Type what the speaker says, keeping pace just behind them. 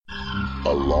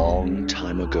A long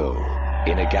time ago,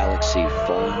 in a galaxy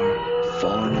far,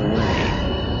 far away.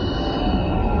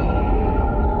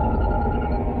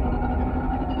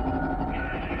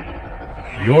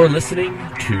 You're listening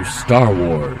to Star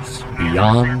Wars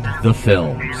Beyond the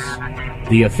Films,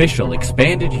 the official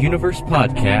expanded universe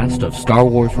podcast of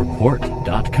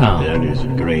StarWarsReport.com. There is a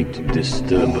great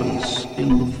disturbance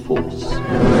in the Force.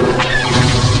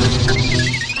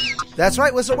 That's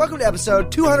right, listener. Welcome to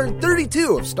episode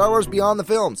 232 of Star Wars Beyond the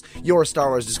Films, your Star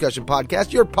Wars discussion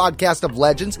podcast, your podcast of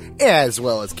legends as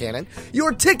well as canon,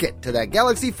 your ticket to that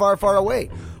galaxy far, far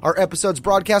away. Our episodes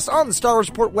broadcast on the Star Wars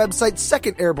Report website's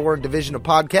 2nd Airborne Division of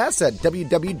Podcasts at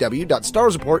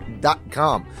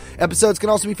www.starwarsreport.com. Episodes can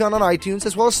also be found on iTunes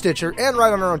as well as Stitcher and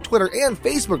right on our own Twitter and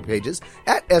Facebook pages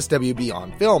at SW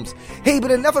Beyond Films. Hey, but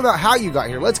enough about how you got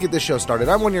here. Let's get this show started.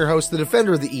 I'm one of your hosts, the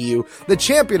defender of the EU, the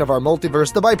champion of our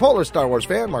multiverse, the bipolar Star Wars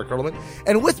fan, Mark Hurlman,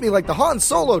 and with me like the Han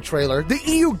Solo trailer, the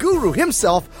EU guru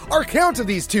himself, our count of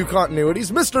these two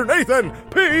continuities, Mr. Nathan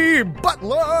P.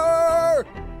 Butler!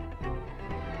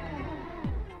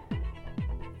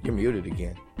 You're muted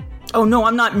again. Oh no,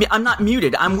 I'm not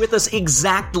muted. I'm with us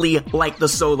exactly like the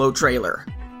Solo trailer.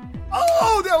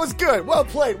 Oh, that was good. Well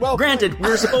played. Granted,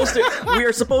 we are supposed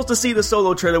to see the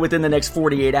Solo trailer within the next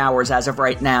 48 hours as of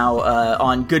right now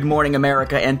on Good Morning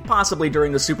America and possibly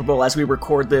during the Super Bowl as we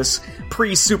record this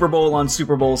pre-Super Bowl on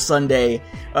Super Bowl Sunday,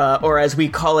 or as we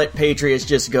call it, Patriots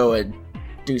just go and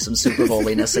do some Super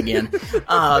Bowl-iness again.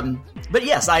 But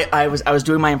yes, I was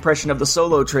doing my impression of the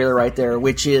Solo trailer right there,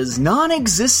 which is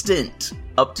non-existent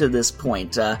up to this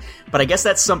point. But I guess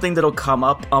that's something that'll come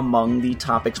up among the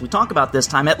topics we talk about this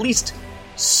time, at least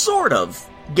sort of,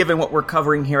 given what we're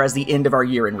covering here as the end of our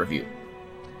year in review.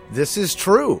 This is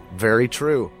true. Very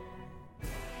true.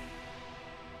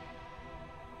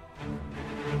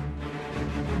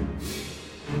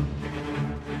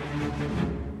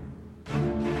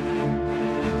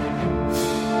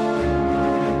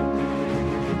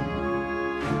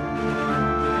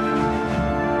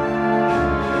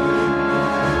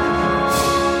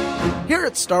 Here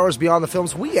at Star Wars Beyond the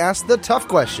Films, we ask the tough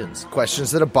questions.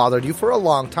 Questions that have bothered you for a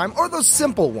long time, or those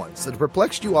simple ones that have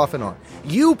perplexed you off and on.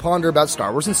 You ponder about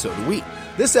Star Wars, and so do we.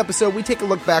 This episode, we take a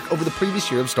look back over the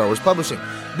previous year of Star Wars publishing.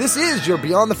 This is your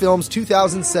Beyond the Films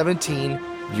 2017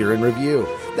 Year in Review.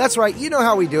 That's right, you know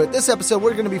how we do it. This episode,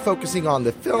 we're going to be focusing on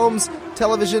the films,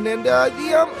 television, and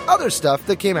the other stuff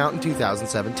that came out in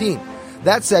 2017.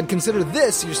 That said, consider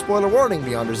this your spoiler warning,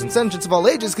 Beyonders and Sentients of all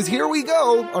ages, because here we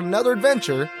go on another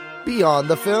adventure Beyond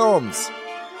the Films.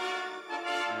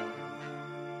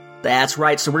 That's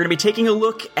right, so we're going to be taking a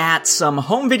look at some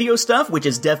home video stuff, which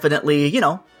is definitely,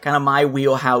 kind of my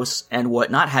wheelhouse and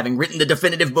whatnot, having written the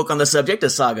definitive book on the subject, A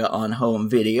Saga on Home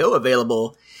Video,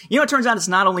 available. It turns out it's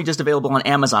not only just available on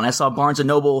Amazon. I saw Barnes &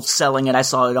 Noble selling it, I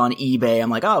saw it on eBay.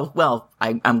 I'm like, oh, well,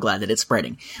 I'm glad that it's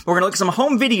spreading. But we're going to look at some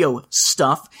home video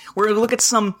stuff, we're going to look at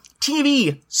some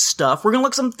TV stuff, we're going to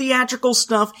look at some theatrical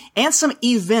stuff, and some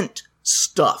event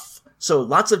stuff. So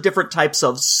lots of different types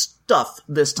of stuff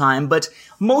this time, but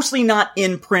mostly not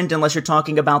in print unless you're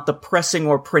talking about the pressing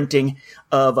or printing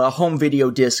of home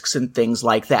video discs and things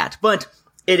like that. But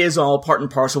it is all part and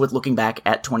parcel with looking back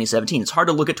at 2017. It's hard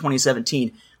to look at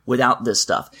 2017 without this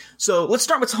stuff. So let's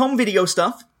start with home video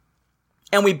stuff.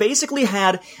 And we basically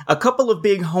had a couple of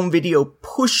big home video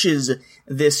pushes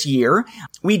this year.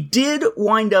 We did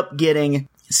wind up getting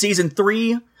season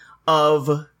 3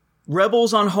 of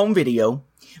Rebels on home video.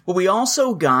 But we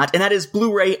also got, and that is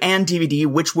Blu-ray and DVD,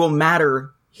 which will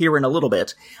matter here in a little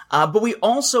bit. But we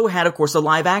also had, of course, the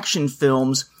live-action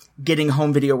films getting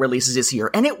home video releases this year.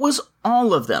 And it was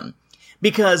all of them.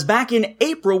 Because back in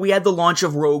April, we had the launch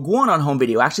of Rogue One on home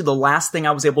video. Actually, the last thing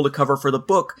I was able to cover for the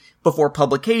book before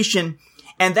publication.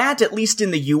 And that, at least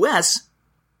in the US,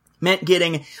 meant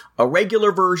getting a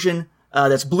regular version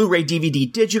that's Blu-ray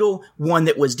DVD digital, one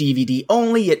that was DVD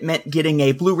only. It meant getting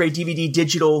a Blu-ray DVD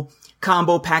digital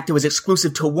combo pack that was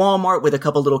exclusive to Walmart with a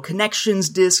couple little connections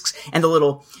discs and the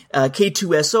little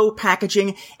K2SO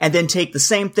packaging, and then take the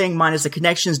same thing minus the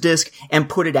connections disc and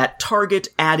put it at Target,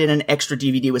 add in an extra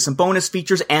DVD with some bonus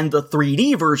features and the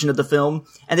 3D version of the film,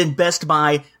 and then Best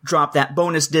Buy drop that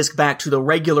bonus disc back to the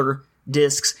regular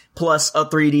discs plus a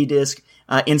 3D disc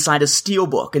inside a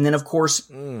steelbook. And then, of course,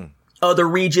 other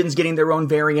regions getting their own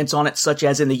variants on it, such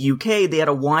as in the UK, they had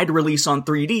a wide release on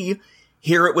 3D.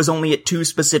 Here it was only at 2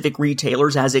 specific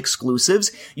retailers as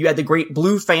exclusives. You had the great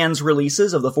Blue Fans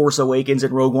releases of The Force Awakens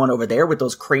and Rogue One over there with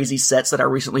those crazy sets that I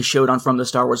recently showed on from the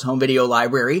Star Wars Home Video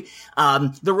Library.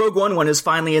 The Rogue One is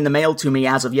finally in the mail to me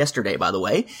as of yesterday, by the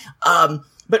way.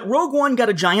 But Rogue One got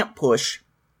a giant push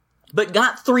but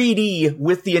got 3D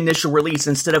with the initial release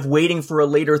instead of waiting for a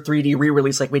later 3D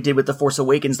re-release like we did with The Force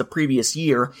Awakens the previous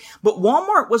year. But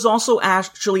Walmart was also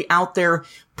actually out there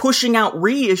pushing out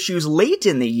reissues late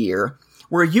in the year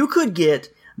where you could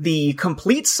get the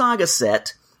complete saga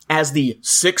set as the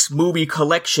 6-movie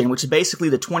collection, which is basically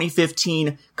the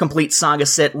 2015 complete saga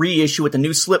set reissue with the new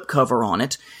slipcover on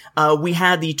it. We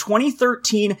had the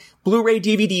 2013 Blu-ray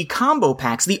DVD combo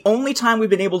packs, the only time we've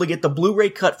been able to get the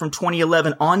Blu-ray cut from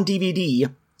 2011 on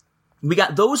DVD. We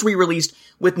got those re-released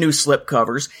with new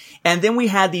slipcovers. And then we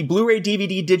had the Blu-ray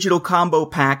DVD digital combo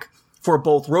pack for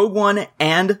both Rogue One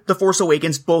and The Force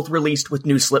Awakens, both released with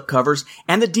new slipcovers.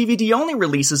 And the DVD-only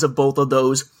releases of both of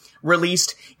those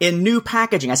released in new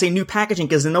packaging. I say new packaging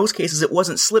because in those cases it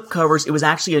wasn't slipcovers, it was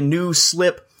actually a new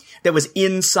slip that was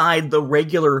inside the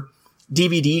regular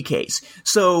DVD case.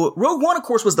 So Rogue One, of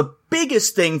course, was the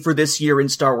biggest thing for this year in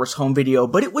Star Wars home video,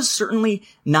 but it was certainly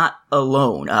not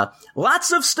alone.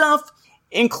 Lots of stuff,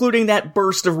 including that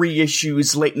burst of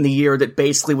reissues late in the year that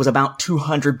basically was about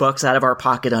 $200 out of our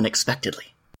pocket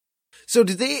unexpectedly. So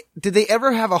did they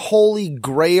ever have a Holy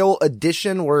Grail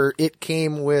edition where it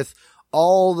came with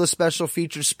all the special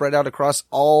features spread out across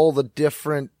all the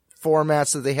different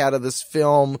formats that they had of this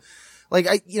film? Like,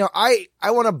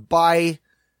 I want to buy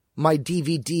my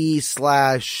DVD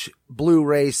 /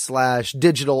 Blu-ray /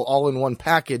 digital all in one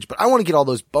package, but I want to get all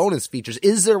those bonus features.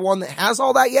 Is there one that has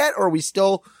all that yet? Or are we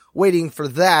still waiting for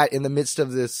that in the midst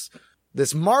of this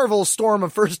Marvel storm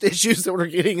of first issues that we're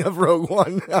getting of Rogue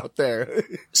One out there?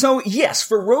 So yes,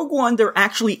 for Rogue One, there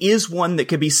actually is one that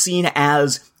could be seen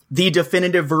as the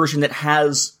definitive version that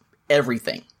has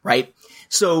everything, right?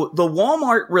 So the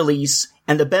Walmart release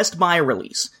and the Best Buy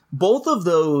release, both of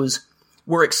those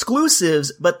were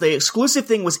exclusives, but the exclusive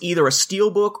thing was either a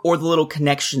steelbook or the little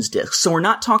connections disc. So we're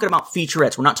not talking about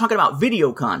featurettes. We're not talking about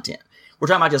video content. We're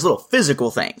talking about just little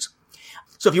physical things.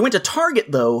 So if you went to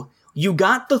Target, though, you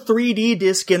got the 3D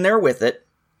disc in there with it,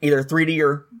 either 3D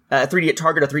or 3D at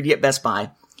Target or 3D at Best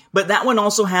Buy. But that one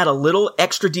also had a little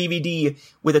extra DVD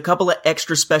with a couple of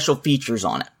extra special features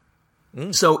on it.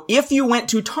 So if you went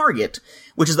to Target,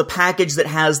 which is the package that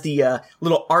has the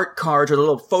little art cards or the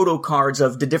little photo cards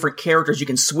of the different characters you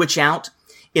can switch out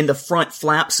in the front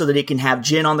flap so that it can have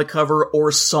Jyn on the cover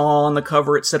or Saw on the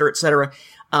cover, etc., etc.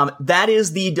 That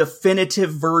is the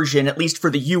definitive version, at least for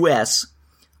the US,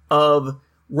 of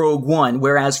Rogue One,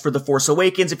 whereas for The Force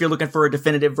Awakens, if you're looking for a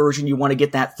definitive version, you want to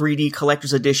get that 3D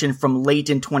collector's edition from late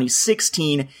in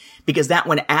 2016, because that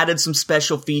one added some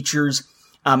special features,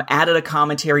 added a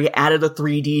commentary, added a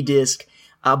 3D disc,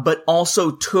 but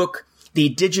also took the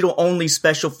digital-only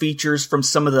special features from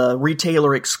some of the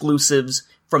retailer exclusives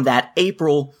from that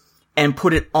April and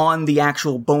put it on the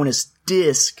actual bonus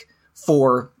disc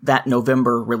for that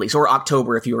November release, or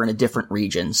October if you were in a different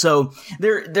region. So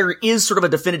there is sort of a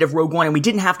definitive Rogue One, and we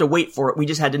didn't have to wait for it. We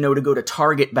just had to know to go to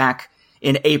Target back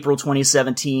in April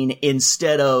 2017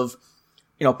 instead of,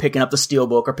 picking up the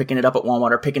steelbook or picking it up at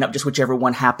Walmart or picking up just whichever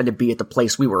one happened to be at the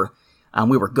place we were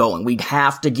going. We'd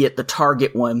have to get the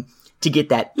Target one to get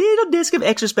that little disc of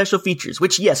extra special features,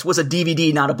 which, yes, was a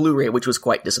DVD, not a Blu-ray, which was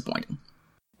quite disappointing.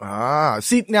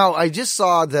 See, now I just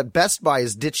saw that Best Buy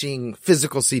is ditching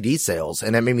physical CD sales,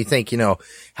 and that made me think,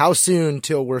 how soon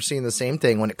till we're seeing the same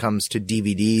thing when it comes to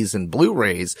DVDs and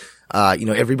Blu-rays?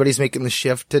 Everybody's making the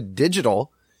shift to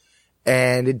digital,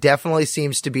 and it definitely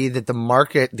seems to be that the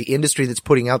market, the industry that's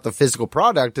putting out the physical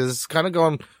product is kind of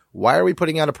going, why are we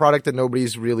putting out a product that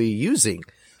nobody's really using?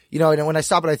 And when I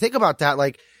stop and I think about that,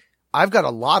 like, I've got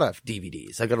a lot of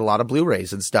DVDs. I got a lot of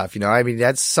Blu-rays and stuff,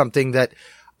 that's something that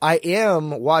I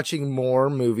am watching more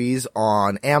movies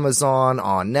on Amazon,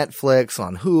 on Netflix,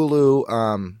 on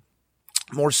Hulu,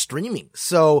 more streaming.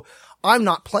 So I'm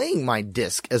not playing my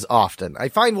disc as often. I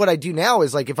find what I do now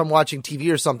is, like, if I'm watching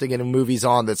TV or something and a movie's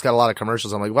on that's got a lot of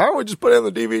commercials, I'm like, why don't we just put it on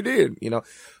the DVD?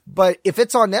 But if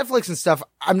it's on Netflix and stuff,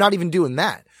 I'm not even doing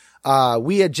that.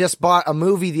 We had just bought a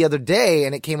movie the other day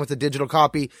and it came with a digital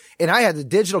copy, and I had the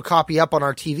digital copy up on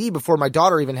our TV before my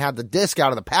daughter even had the disc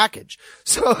out of the package.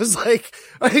 So I was like,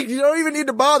 you don't even need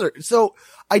to bother. So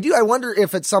I wonder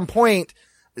if at some point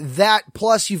that,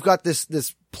 plus you've got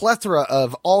this plethora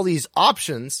of all these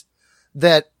options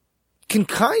that can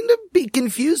kind of be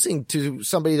confusing to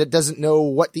somebody that doesn't know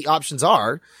what the options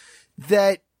are,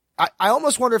 that I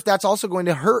almost wonder if that's also going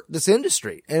to hurt this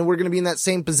industry, and we're going to be in that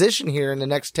same position here in the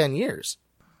next 10 years.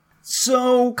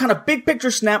 So, kind of big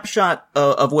picture snapshot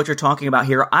of what you're talking about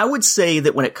here. I would say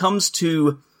that when it comes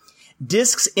to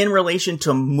discs in relation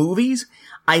to movies,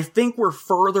 I think we're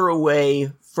further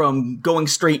away from going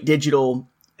straight digital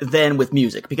than with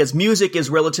music, because music is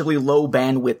relatively low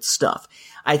bandwidth stuff.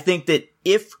 I think that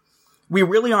if we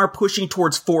really are pushing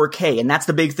towards 4K, and that's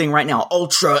the big thing right now,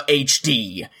 Ultra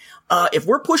HD. If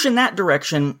we're pushing that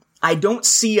direction, I don't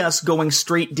see us going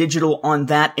straight digital on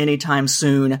that anytime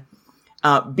soon,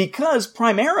 because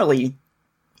primarily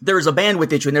there's a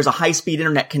bandwidth issue and there's a high-speed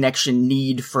internet connection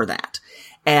need for that.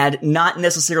 And not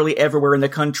necessarily everywhere in the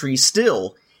country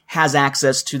still has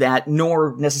access to that,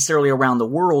 nor necessarily around the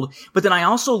world. But then I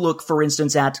also look, for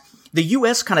instance, at the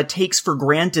US kind of takes for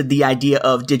granted the idea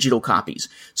of digital copies.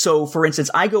 So, for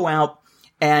instance, I go out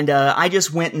and I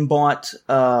just went and bought,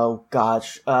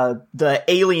 the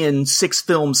Alien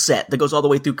 6-film set that goes all the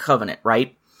way through Covenant,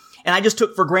 right? And I just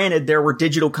took for granted there were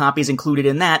digital copies included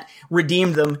in that,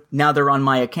 redeemed them, now they're on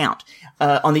my account.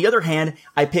 On the other hand,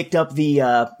 I picked up the,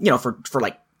 for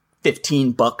like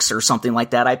 $15 or something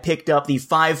like that, I picked up the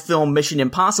 5-film Mission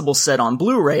Impossible set on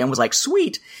Blu-ray and was like,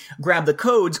 sweet, grab the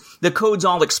codes. The codes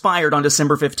all expired on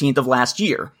December 15th of last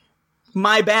year.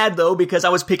 My bad, though, because I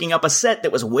was picking up a set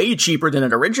that was way cheaper than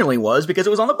it originally was because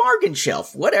it was on the bargain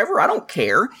shelf. Whatever, I don't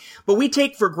care. But we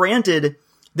take for granted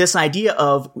this idea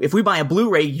of, if we buy a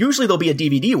Blu-ray, usually there'll be a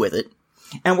DVD with it.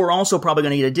 And we're also probably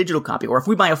going to get a digital copy. Or if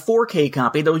we buy a 4K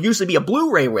copy, there'll usually be a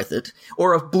Blu-ray with it.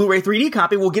 Or a Blu-ray 3D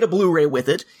copy, we'll get a Blu-ray with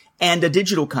it and a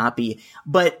digital copy.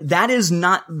 But that is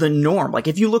not the norm. Like,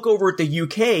 if you look over at the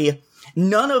UK,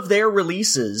 none of their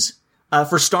releases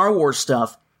for Star Wars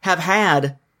stuff have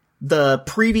had the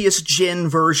previous gen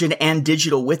version and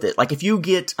digital with it. Like, if you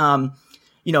get, Rogue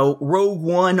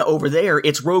One over there,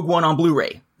 it's Rogue One on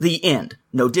Blu-ray. The end.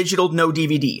 No digital, no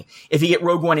DVD. If you get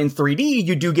Rogue One in 3D,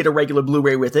 you do get a regular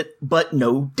Blu-ray with it, but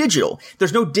no digital.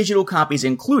 There's no digital copies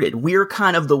included. We're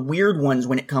kind of the weird ones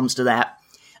when it comes to that.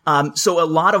 So a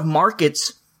lot of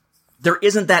markets, there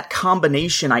isn't that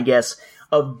combination, I guess,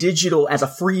 of digital as a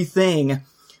free thing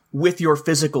with your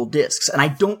physical discs. And I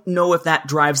don't know if that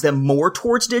drives them more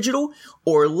towards digital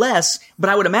or less, but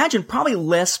I would imagine probably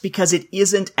less because it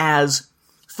isn't as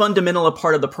fundamental a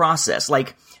part of the process.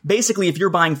 Like, basically, if you're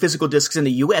buying physical discs in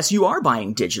the US, you are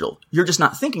buying digital. You're just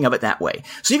not thinking of it that way.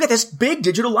 So you've got this big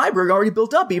digital library already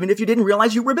built up, even if you didn't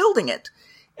realize you were building it.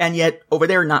 And yet, over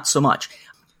there, not so much.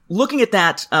 Looking at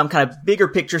that kind of bigger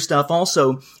picture stuff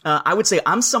also, I would say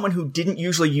I'm someone who didn't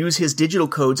usually use his digital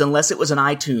codes unless it was an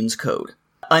iTunes code.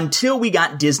 Until we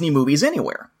got Disney Movies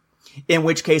Anywhere. In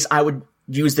which case, I would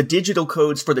use the digital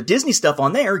codes for the Disney stuff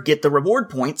on there, get the reward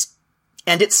points,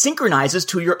 and it synchronizes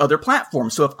to your other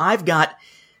platforms. So if I've got,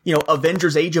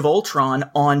 Avengers Age of Ultron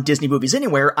on Disney Movies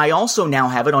Anywhere, I also now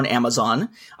have it on Amazon.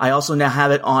 I also now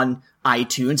have it on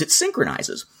iTunes. It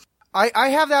synchronizes. I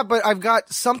have that, but I've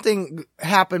got something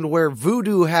happened where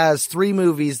Vudu has 3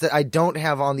 movies that I don't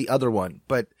have on the other one.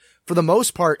 But for the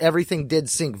most part, everything did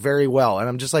sync very well. And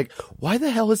I'm just like, why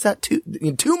the hell is that 2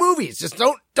 movies? Just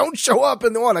don't show up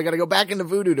in the one. I gotta go back into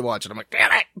Vudu to watch it. I'm like,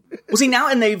 damn it. Well, see, now,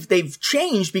 and they've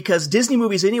changed because Disney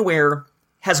Movies Anywhere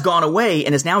has gone away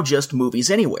and is now just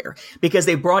Movies Anywhere because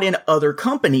they brought in other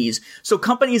companies. So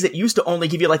companies that used to only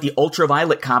give you like the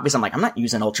ultraviolet copies, I'm like, I'm not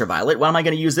using ultraviolet. What am I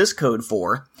going to use this code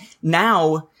for?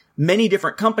 Now, many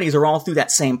different companies are all through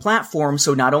that same platform.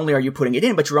 So not only are you putting it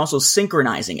in, but you're also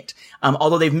synchronizing it.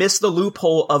 Although they've missed the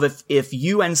loophole of if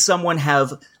you and someone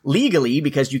have legally,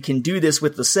 because you can do this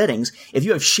with the settings, if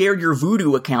you have shared your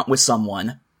Vudu account with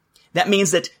someone, that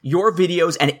means that your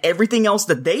videos and everything else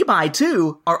that they buy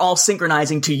too are all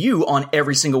synchronizing to you on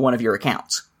every single one of your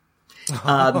accounts.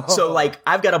 So like,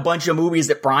 I've got a bunch of movies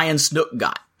that Brian Snook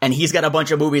got, and he's got a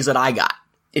bunch of movies that I got.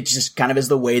 It just kind of is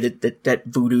the way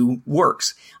that Vudu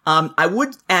works. I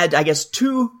would add, I guess,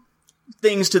 2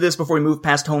 things to this before we move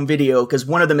past home video, because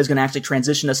one of them is going to actually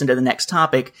transition us into the next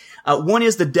topic. One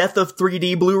is the death of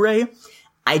 3D Blu-ray.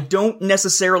 I don't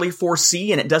necessarily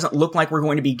foresee, and it doesn't look like we're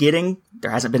going to be getting,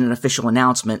 there hasn't been an official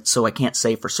announcement, so I can't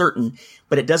say for certain,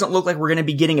 but it doesn't look like we're going to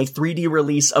be getting a 3D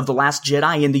release of The Last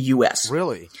Jedi in the US.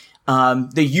 Really?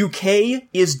 The UK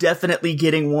is definitely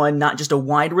getting one, not just a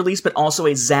wide release, but also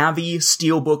a Zavvi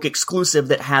Steelbook exclusive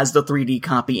that has the 3D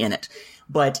copy in it.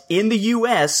 But in the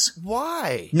US...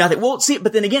 Why? Nothing. Well, see,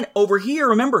 but then again, over here,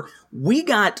 remember, we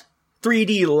got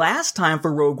 3D last time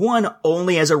for Rogue One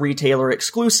only as a retailer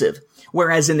exclusive.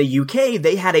 Whereas in the UK,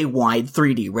 they had a wide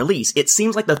 3D release. It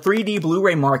seems like the 3D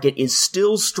Blu-ray market is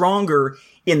still stronger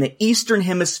in the Eastern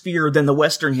Hemisphere than the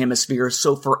Western Hemisphere.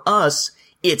 So for us,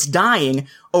 it's dying.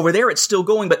 Over there, it's still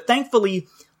going. But thankfully,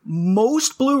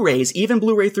 most Blu-rays, even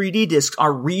Blu-ray 3D discs,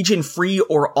 are region-free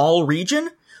or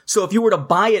all-region. So if you were to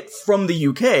buy it from the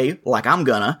UK, like I'm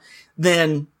gonna,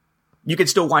 then you could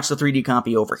still watch the 3D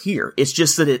copy over here. It's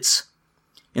just that it's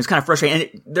It's kind of frustrating.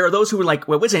 And there are those who were like,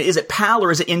 well, wait a second, is it PAL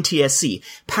or is it NTSC?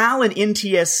 PAL and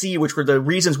NTSC, which were the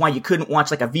reasons why you couldn't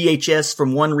watch like a VHS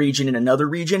from one region in another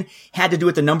region, had to do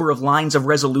with the number of lines of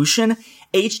resolution.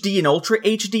 HD and Ultra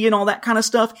HD and all that kind of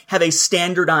stuff have a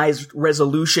standardized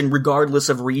resolution regardless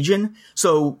of region.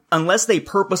 So unless they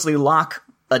purposely lock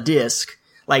a disc,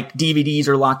 like DVDs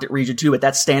are locked at region 2, but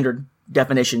that's standard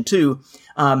definition too.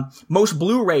 Most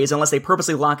Blu-rays, unless they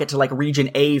purposely lock it to like region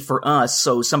A for us,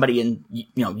 so somebody in,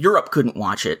 Europe couldn't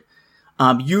watch it,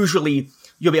 usually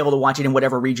you'll be able to watch it in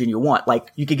whatever region you want.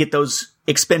 Like, you could get those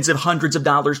expensive hundreds of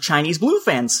dollars Chinese Blue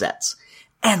Fan sets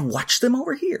and watch them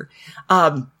over here.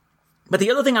 But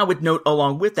the other thing I would note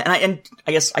along with that, and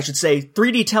I guess I should say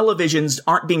 3D televisions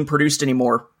aren't being produced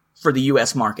anymore for the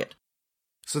US market.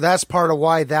 So that's part of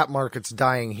why that market's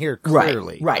dying here,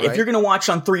 clearly. Right. If you're going to watch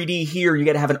on 3D here, you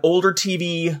got to have an older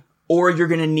TV, or you're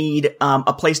going to need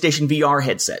a PlayStation VR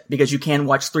headset, because you can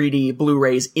watch 3D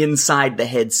Blu-rays inside the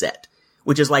headset,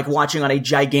 which is like watching on a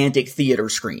gigantic theater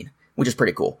screen, which is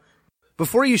pretty cool.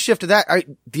 Before you shift to that,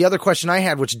 the other question I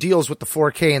had, which deals with the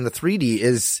 4K and the 3D,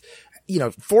 is,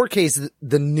 4K is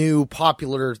the new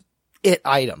popular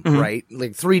item, right?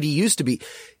 Like 3D used to be.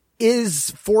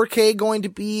 Is 4K going to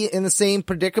be in the same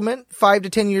predicament 5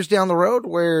 to 10 years down the road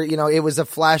where, it was a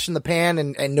flash in the pan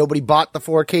and nobody bought the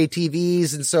 4K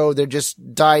TVs, and so they're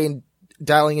just dialing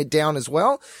it down as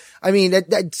well? I mean,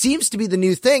 that seems to be the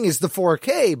new thing, is the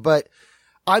 4K, but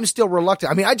I'm still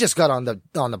reluctant. I mean, I just got on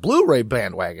the Blu-ray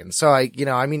bandwagon. So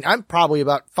I'm probably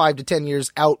about 5 to 10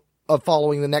 years out of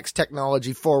following the next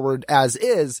technology forward as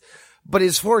is, but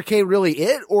is 4K really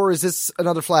it, or is this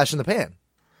another flash in the pan?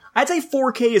 I'd say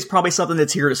 4K is probably something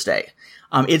that's here to stay.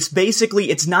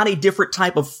 It's not a different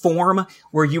type of form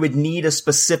where you would need a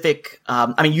specific,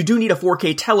 you do need a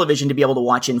 4K television to be able to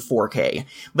watch in 4K,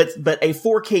 but a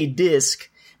 4K disc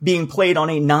being played on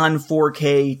a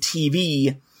non-4K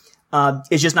TV,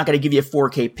 is just not going to give you a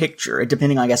 4K picture,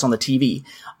 depending, I guess, on the TV.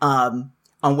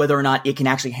 On whether or not it can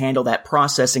actually handle that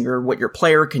processing or what your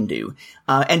player can do.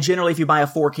 And generally, if you buy a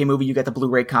 4K movie, you get the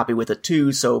Blu-ray copy with it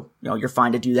too, so, you're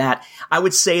fine to do that. I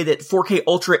would say that 4K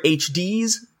Ultra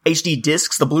HD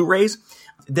discs, the Blu-rays,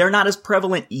 they're not as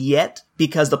prevalent yet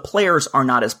because the players are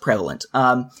not as prevalent.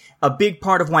 A big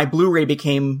part of why Blu-ray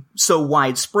became so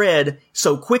widespread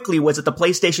so quickly was that the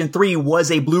PlayStation 3 was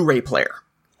a Blu-ray player.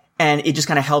 And it just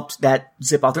kind of helped that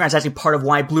zip off the ground. It's actually part of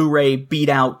why Blu-ray beat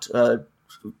out,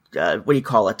 what do you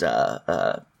call it?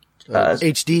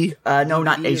 HD? No,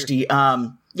 not HD.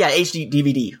 HD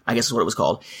DVD, I guess is what it was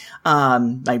called.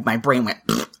 My brain went,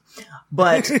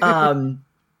 but,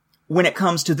 when it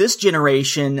comes to this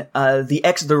generation, the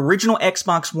original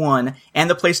Xbox One and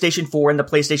the PlayStation 4 and the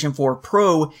PlayStation 4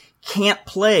 Pro can't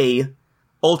play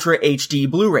Ultra HD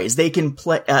Blu-rays. They can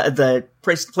play, the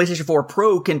PlayStation 4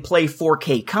 Pro can play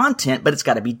 4K content, but it's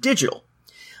gotta be digital.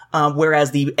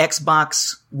 Whereas the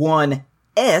Xbox One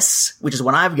S, which is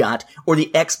what I've got, or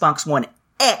the Xbox One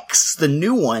X, the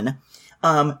new one,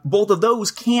 both of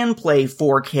those can play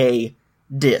 4K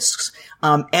discs.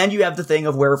 And you have the thing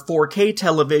of where 4K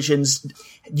televisions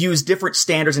use different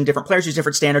standards and different players use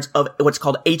different standards of what's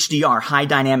called HDR, high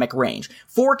dynamic range.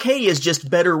 4K is just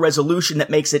better resolution that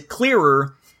makes it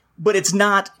clearer, but it's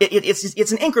not,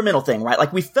 it's an incremental thing, right?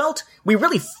 Like we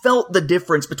really felt the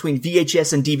difference between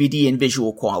VHS and DVD in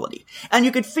visual quality. And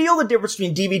you could feel the difference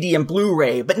between DVD and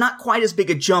Blu-ray, but not quite as big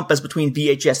a jump as between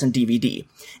VHS and DVD.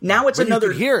 Now it's another,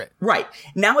 you could hear it. Right.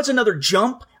 Now it's another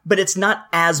jump, but it's not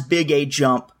as big a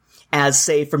jump as,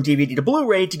 say, from DVD to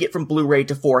Blu-ray to get from Blu-ray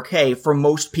to 4K for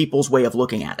most people's way of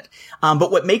looking at it.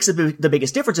 But what makes the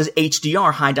biggest difference is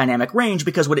HDR, high dynamic range,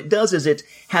 because what it does is it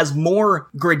has more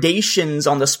gradations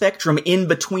on the spectrum in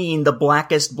between the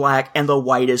blackest black and the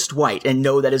whitest white. And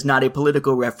no, that is not a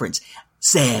political reference.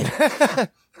 Sad.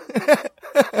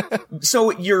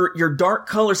 So your dark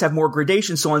colors have more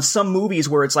gradation. So on some movies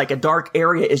where it's like a dark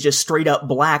area is just straight up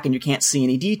black and you can't see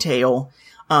any detail,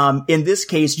 in this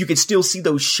case, you could still see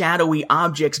those shadowy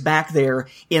objects back there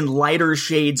in lighter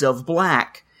shades of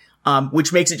black,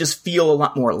 which makes it just feel a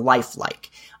lot more lifelike.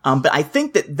 But I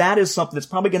think that is something that's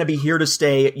probably going to be here to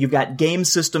stay. You've got game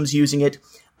systems using it.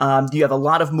 You have a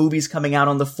lot of movies coming out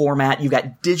on the format. You've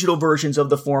got digital versions of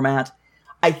the format.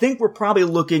 I think we're probably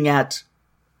looking at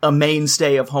a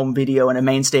mainstay of home video and a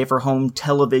mainstay for home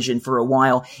television for a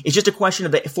while. It's just a question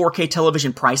of the 4K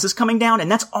television prices coming down, and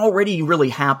that's already really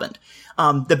happened.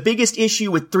 The biggest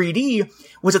issue with 3D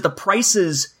was that the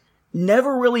prices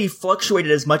never really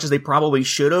fluctuated as much as they probably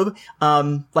should have.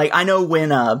 I know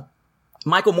when,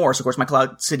 Michael Morris, of course, my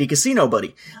Cloud City Casino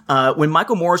buddy, when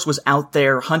Michael Morris was out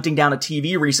there hunting down a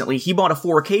TV recently, he bought a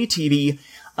 4K TV,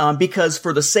 because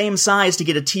for the same size to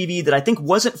get a TV that I think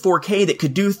wasn't 4K that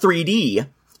could do 3D,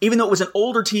 even though it was an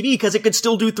older TV because it could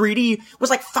still do 3D, was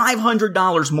like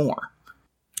 $500 more.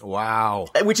 Wow.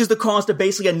 Which is the cost of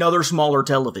basically another smaller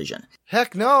television.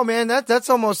 Heck no, man. That's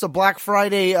almost a Black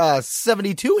Friday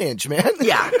 72-inch, man.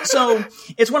 Yeah. So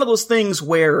it's one of those things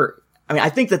where, I mean, I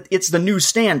think that it's the new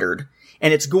standard,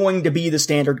 and it's going to be the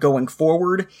standard going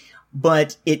forward,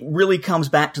 but it really comes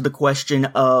back to the question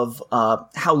of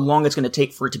how long it's going to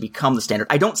take for it to become the standard.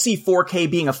 I don't see 4K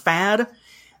being a fad.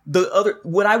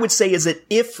 What I would say is that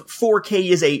if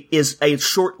 4K is a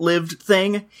short-lived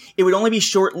thing, it would only be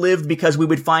short-lived because we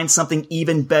would find something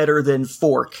even better than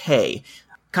 4K.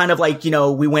 Kind of like,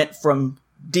 we went from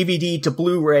DVD to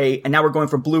Blu-ray, and now we're going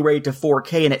from Blu-ray to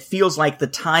 4K, and it feels like the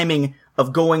timing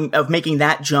of making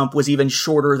that jump was even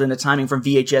shorter than the timing from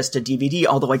VHS to DVD,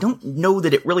 although I don't know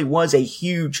that it really was a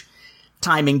huge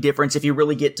timing difference if you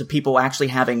really get to people actually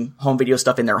having home video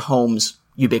stuff in their homes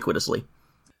ubiquitously.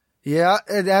 Yeah,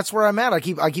 that's where I'm at. I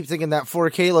keep thinking that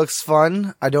 4K looks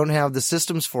fun. I don't have the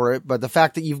systems for it, but the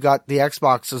fact that you've got the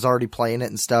Xbox is already playing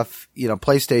it and stuff,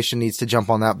 PlayStation needs to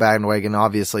jump on that bandwagon,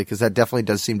 obviously, because that definitely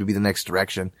does seem to be the next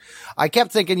direction. I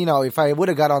kept thinking, if I would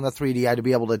have got on the 3D, I'd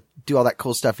be able to do all that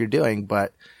cool stuff you're doing,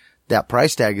 but that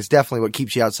price tag is definitely what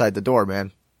keeps you outside the door,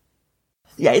 man.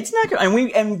 Yeah, it's not good.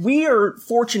 And we are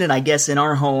fortunate, I guess, in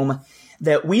our home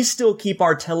that we still keep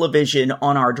our television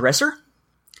on our dresser.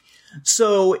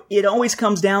 So it always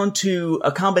comes down to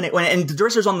a combination, and the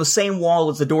dresser's on the same wall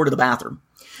as the door to the bathroom.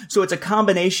 So it's a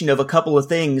combination of a couple of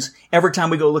things. Every time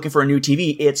we go looking for a new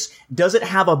TV, does it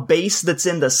have a base that's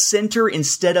in the center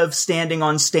instead of standing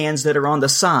on stands that are on the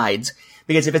sides?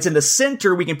 Because if it's in the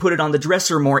center, we can put it on the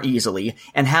dresser more easily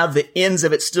and have the ends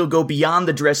of it still go beyond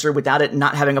the dresser without it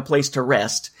not having a place to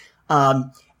rest.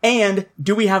 And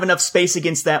do we have enough space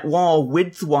against that wall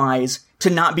width-wise to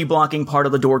not be blocking part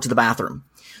of the door to the bathroom?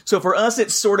 So for us,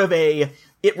 it's sort of it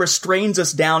restrains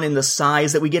us down in the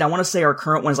size that we get. I want to say our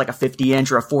current one is like a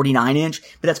 50-inch or a 49-inch,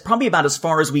 but that's probably about as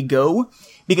far as we go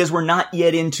because we're not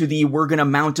yet into we're going to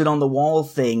mount it on the wall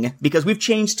thing because we've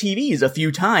changed TVs a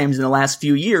few times in the last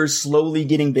few years, slowly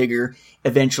getting bigger,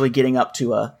 eventually getting up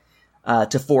to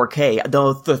 4K.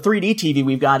 The 3D TV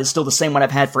we've got is still the same one I've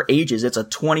had for ages. It's a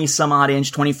 20-some-odd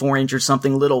inch, 24-inch or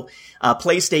something little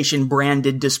PlayStation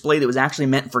branded display that was actually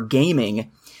meant for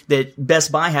gaming that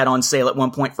Best Buy had on sale at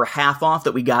one point for half off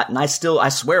that we got. And I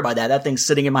swear by that. That thing's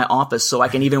sitting in my office so I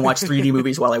can even watch 3D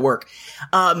movies while I work.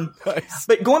 Nice.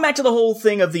 But going back to the whole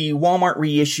thing of the Walmart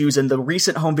reissues and the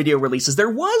recent home video releases, there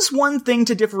was one thing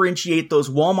to differentiate those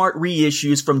Walmart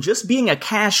reissues from just being a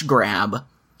cash grab,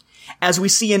 as we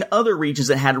see in other regions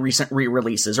that had recent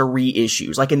re-releases or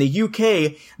reissues. Like in the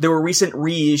UK, there were recent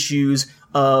reissues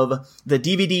of the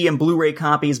DVD and Blu-ray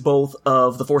copies, both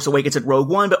of The Force Awakens and Rogue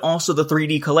One, but also the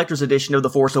 3D collector's edition of The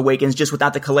Force Awakens, just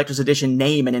without the collector's edition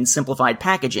name and in simplified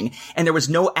packaging. And there was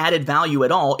no added value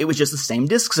at all. It was just the same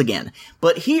discs again.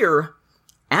 But here,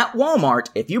 at Walmart,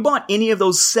 if you bought any of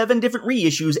those 7 different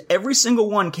reissues, every single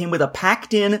one came with a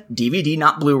packed-in DVD,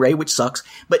 not Blu-ray, which sucks,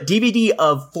 but DVD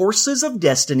of Forces of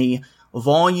Destiny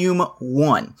Volume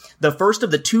 1. The first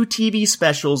of the 2 TV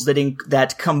specials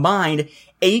that combined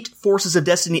 8 Forces of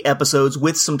Destiny episodes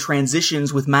with some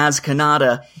transitions with Maz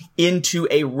Kanata into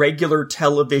a regular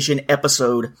television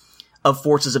episode of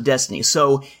Forces of Destiny.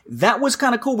 So that was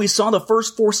kind of cool. We saw the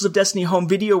first Forces of Destiny home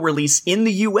video release in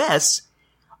the US,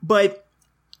 but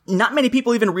not many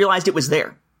people even realized it was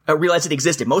there. Realized it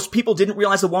existed. Most people didn't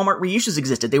realize the Walmart reissues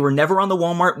existed. They were never on the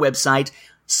Walmart website.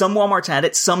 Some Walmarts had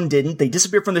it, some didn't. They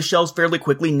disappeared from the shelves fairly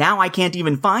quickly. Now I can't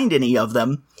even find any of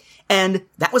them. And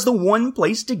that was the one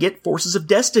place to get Forces of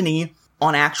Destiny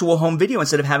on actual home video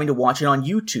instead of having to watch it on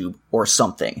YouTube or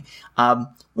something.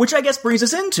 Which I guess brings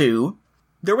us into,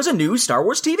 there was a new Star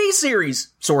Wars TV series,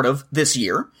 sort of, this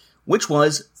year, which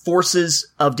was Forces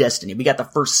of Destiny. We got the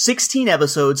first 16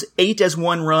 episodes, 8 as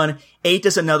one run, 8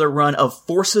 as another run of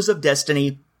Forces of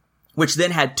Destiny, which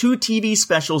then had 2 TV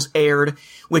specials aired,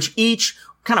 which each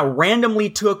kind of randomly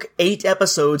took 8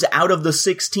 episodes out of the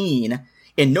 16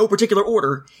 in no particular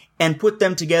order and put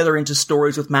them together into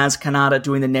stories with Maz Kanata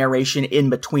doing the narration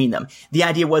in between them. The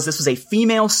idea was this was a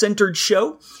female-centered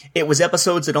show. It was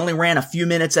episodes that only ran a few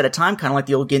minutes at a time, kind of like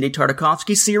the old Genndy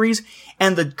Tartakovsky series.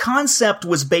 And the concept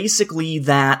was basically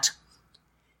that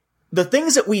the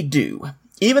things that we do,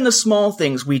 even the small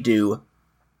things we do,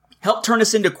 help turn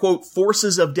us into, quote,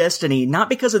 Forces of Destiny, not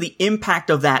because of the impact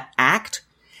of that act,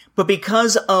 but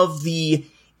because of the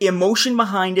emotion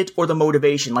behind it or the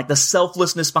motivation, like the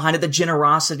selflessness behind it, the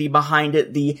generosity behind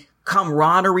it, the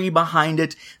camaraderie behind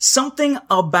it, something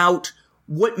about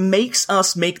what makes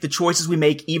us make the choices we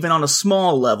make, even on a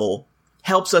small level,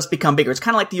 helps us become bigger. It's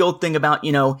kind of like the old thing about,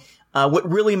 what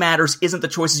really matters isn't the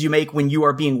choices you make when you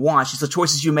are being watched. It's the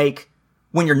choices you make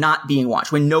when you're not being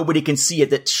watched, when nobody can see it,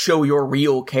 that show your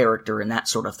real character and that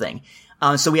sort of thing.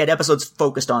 So we had episodes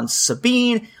focused on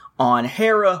Sabine, on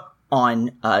Hera,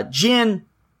 on Jin,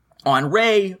 on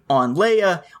Rey, on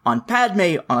Leia, on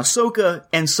Padme, on Ahsoka,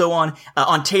 and so on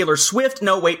Taylor Swift.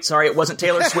 No, wait, sorry, it wasn't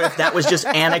Taylor Swift. That was just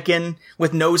Anakin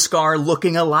with no scar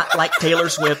looking a lot like Taylor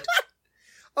Swift.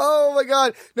 Oh my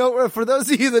God. No, for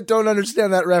those of you that don't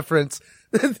understand that reference,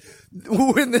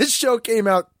 when this show came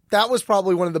out, that was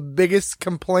probably one of the biggest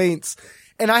complaints.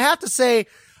 And I have to say,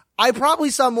 I probably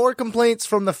saw more complaints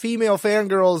from the female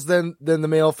fangirls than the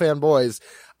male fanboys,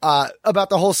 about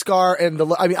the whole scar and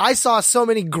I saw so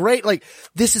many great,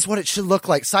 this is what it should look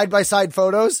like, side by side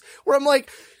photos where I'm like,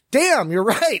 damn, you're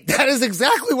right. That is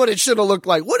exactly what it should have looked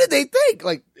like. What did they think?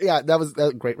 That was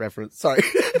a great reference. Sorry.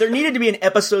 There needed to be an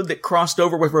episode that crossed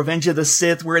over with Revenge of the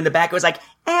Sith where in the back it was like,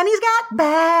 and he's got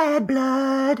bad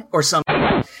blood or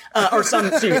something,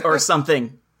 or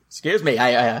something. Excuse me.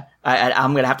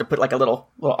 I'm going to have to put a little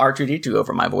R2D2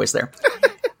 over my voice there.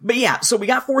 But yeah, so we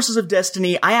got Forces of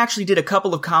Destiny. I actually did a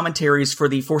couple of commentaries for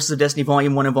the Forces of Destiny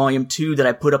Volume 1 and Volume 2 that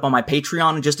I put up on my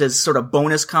Patreon just as sort of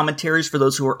bonus commentaries for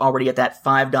those who are already at that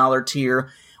 $5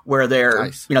 tier where they're,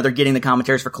 nice. They're getting the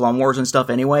commentaries for Clone Wars and stuff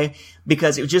anyway,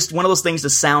 because it was just one of those things to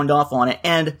sound off on it.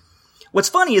 And what's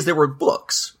funny is there were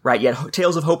books, right? You had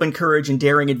Tales of Hope and Courage and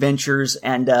Daring Adventures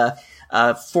and,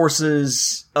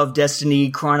 Forces of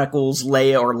Destiny Chronicles,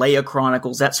 Leia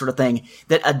Chronicles, that sort of thing,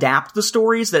 that adapt the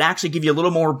stories, that actually give you a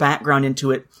little more background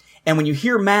into it. And when you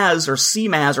hear Maz or see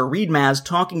Maz or read Maz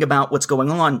talking about what's going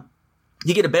on,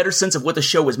 you get a better sense of what the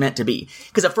show was meant to be.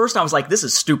 Because at first I was like, this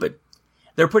is stupid.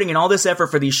 They're putting in all this effort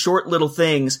for these short little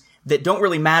things that don't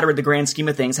really matter in the grand scheme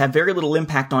of things, have very little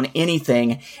impact on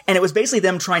anything. And it was basically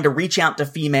them trying to reach out to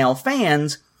female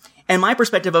fans. And my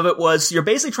perspective of it was, you're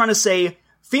basically trying to say,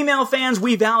 female fans,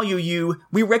 we value you.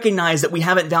 We recognize that we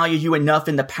haven't valued you enough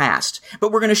in the past.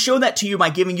 But we're going to show that to you by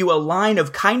giving you a line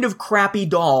of kind of crappy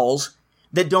dolls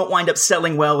that don't wind up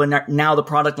selling well, and now the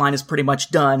product line is pretty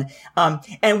much done.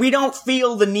 And we don't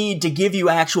feel the need to give you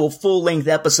actual full-length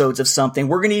episodes of something.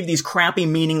 We're going to give these crappy,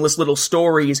 meaningless little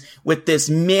stories with this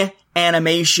meh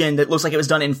animation that looks like it was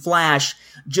done in Flash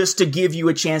just to give you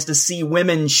a chance to see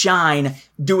women shine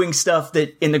doing stuff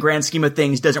that, in the grand scheme of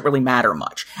things, doesn't really matter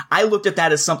much. I looked at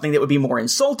that as something that would be more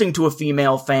insulting to a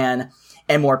female fan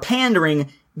and more pandering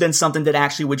than something that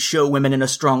actually would show women in a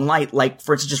strong light, like,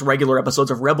 for instance, just regular episodes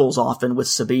of Rebels often with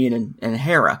Sabine and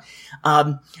Hera.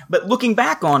 But looking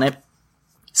back on it,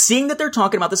 seeing that they're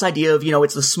talking about this idea of,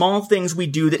 it's the small things we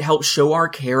do that help show our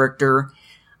character,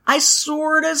 I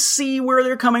sort of see where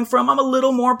they're coming from. I'm a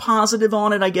little more positive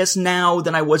on it, I guess, now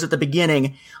than I was at the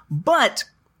beginning. But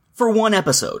for one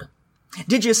episode,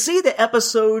 did you see the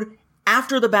episode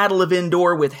after the Battle of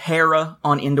Endor with Hera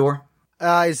on Endor?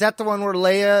 Is that the one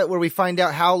where we find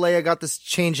out how Leia got this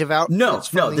change of outfits?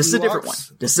 No, this is a different one.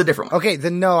 This is a different one. Okay,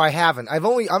 then no, I haven't. I've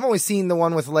only seen the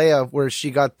one with Leia where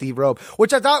she got the robe,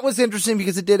 which I thought was interesting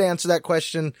because it did answer that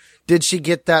question. Did she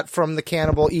get that from the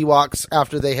cannibal Ewoks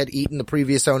after they had eaten the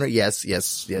previous owner? Yes.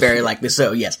 Very likely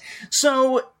so, yes.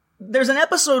 So, there's an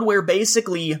episode where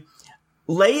basically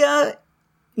Leia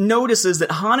notices that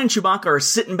Han and Chewbacca are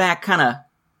sitting back kind of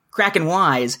cracking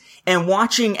wise and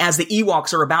watching as the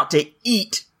Ewoks are about to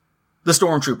eat the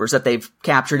stormtroopers that they've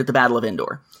captured at the Battle of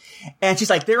Endor. And she's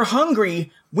like, they're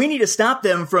hungry. We need to stop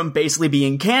them from basically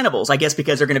being cannibals. I guess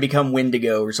because they're going to become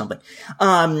Wendigo or something.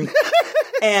 And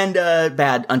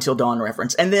bad Until Dawn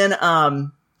reference. And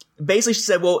then basically she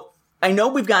said, well, I know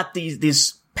we've got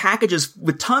these packages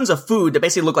with tons of food that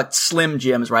basically look like Slim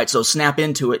Jims, right? So snap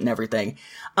into it and everything.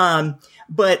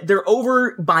 But they're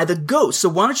over by the ghost. So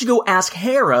why don't you go ask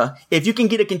Hera if you can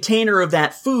get a container of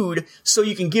that food so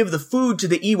you can give the food to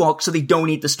the Ewoks so they don't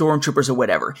eat the stormtroopers or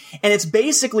whatever. And it's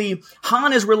basically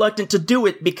Han is reluctant to do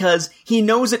it because he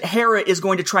knows that Hera is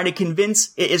going to try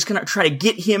to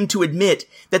get him to admit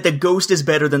that the ghost is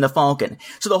better than the Falcon.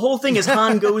 So the whole thing is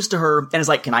Han goes to her and is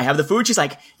like, can I have the food? She's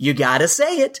like, you gotta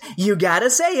say it. You gotta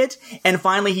say it. And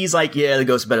finally he's like, yeah, the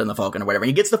ghost is better than the Falcon or whatever. And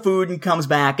he gets the food and comes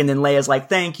back, and then Leia's like,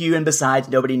 thank you. And besides,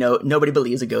 nobody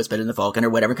believes a ghost better than the Falcon or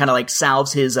whatever, kind of like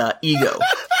salves his ego.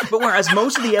 But whereas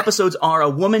most of the episodes are a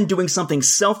woman doing something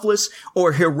selfless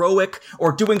or heroic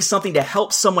or doing something to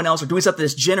help someone else or doing something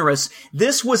that's generous,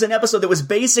 this was an episode that was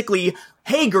basically,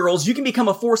 hey girls, you can become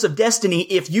a force of destiny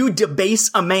if you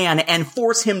debase a man and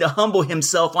force him to humble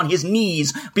himself on his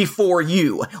knees before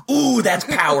you. Ooh, that's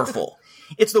powerful.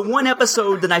 It's the one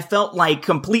episode that I felt like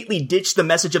completely ditched the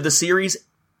message of the series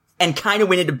and kind of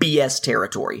went into BS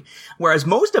territory. Whereas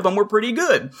most of them were pretty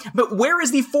good. But where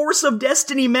is the Force of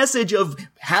Destiny message of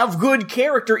have good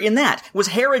character in that? Was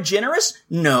Hera generous?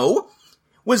 No.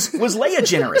 Was Leia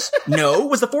generous? No.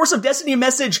 Was the Force of Destiny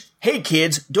message, hey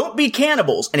kids, don't be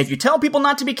cannibals, and if you tell people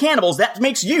not to be cannibals, that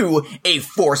makes you a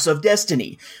Force of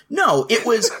Destiny? No, it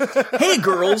was, hey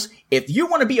girls, if you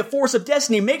want to be a Force of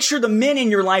Destiny, make sure the men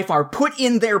in your life are put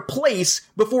in their place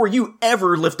before you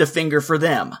ever lift a finger for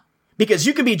them. Because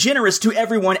you can be generous to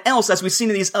everyone else, as we've seen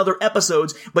in these other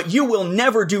episodes, but you will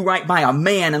never do right by a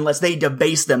man unless they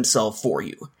debase themselves for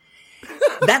you.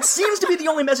 That seems to be the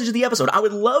only message of the episode. I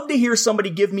would love to hear somebody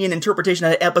give me an interpretation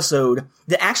of the episode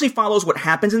that actually follows what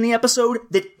happens in the episode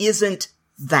that isn't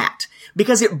that.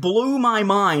 Because it blew my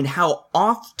mind how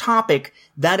off topic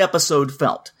that episode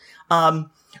felt.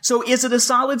 So is it a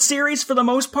solid series for the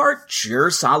most part?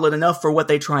 Sure, solid enough for what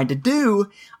they tried to do.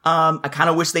 I kind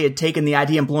of wish they had taken the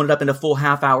idea and blown it up into full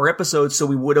half-hour episodes so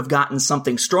we would have gotten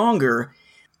something stronger.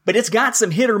 But it's got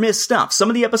some hit or miss stuff. Some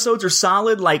of the episodes are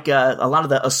solid, like a lot of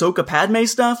the Ahsoka Padme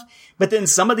stuff. But then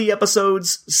some of the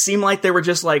episodes seem like they were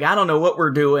just like, I don't know what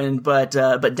we're doing, but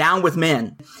down with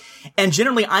men. And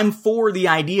generally, I'm for the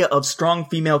idea of strong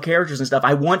female characters and stuff.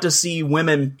 I want to see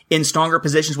women in stronger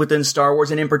positions within Star Wars.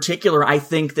 And in particular, I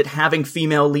think that having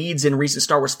female leads in recent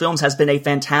Star Wars films has been a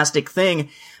fantastic thing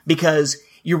because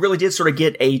you really did sort of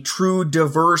get a true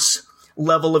diverse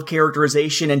level of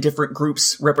characterization and different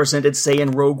groups represented, say,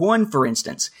 in Rogue One, for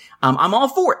instance. I'm all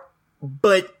for it,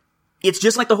 but it's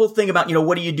just like the whole thing about,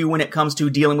 what do you do when it comes to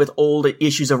dealing with old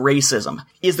issues of racism?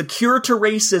 Is the cure to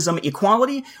racism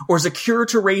equality, or is the cure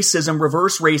to racism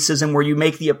reverse racism, where you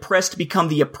make the oppressed become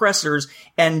the oppressors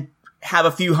and have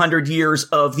a few hundred years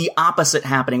of the opposite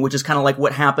happening, which is kind of like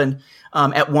what happened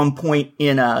at one point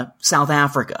in South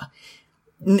Africa.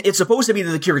 It's supposed to be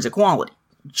that the cure is equality.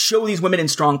 Show these women in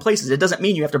strong places. It doesn't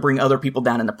mean you have to bring other people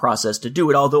down in the process to do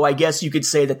it, although I guess you could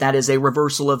say that that is a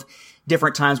reversal of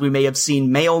different times we may have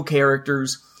seen male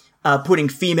characters putting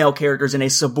female characters in a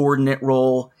subordinate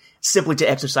role simply to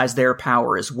exercise their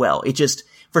power as well. It just,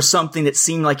 for something that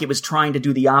seemed like it was trying to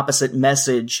do the opposite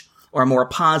message, or a more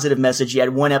positive message, you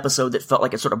had one episode that felt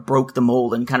like it sort of broke the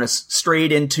mold and kind of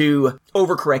strayed into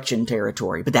overcorrection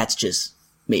territory, but that's just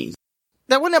me.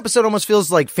 That one episode almost feels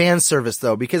like fan service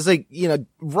though, because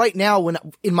right now when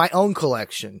in my own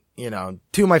collection,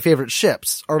 two of my favorite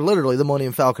ships are literally the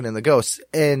Millennium Falcon and the Ghost.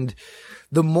 And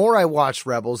the more I watch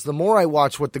Rebels, the more I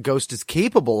watch what the Ghost is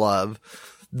capable of,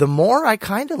 the more I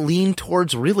kind of lean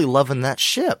towards really loving that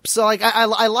ship. So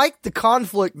I like the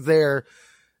conflict there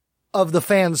of the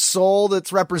fan's soul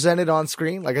that's represented on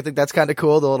screen. I think that's kind of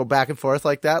cool, the little back and forth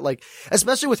like that.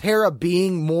 Especially with Hera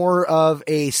being more of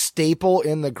a staple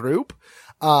in the group.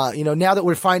 Now that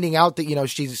we're finding out that,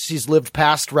 she's lived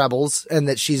past Rebels and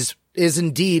that is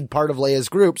indeed part of Leia's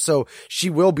group. So she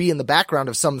will be in the background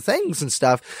of some things and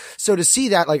stuff. So to see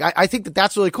that, I think that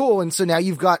that's really cool. And so now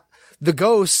you've got the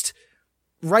Ghost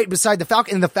right beside the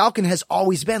Falcon, and the Falcon has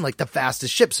always been the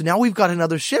fastest ship. So now we've got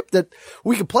another ship that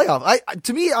we can play off.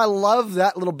 To me, I love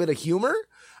that little bit of humor.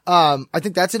 I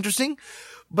think that's interesting.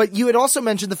 But you had also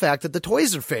mentioned the fact that the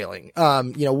toys are failing.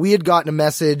 We had gotten a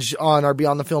message on our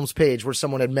Beyond the Films page where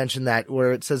someone had mentioned that,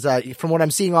 where it says, from what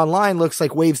I'm seeing online, looks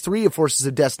like Wave 3 of Forces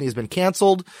of Destiny has been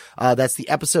canceled. That's the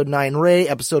Episode 9 Rey,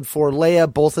 Episode 4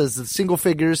 Leia, both as the single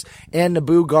figures, and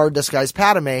Naboo Guard disguised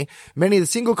Padme. Many of the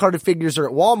single carded figures are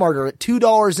at Walmart or at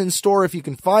 $2 in store if you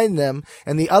can find them,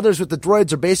 and the others with the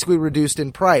droids are basically reduced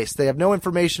in price. They have no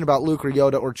information about Luke or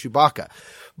Yoda or Chewbacca.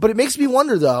 But it makes me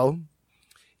wonder, though,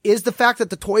 is the fact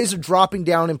that the toys are dropping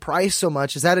down in price so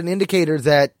much, is that an indicator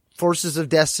that Forces of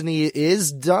Destiny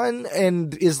is done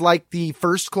and is like the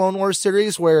first Clone Wars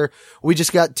series where we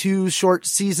just got 2 short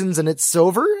seasons and it's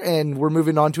over and we're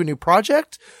moving on to a new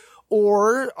project?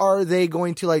 Or are they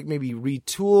going to maybe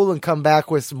retool and come back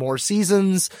with more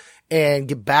seasons and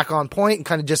get back on point and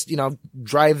kind of just,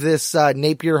 drive this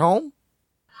Napier home?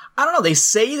 I don't know. They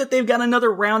say that they've got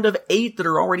another round of 8 that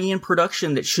are already in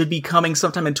production that should be coming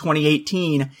sometime in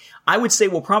 2018. I would say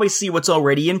we'll probably see what's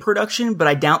already in production, but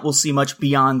I doubt we'll see much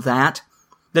beyond that.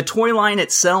 The toy line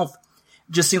itself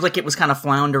just seems like it was kind of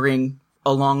floundering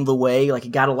along the way.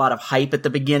 It got a lot of hype at the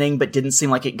beginning, but didn't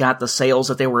seem like it got the sales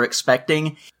that they were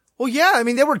expecting. Well, yeah,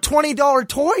 they were $20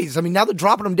 toys. Now they're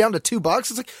dropping them down to $2.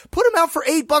 It's put them out for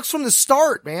 $8 from the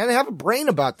start, man. They have a brain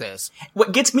about this.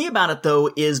 What gets me about it,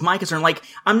 though, is my concern.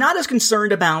 I'm not as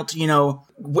concerned about,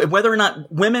 whether or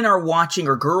not women are watching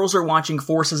or girls are watching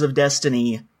Forces of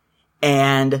Destiny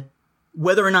and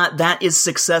whether or not that is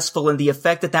successful and the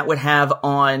effect that would have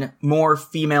on more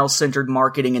female-centered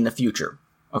marketing in the future.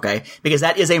 Okay? Because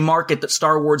that is a market that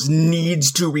Star Wars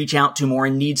needs to reach out to more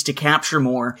and needs to capture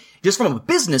more, just from a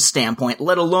business standpoint,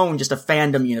 let alone just a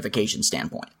fandom unification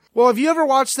standpoint. Well, have you ever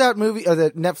watched that movie, or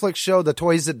the Netflix show, The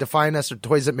Toys That Define Us, or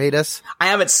Toys That Made Us? I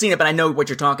haven't seen it, but I know what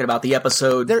you're talking about, the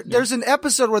episode. There's an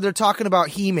episode where they're talking about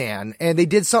He-Man, and they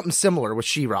did something similar with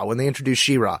She-Ra when they introduced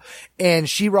She-Ra, and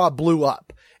She-Ra blew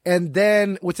up. And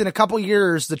then within a couple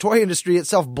years, the toy industry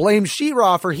itself blamed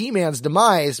She-Ra for He-Man's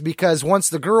demise, because once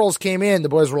the girls came in, the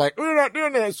boys were like, we're not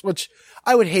doing this, which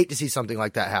I would hate to see something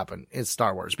like that happen in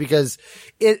Star Wars, because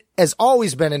it has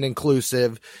always been an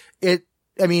inclusive.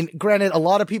 Granted, a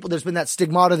lot of people, there's been that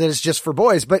stigmata that it's just for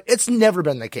boys, but it's never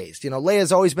been the case. You know,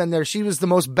 Leia's always been there. She was the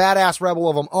most badass rebel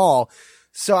of them all.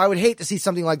 So I would hate to see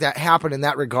something like that happen in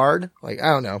that regard. Like, I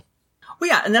don't know. Well,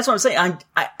 yeah, and that's what I'm saying.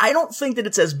 I don't think that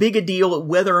it's as big a deal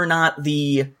whether or not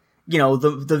the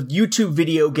YouTube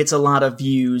video gets a lot of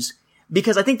views,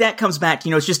 because I think that comes back,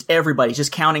 it's just everybody,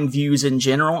 just counting views in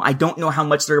general. I don't know how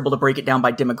much they're able to break it down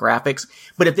by demographics,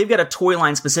 but if they've got a toy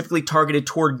line specifically targeted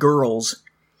toward girls,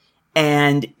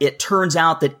 and it turns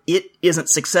out that it isn't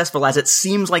successful, as it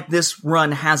seems like this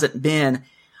run hasn't been,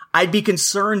 I'd be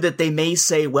concerned that they may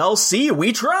say, well, see,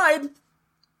 we tried,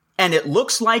 and it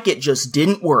looks like it just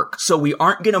didn't work, so we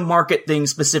aren't going to market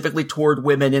things specifically toward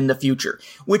women in the future,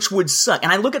 which would suck.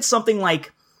 And I look at something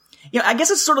like, I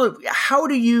guess it's sort of,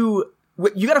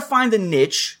 you gotta find the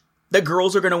niche that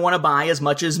girls are going to want to buy as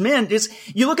much as men.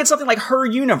 You look at something like Her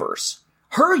Universe.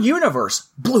 Her Universe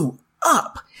blew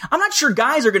up. I'm not sure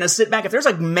guys are going to sit back. If there's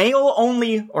like male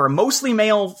only or mostly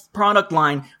male product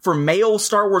line for male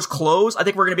Star Wars clothes, I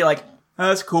think we're going to be like,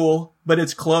 that's cool, but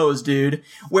it's clothes, dude.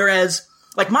 Whereas,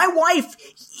 like, my wife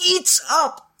eats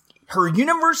up Her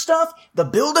Universe stuff, the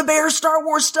Build-A-Bear Star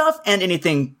Wars stuff, and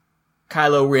anything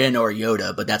Kylo Ren or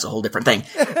Yoda, but that's a whole different thing.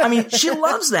 I mean, she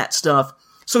loves that stuff.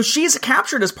 So she's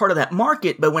captured as part of that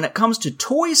market, but when it comes to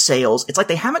toy sales, it's like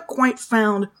they haven't quite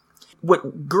found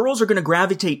what girls are going to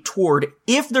gravitate toward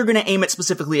if they're going to aim it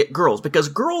specifically at girls, because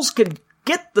girls could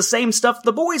get the same stuff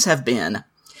the boys have been.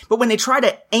 But when they try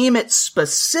to aim it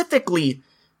specifically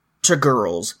to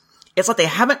girls, it's like they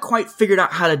haven't quite figured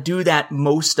out how to do that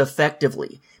most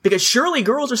effectively. Because surely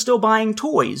girls are still buying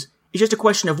toys. It's just a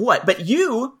question of what. But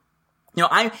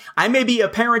I may be a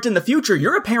parent in the future.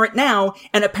 You're a parent now,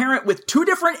 and a parent with two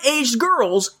different aged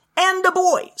girls and a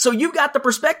boy. So you've got the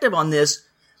perspective on this.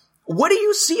 What do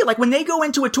you see? Like, when they go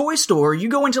into a toy store, you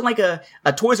go into like a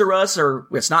Toys R Us, or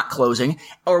it's not closing,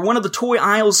 or one of the toy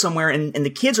aisles somewhere, and the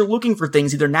kids are looking for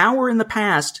things either now or in the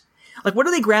past. Like, what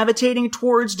are they gravitating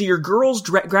towards? Do your girls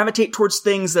gravitate towards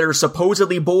things that are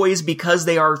supposedly boys because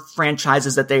they are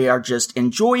franchises that they are just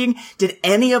enjoying? Did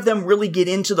any of them really get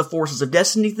into the Forces of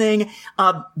Destiny thing?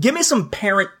 Give me some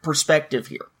parent perspective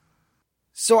here.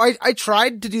 So I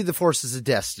tried to do the Forces of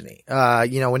Destiny.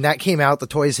 When that came out, the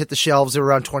toys hit the shelves. They were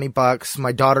around $20.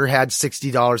 My daughter had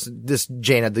 $60. This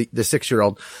Jaina, the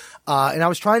 6-year-old. And I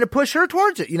was trying to push her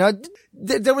towards it.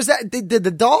 There was that,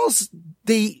 the dolls,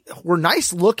 they were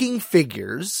nice looking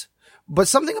figures, but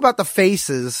something about the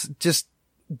faces just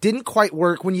didn't quite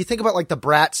work. When you think about like the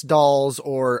Bratz dolls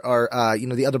or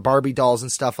the other Barbie dolls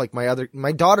and stuff, like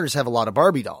my daughters have a lot of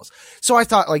Barbie dolls. So I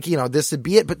thought like, this would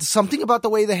be it, but something about the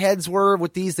way the heads were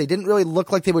with these, they didn't really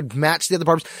look like they would match the other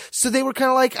Barbies. So they were kind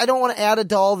of like, I don't want to add a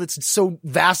doll that's so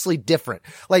vastly different.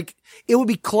 Like, it would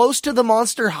be close to the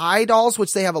Monster High dolls,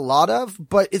 which they have a lot of,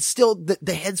 but it's still,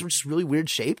 the heads were just really weird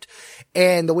shaped.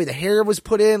 And the way the hair was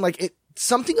put in,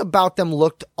 something about them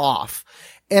looked off.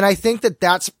 And I think that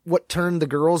that's what turned the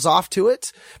girls off to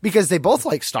it, because they both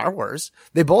like Star Wars.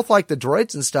 They both like the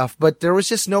droids and stuff, but there was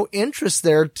just no interest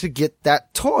there to get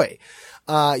that toy.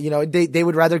 They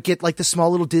would rather get like the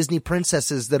small little Disney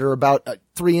princesses that are about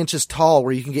 3 inches tall,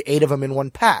 where you can get 8 of them in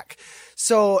one pack.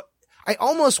 So I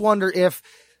almost wonder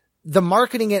the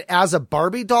marketing it as a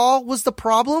Barbie doll was the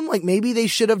problem. Like, maybe they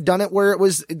should have done it where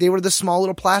they were the small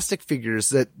little plastic figures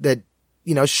that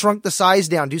shrunk the size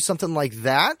down, do something like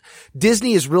that.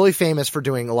 Disney is really famous for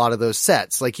doing a lot of those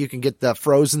sets. Like, you can get the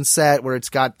Frozen set where it's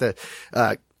got the,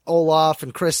 Olaf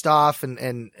and Kristoff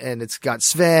and it's got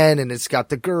Sven and it's got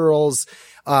the girls,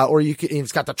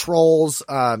 it's got the trolls.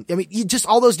 Just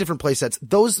all those different play sets.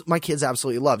 Those my kids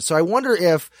absolutely love. So I wonder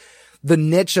if the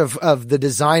niche of the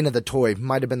design of the toy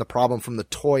might have been the problem from the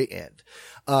toy end.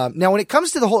 Now when it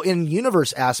comes to the whole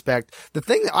in-universe aspect, the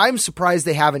thing that I'm surprised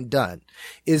they haven't done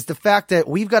is the fact that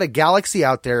we've got a galaxy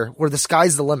out there where the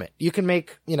sky's the limit. You can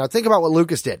make, think about what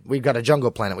Lucas did. We've got a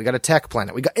jungle planet. We got a tech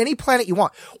planet. We got any planet you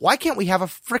want. Why can't we have a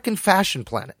frickin' fashion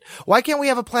planet? Why can't we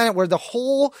have a planet where the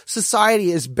whole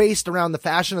society is based around the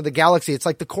fashion of the galaxy? It's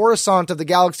like the Coruscant of the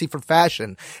galaxy for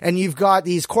fashion. And you've got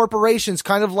these corporations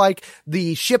kind of like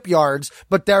the shipyards,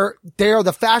 but they are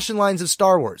the fashion lines of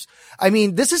Star Wars. I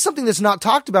mean, this is something that's not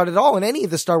talked about at all in any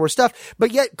of the Star Wars stuff,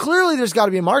 but yet clearly there's got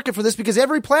to be a market for this because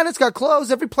every planet's got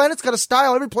clothes, every planet's got a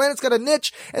style, every planet's got a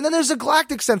niche, and then there's a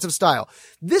galactic sense of style.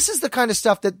 This is the kind of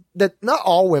stuff that not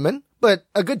all women, but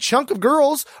a good chunk of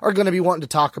girls are going to be wanting to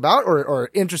talk about or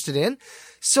interested in.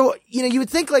 So, you would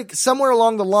think like somewhere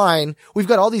along the line, we've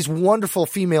got all these wonderful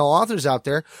female authors out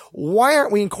there. Why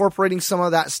aren't we incorporating some of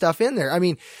that stuff in there? I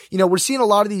mean, we're seeing a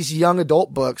lot of these young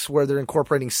adult books where they're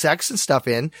incorporating sex and stuff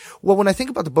in. Well, when I think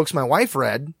about the books my wife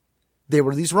read, they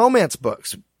were these romance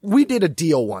books. We did a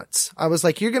deal once. I was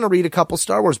like, you're going to read a couple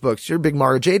Star Wars books. You're a big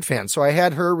Mara Jade fan. So I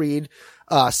had her read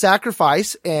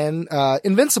Sacrifice and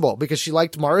Invincible because she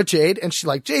liked Mara Jade and she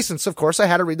liked Jason. So of course I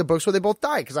had to read the books where they both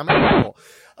die because I'm a rebel.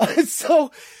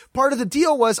 So part of the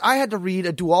deal was I had to read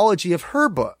a duology of her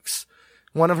books,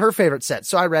 one of her favorite sets.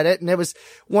 So I read it and it was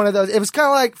one of those, it was kind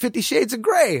of like 50 Shades of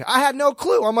Grey. I had no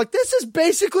clue. I'm like, this is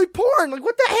basically porn. Like,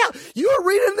 what the hell? You are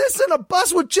reading this in a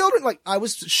bus with children? Like, I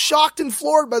was shocked and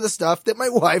floored by the stuff that my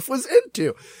wife was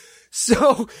into.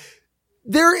 So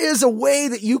there is a way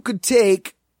that you could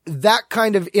take that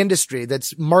kind of industry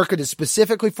that's marketed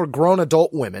specifically for grown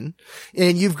adult women.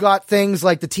 And you've got things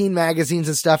like the teen magazines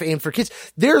and stuff aimed for kids.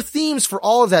 There are themes for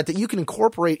all of that you can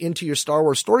incorporate into your Star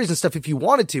Wars stories and stuff if you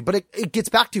wanted to. But it gets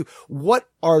back to what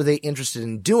are they interested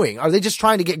in doing? Are they just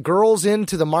trying to get girls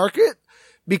into the market?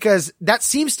 Because that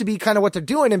seems to be kind of what they're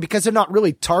doing. And because they're not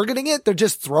really targeting it, they're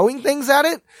just throwing things at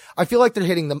it. I feel like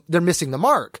they're missing the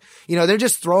mark. They're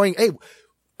just throwing, hey,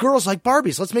 girls like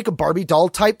Barbies. Let's make a Barbie doll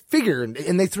type figure.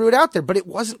 And they threw it out there, but it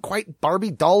wasn't quite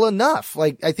Barbie doll enough.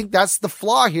 Like, I think that's the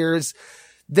flaw here is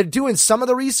they're doing some of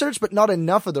the research, but not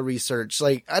enough of the research.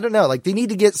 Like, I don't know, like they need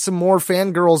to get some more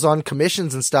fangirls on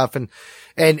commissions and stuff. And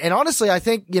honestly, I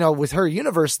think, with her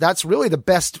universe, that's really the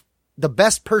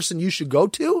best person you should go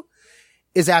to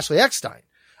is Ashley Eckstein.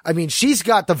 I mean, she's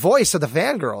got the voice of the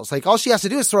fangirls. Like all she has to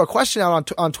do is throw a question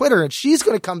out on Twitter and she's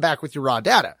going to come back with your raw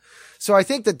data. So I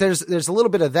think that there's a little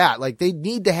bit of that. Like they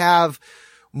need to have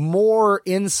more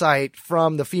insight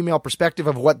from the female perspective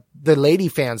of what the lady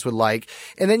fans would like.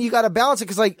 And then you got to balance it.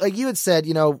 Cause like you had said,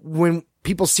 when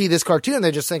people see this cartoon,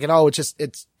 they're just thinking, oh, it's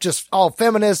just all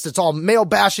feminist. It's all male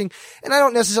bashing. And I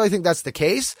don't necessarily think that's the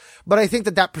case, but I think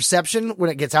that perception when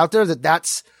it gets out there,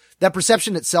 that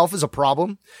perception itself is a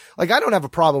problem. Like, I don't have a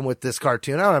problem with this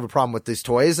cartoon. I don't have a problem with these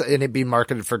toys and it being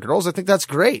marketed for girls. I think that's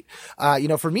great.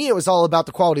 For me, it was all about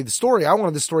the quality of the story. I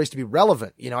wanted the stories to be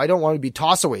relevant. I don't want to be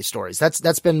toss away stories.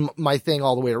 That's been my thing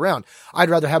all the way around. I'd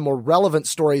rather have more relevant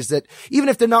stories that, even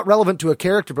if they're not relevant to a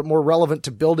character, but more relevant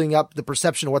to building up the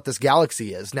perception of what this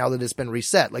galaxy is now that it's been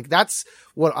reset. Like, that's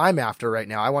what I'm after right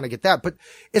now. I want to get that, but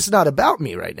it's not about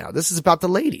me right now. This is about the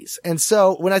ladies. And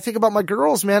so when I think about my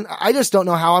girls, man, I just don't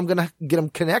know how I'm going to get them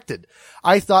connected.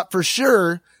 I thought for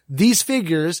sure these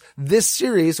figures, this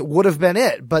series would have been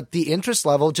it, but the interest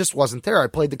level just wasn't there. I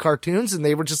played the cartoons and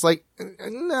they were just like,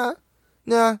 nah,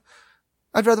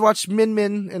 I'd rather watch Min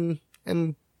Min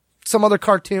and some other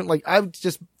cartoon. Like, I was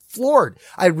just floored.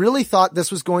 I really thought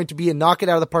this was going to be a knock it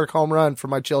out of the park home run for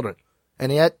my children.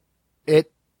 And yet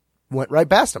it went right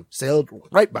past them, sailed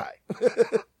right by.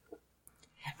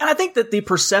 And I think that the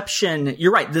perception,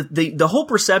 you're right, the whole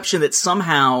perception that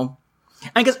somehow,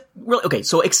 I guess, really, okay,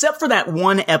 so except for that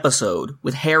one episode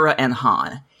with Hera and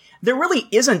Han, there really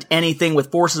isn't anything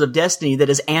with Forces of Destiny that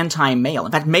is anti-male.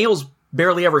 In fact, males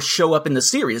barely ever show up in the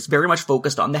series. It's very much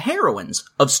focused on the heroines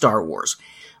of Star Wars.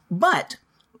 But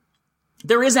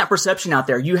there is that perception out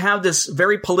there. You have this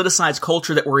very politicized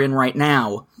culture that we're in right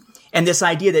now. And this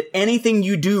idea that anything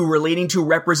you do relating to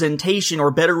representation or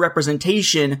better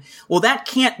representation, well, that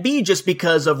can't be just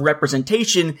because of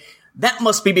representation. That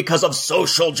must be because of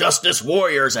social justice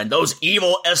warriors and those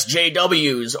evil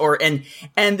SJWs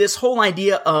and this whole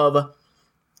idea of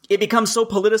it becomes so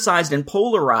politicized and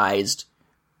polarized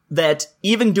that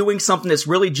even doing something that's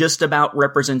really just about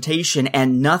representation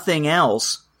and nothing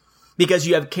else, because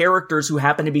you have characters who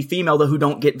happen to be female though who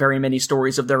don't get very many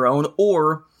stories of their own,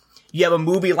 or you have a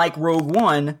movie like Rogue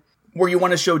One where you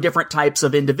want to show different types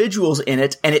of individuals in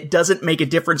it, and it doesn't make a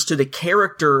difference to the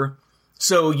character,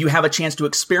 so you have a chance to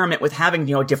experiment with having,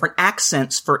 different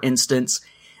accents, for instance.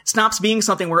 It stops being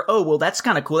something where, oh, well, that's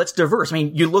kind of cool, that's diverse. I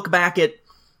mean, you look back at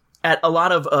at a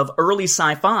lot of early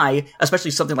sci-fi,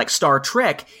 especially something like Star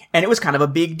Trek, and it was kind of a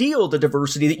big deal, the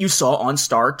diversity that you saw on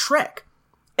Star Trek.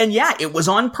 And yeah, it was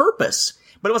on purpose,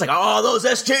 but it was like, oh, those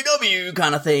SJW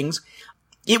kind of things.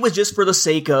 It was just for the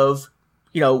sake of,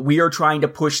 we are trying to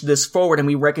push this forward and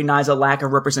we recognize a lack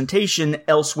of representation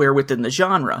elsewhere within the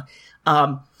genre.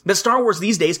 But Star Wars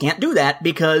these days can't do that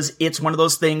because it's one of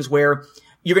those things where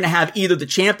you're going to have either the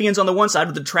champions on the one side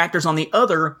or the detractors on the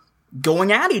other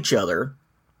going at each other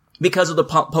because of the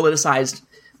politicized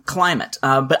climate.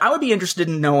 But I would be interested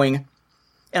in knowing,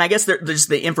 and I guess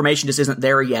the information just isn't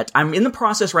there yet. I'm in the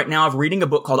process right now of reading a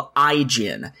book called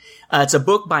iGen. It's a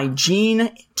book by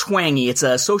Jean Twenge. It's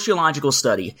a sociological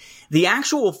study. The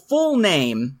actual full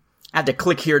name, I had to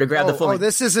click here to grab the full name.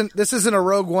 This isn't a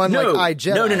Rogue One like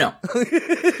iGen. No.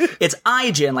 It's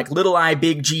iGen, like little I,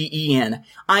 big G-E-N.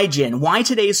 iGen, why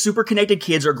today's super connected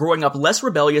kids are growing up less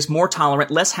rebellious, more tolerant,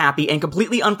 less happy, and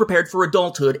completely unprepared for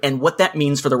adulthood, and what that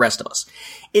means for the rest of us.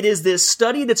 It is this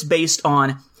study that's based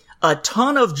on a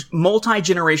ton of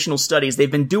multi-generational studies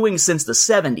they've been doing since the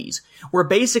 70s, where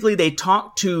basically they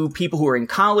talk to people who are in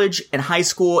college and high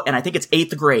school, and I think it's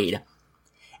 8th grade.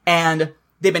 And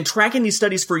they've been tracking these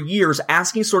studies for years,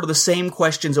 asking sort of the same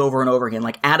questions over and over again,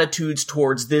 like attitudes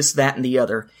towards this, that, and the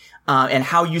other, and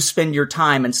how you spend your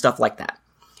time and stuff like that.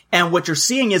 And what you're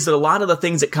seeing is that a lot of the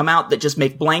things that come out that just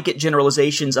make blanket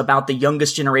generalizations about the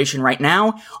youngest generation right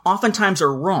now oftentimes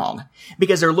are wrong,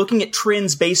 because they're looking at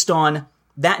trends based on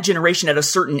that generation at a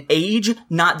certain age,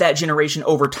 not that generation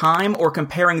over time, or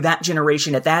comparing that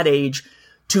generation at that age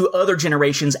to other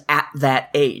generations at that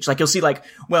age. Like you'll see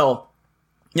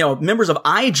members of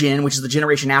iGen, which is the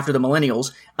generation after the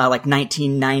millennials, like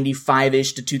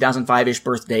 1995-ish to 2005-ish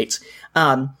birth dates,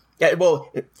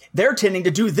 they're tending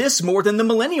to do this more than the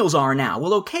millennials are now.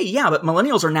 Well, okay, yeah, but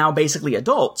millennials are now basically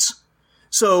adults.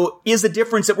 So is the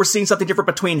difference that we're seeing something different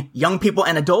between young people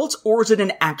and adults, or is it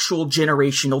an actual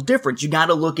generational difference? You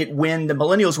gotta look at when the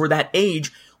millennials were that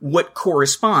age, what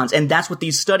corresponds. And that's what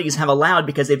these studies have allowed,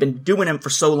 because they've been doing them for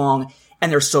so long and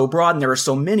they're so broad and there are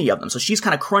so many of them. So she's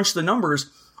kind of crunched the numbers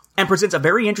and presents a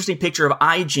very interesting picture of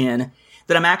iGen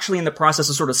that I'm actually in the process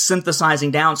of sort of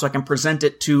synthesizing down so I can present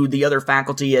it to the other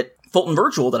faculty at Fulton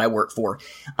Virtual that I work for.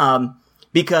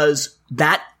 Because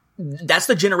that's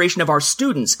the generation of our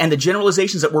students, and the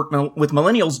generalizations that work with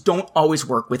millennials don't always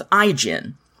work with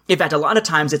iGen. In fact, a lot of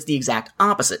times it's the exact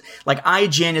opposite. Like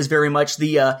iGen is very much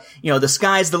the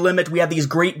sky's the limit. We have these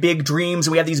great big dreams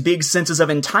and we have these big senses of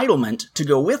entitlement to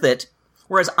go with it.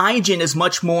 Whereas iGen is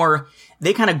much more,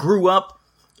 they kind of grew up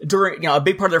during, a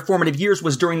big part of their formative years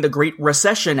was during the Great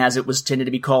Recession, as it was tended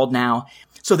to be called now.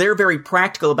 So they're very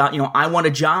practical about, I want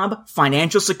a job.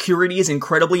 Financial security is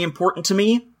incredibly important to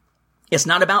me. It's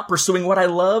not about pursuing what I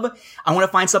love. I want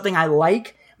to find something I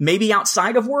like, maybe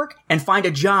outside of work, and find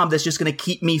a job that's just going to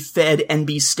keep me fed and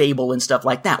be stable and stuff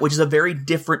like that, which is a very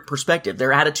different perspective.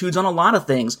 Their attitudes on a lot of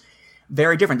things,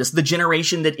 very different. This is the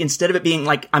generation that instead of it being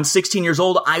like, I'm 16 years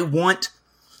old, I want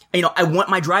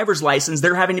my driver's license.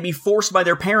 They're having to be forced by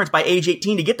their parents by age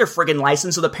 18 to get their friggin'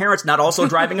 license, so the parents not also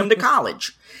driving them to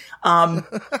college.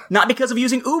 Not because of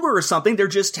using Uber or something. They're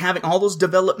just having all those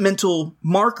developmental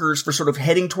markers for sort of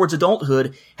heading towards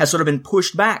adulthood has sort of been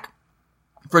pushed back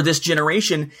for this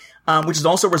generation, which is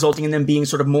also resulting in them being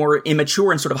sort of more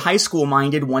immature and sort of high school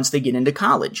minded once they get into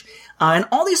college. And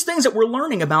all these things that we're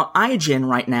learning about iGen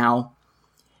right now,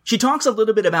 she talks a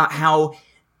little bit about how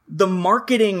the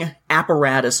marketing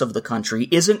apparatus of the country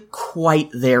isn't quite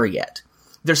there yet.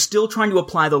 They're still trying to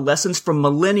apply the lessons from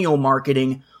millennial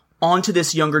marketing onto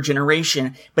this younger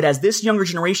generation. But as this younger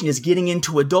generation is getting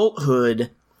into adulthood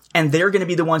and they're going to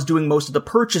be the ones doing most of the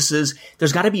purchases,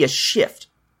 there's got to be a shift.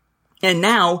 And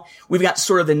now we've got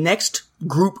sort of the next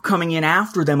group coming in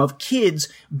after them of kids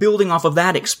building off of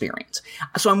that experience.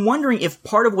 So I'm wondering if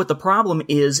part of what the problem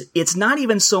is, it's not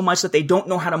even so much that they don't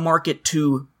know how to market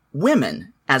to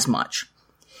women as much,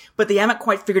 but they haven't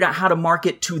quite figured out how to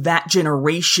market to that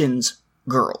generation's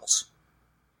girls.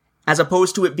 As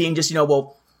opposed to it being just,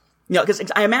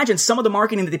 because I imagine some of the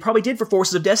marketing that they probably did for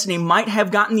Forces of Destiny might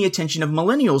have gotten the attention of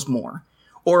millennials more,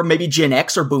 or maybe Gen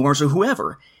X or boomers or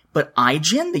whoever. But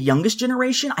iGen, the youngest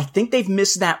generation, I think they've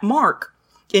missed that mark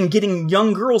in getting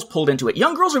young girls pulled into it.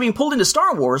 Young girls are being pulled into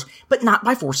Star Wars, but not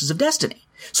by Forces of Destiny.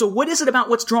 So what is it about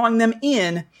what's drawing them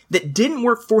in that didn't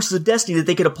work Forces of Destiny that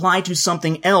they could apply to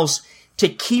something else to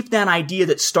keep that idea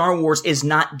that Star Wars is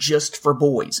not just for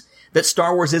boys, that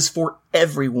Star Wars is for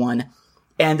everyone,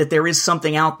 and that there is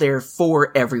something out there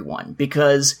for everyone?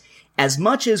 Because as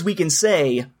much as we can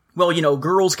say, well,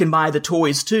 girls can buy the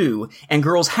toys too, and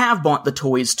girls have bought the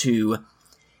toys too,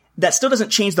 that still doesn't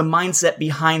change the mindset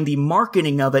behind the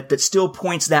marketing of it that still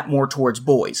points that more towards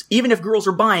boys. Even if girls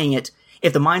are buying it,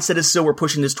 if the mindset is still we're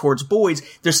pushing this towards boys,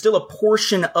 there's still a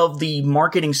portion of the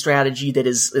marketing strategy that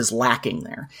is lacking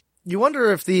there. You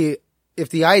wonder if the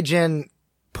iGen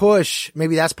push,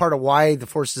 maybe that's part of why the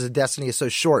Forces of Destiny is so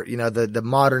short. You know, the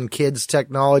modern kids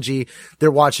technology,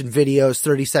 they're watching videos,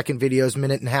 30-second videos,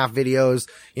 minute and a half videos,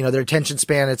 you know, their attention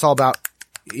span, it's all about,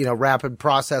 you know, rapid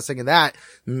processing and that.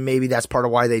 Maybe that's part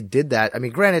of why they did that. I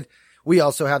mean, granted, we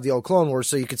also have the old Clone Wars,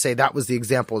 so you could say that was the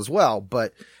example as well,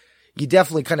 but you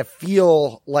definitely kind of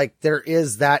feel like there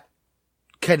is that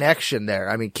connection there.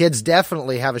 I mean, kids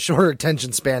definitely have a shorter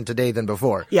attention span today than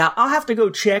before. Yeah, I'll have to go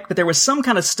check, but there was some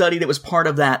kind of study that was part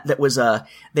of that was,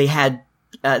 they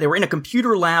were in a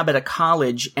computer lab at a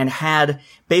college and had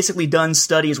basically done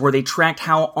studies where they tracked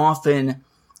how often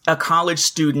a college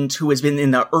student who has been in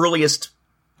the earliest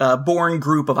born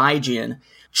group of IGN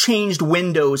changed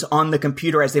windows on the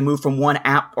computer as they moved from one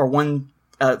app or one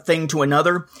thing to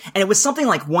another. And it was something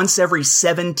like once every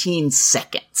 17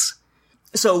 seconds.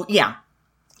 So yeah,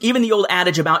 even the old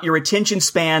adage about your attention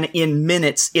span in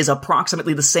minutes is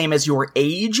approximately the same as your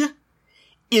age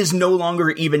is no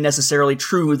longer even necessarily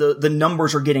true. The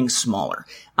numbers are getting smaller.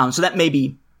 So that may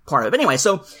be part of it. But anyway,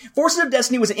 so Forces of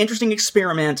Destiny was an interesting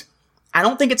experiment. I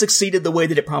don't think it succeeded the way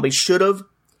that it probably should have,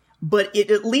 but it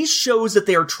at least shows that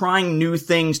they are trying new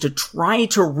things to try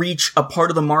to reach a part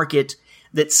of the market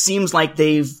that seems like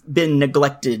they've been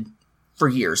neglected for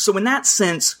years. So in that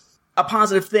sense, a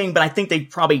positive thing, but I think they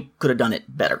probably could have done it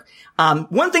better.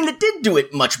 One thing that did do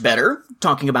it much better,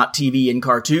 talking about TV and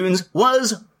cartoons,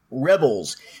 was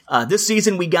Rebels. This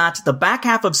season we got the back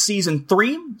half of season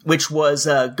 3, which was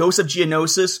Ghosts of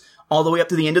Geonosis, all the way up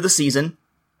to the end of the season.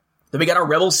 Then we got our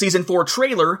Rebels season 4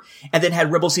 trailer, and then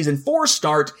had Rebels season 4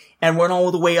 start, and went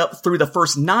all the way up through the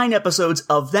first 9 episodes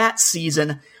of that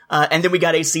season. And then we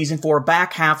got a season 4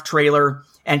 back half trailer,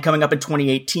 and coming up in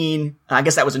 2018, I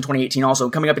guess that was in 2018 also.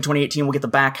 Coming up in 2018, we'll get the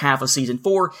back half of season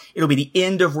 4. It'll be the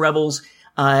end of Rebels,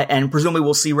 and presumably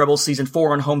we'll see Rebels season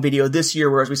 4 on home video this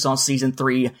year, whereas we saw season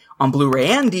 3 on Blu-ray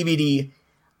and DVD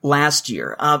last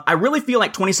year. I really feel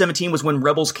like 2017 was when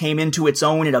Rebels came into its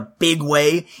own in a big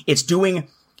way. It's doing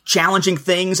challenging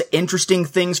things, interesting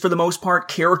things for the most part.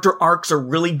 Character arcs are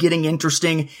really getting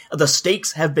interesting. The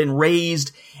stakes have been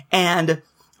raised. And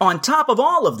on top of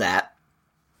all of that,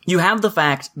 you have the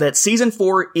fact that season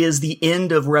 4 is the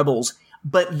end of Rebels,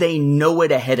 but they know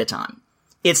it ahead of time.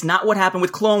 It's not what happened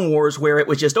with Clone Wars, where it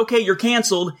was just, okay, you're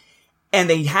canceled, and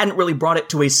they hadn't really brought it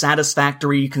to a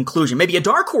satisfactory conclusion. Maybe a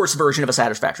Dark Horse version of a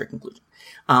satisfactory conclusion.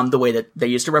 The way that they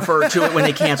used to refer to it when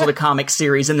they canceled a comic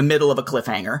series in the middle of a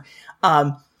cliffhanger.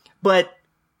 But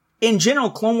in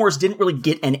general, Clone Wars didn't really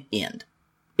get an end.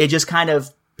 It just kind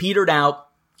of petered out,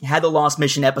 had the Lost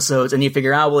Mission episodes, and you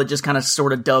figure, well, it just kind of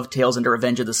sort of dovetails into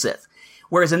Revenge of the Sith.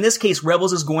 Whereas in this case,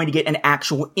 Rebels is going to get an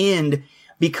actual end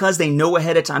because they know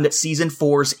ahead of time that season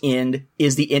 4's end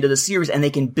is the end of the series, and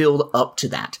they can build up to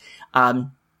that.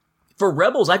 For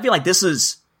Rebels, I feel like this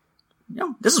is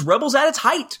Rebels at its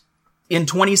height in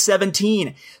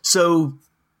 2017. So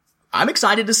I'm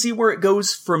excited to see where it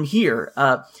goes from here.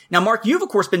 Now, Mark, you've of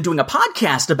course been doing a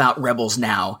podcast about Rebels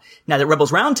now. Now that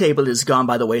Rebels Roundtable is gone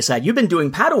by the wayside, you've been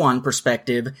doing Padawan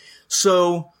Perspective.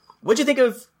 So what'd you think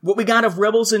of what we got of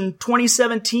Rebels in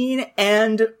 2017?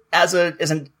 And as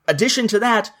an addition to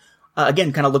that,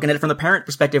 again, kind of looking at it from the parent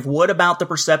perspective, what about the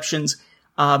perceptions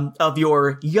of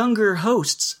your younger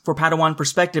hosts for Padawan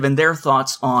Perspective and their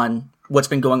thoughts on what's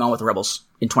been going on with Rebels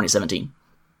in 2017?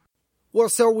 Well,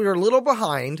 so we were a little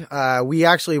behind.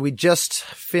 We just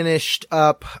finished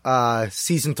up,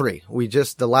 season 3.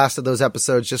 The last of those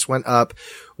episodes just went up.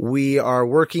 We are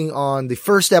working on the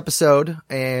first episode,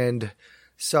 and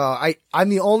so I'm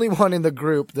the only one in the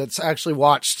group that's actually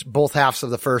watched both halves of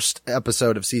the first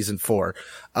episode of season 4.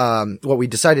 What we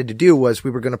decided to do was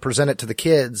we were going to present it to the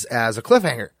kids as a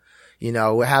cliffhanger. You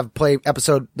know, have play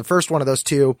the first one of those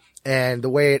 2, and the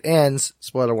way it ends,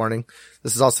 spoiler warning,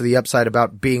 this is also the upside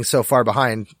about being so far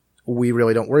behind. We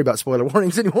really don't worry about spoiler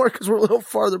warnings anymore because we're a little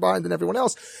farther behind than everyone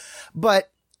else.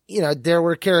 But, you know, there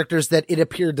were characters that it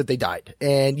appeared that they died,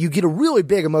 and you get a really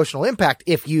big emotional impact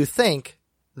if you think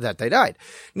that they died.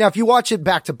 Now, if you watch it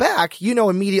back to back, you know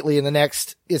immediately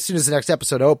as soon as the next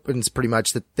episode opens, pretty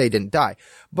much that they didn't die.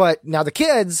 But now the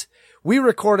kids, we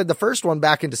recorded the first one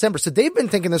back in December, so they've been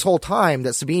thinking this whole time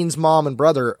that Sabine's mom and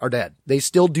brother are dead. They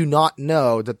still do not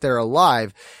know that they're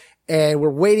alive, and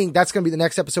we're waiting. That's going to be the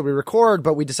next episode we record,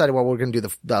 but we decided, well, we're going to do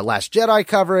the Last Jedi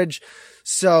coverage.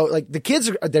 So, like, the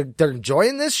kids they're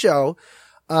enjoying this show.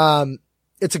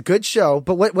 it's a good show,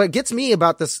 but what gets me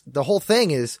about this, the whole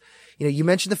thing is, you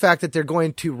mentioned the fact that they're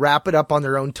going to wrap it up on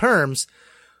their own terms.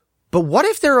 But what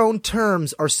if their own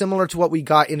terms are similar to what we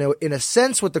got in a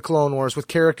sense with the Clone Wars, with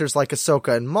characters like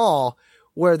Ahsoka and Maul,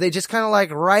 where they just kind of like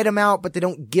write them out, but they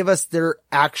don't give us their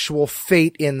actual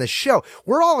fate in the show.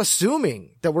 We're all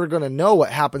assuming that we're going to know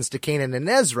what happens to Kanan and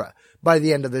Ezra by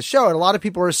the end of the show. And a lot of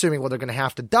people are assuming, well, they're going to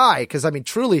have to die. Cause I mean,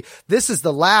 truly, this is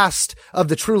the last of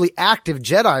the truly active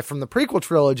Jedi from the prequel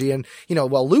trilogy. And,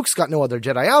 well, Luke's got no other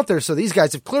Jedi out there. So these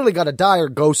guys have clearly got to die or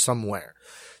go somewhere.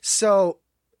 So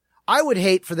I would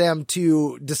hate for them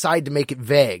to decide to make it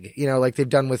vague, like they've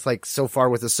done with so far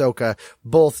with Ahsoka,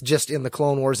 both just in the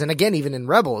Clone Wars. And again, even in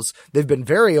Rebels, they've been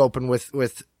very open with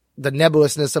the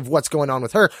nebulousness of what's going on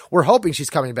with her. We're hoping she's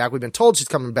coming back. We've been told she's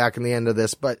coming back in the end of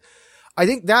this, but I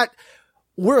think that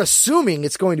we're assuming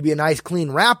it's going to be a nice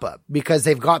clean wrap up because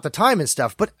they've got the time and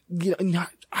stuff. But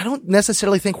I don't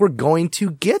necessarily think we're going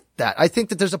to get that. I think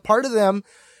that there's a part of them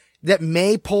that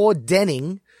may pull a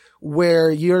Denning, where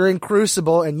you're in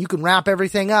Crucible and you can wrap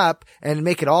everything up and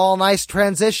make it all nice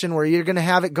transition where you're going to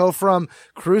have it go from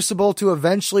Crucible to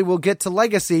eventually we'll get to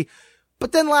Legacy.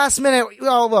 But then last minute,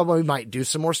 well, we might do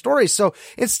some more stories. So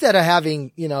instead of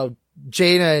having,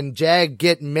 Jaina and Jag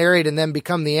get married and then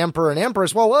become the Emperor and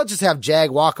Empress, well, we'll just have Jag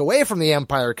walk away from the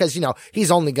Empire because, he's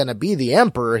only going to be the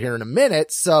Emperor here in a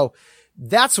minute. So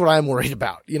that's what I'm worried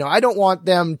about. I don't want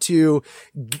them to,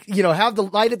 have the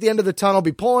light at the end of the tunnel,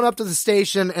 be pulling up to the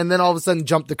station and then all of a sudden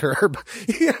jump the curb.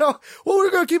 Well,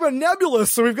 we're going to keep it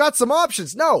nebulous. So we've got some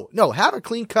options. No, have a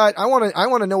clean cut. I want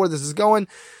to know where this is going.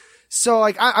 So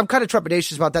I'm kind of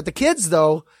trepidatious about that. The kids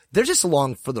though, they're just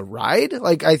along for the ride.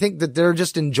 I think that they're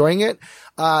just enjoying it.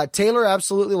 Taylor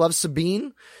absolutely loves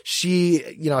Sabine. She,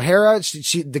 Hera,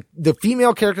 the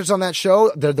female characters on that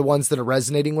show, they're the ones that are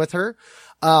resonating with her.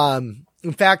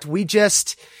 In fact,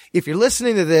 if you're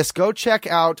listening to this, go check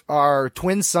out our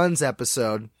Twin Sons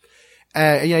episode.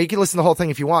 You can listen to the whole thing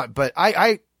if you want, but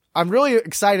I'm really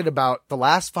excited about the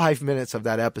last 5 minutes of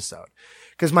that episode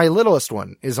because my littlest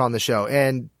one is on the show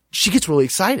and she gets really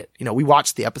excited. We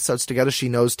watched the episodes together. She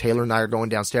knows Taylor and I are going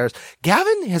downstairs.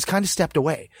 Gavin has kind of stepped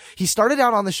away. He started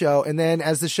out on the show, and then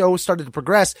as the show started to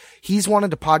progress, he's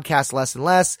wanted to podcast less and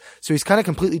less. So he's kind of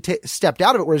completely stepped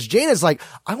out of it. Whereas Jaina's like,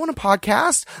 I want to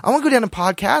podcast. I want to go down and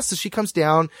podcast. So she comes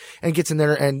down and gets in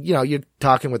there, and you're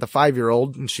talking with a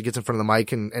 5-year-old, and she gets in front of the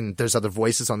mic, and there's other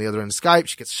voices on the other end of Skype.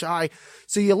 She gets shy.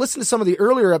 So you listen to some of the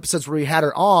earlier episodes where we had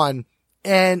her on.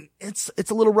 And it's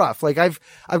a little rough. I've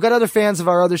got other fans of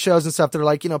our other shows and stuff that are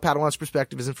like, Padawan's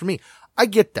perspective isn't for me. I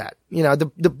get that.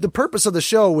 The purpose of the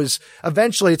show was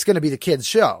eventually it's going to be the kids'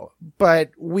 show,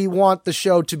 but we want the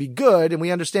show to be good. And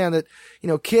we understand that,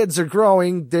 kids are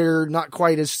growing. They're not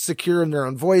quite as secure in their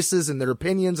own voices and their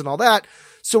opinions and all that.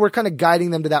 So we're kind of guiding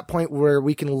them to that point where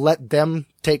we can let them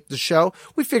take the show.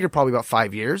 We figure probably about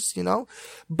 5 years,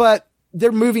 but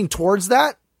they're moving towards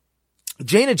that.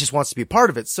 Jaina just wants to be a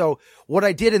part of it. So what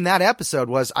I did in that episode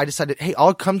was I decided, hey,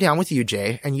 I'll come down with you,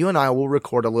 Jay, and you and I will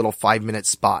record a little 5-minute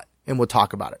spot and we'll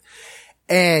talk about it.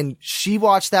 And she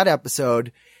watched that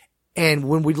episode. And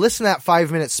when we listened to that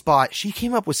 5-minute spot, she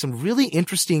came up with some really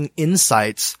interesting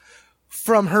insights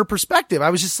from her perspective. I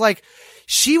was just like,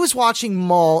 she was watching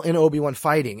Maul and Obi-Wan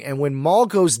fighting. And when Maul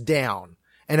goes down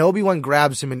and Obi-Wan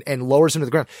grabs him and lowers him to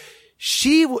the ground,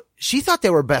 she thought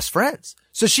they were best friends.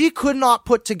 So she could not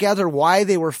put together why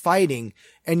they were fighting,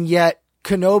 and yet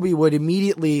Kenobi would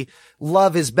immediately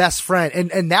love his best friend.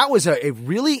 And that was a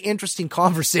really interesting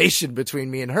conversation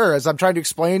between me and her as I'm trying to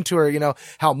explain to her,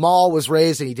 how Maul was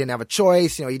raised and he didn't have a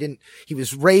choice. He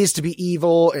was raised to be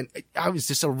evil. And I was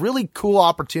just a really cool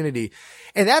opportunity.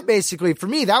 And that basically, for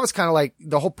me, that was kind of like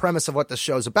the whole premise of what the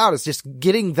show's about, is just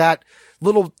getting that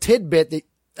little tidbit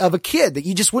of a kid that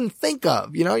you just wouldn't think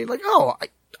of. You're like, oh, I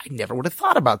never would have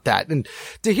thought about that. And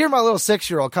to hear my little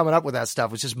 6-year-old coming up with that stuff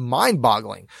was just mind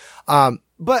boggling.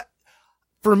 But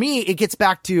for me, it gets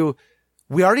back to,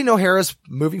 we already know Hera's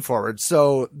moving forward.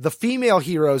 So the female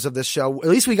heroes of this show, at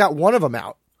least we got one of them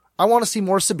out. I want to see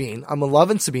more Sabine. I'm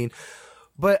loving Sabine,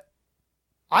 but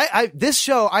this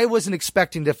show, I wasn't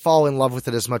expecting to fall in love with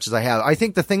it as much as I have. I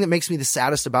think the thing that makes me the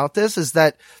saddest about this is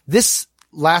that this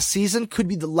last season could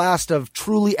be the last of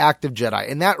truly active Jedi.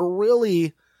 And that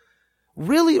really,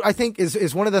 I think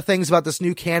is one of the things about this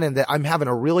new canon that I'm having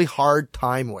a really hard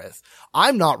time with.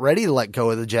 I'm not ready to let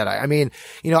go of the Jedi. I mean,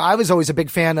 I was always a big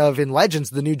fan of, in Legends,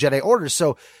 the New Jedi Order.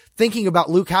 So thinking about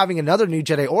Luke having another New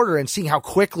Jedi Order and seeing how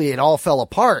quickly it all fell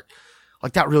apart,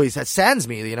 that saddens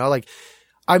me,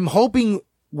 I'm hoping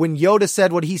when Yoda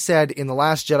said what he said in The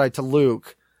Last Jedi to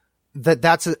Luke,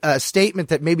 that's a statement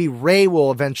that maybe Rey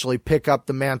will eventually pick up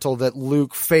the mantle that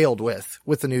Luke failed with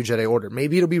the New Jedi Order.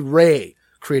 Maybe it'll be Rey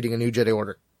creating a New Jedi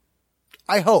Order.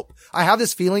 I hope. I have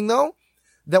this feeling, though,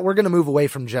 that we're going to move away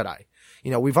from Jedi. You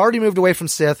know, we've already moved away from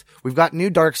Sith. We've got new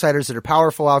Darksiders that are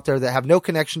powerful out there that have no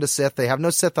connection to Sith. They have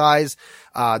no Sith eyes.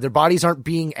 Their bodies aren't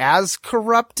being as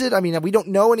corrupted. I mean, we don't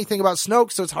know anything about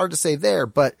Snoke, so it's hard to say there,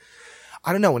 but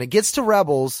I don't know. When it gets to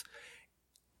Rebels,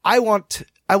 I want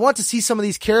to see some of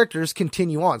these characters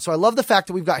continue on. So I love the fact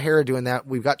that we've got Hera doing that.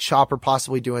 We've got Chopper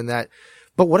possibly doing that.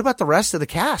 But what about the rest of the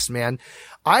cast, man?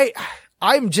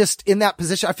 I'm just in that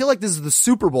position. I feel like this is the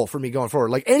Super Bowl for me going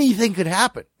forward. Like anything could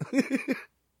happen.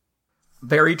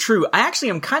 Very true. I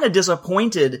actually am kind of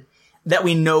disappointed that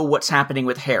we know what's happening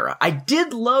with Hera. I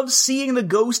did love seeing the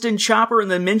Ghost and Chopper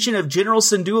and the mention of General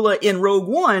Syndulla in Rogue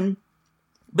One,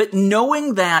 but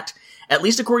knowing that, at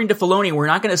least according to Filoni, we're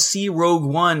not going to see Rogue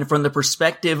One from the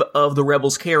perspective of the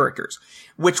Rebels characters,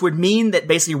 which would mean that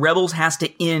basically Rebels has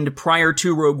to end prior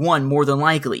to Rogue One, more than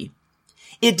likely.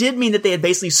 It did mean that they had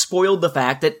basically spoiled the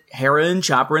fact that Hera and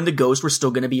Chopper and the Ghost were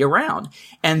still going to be around.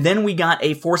 And then we got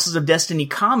a Forces of Destiny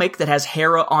comic that has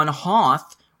Hera on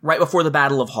Hoth right before the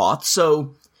Battle of Hoth.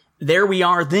 So there we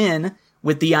are then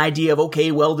with the idea of,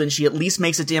 okay, well, then she at least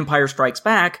makes it to Empire Strikes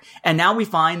Back. And now we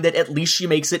find that at least she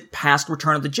makes it past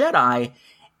Return of the Jedi.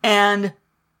 And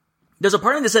there's a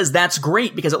part of me that says that's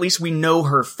great because at least we know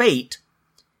her fate.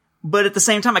 But at the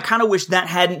same time, I kind of wish that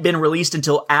hadn't been released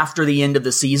until after the end of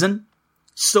the season,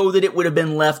 so that it would have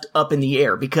been left up in the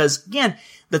air. Because, again,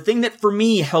 the thing that for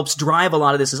me helps drive a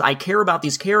lot of this is I care about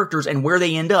these characters and where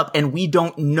they end up, and we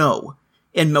don't know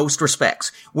in most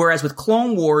respects. Whereas with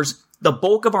Clone Wars, the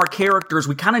bulk of our characters,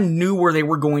 we kind of knew where they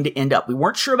were going to end up. We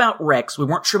weren't sure about Rex, we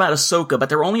weren't sure about Ahsoka, but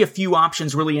there were only a few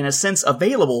options really in a sense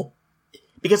available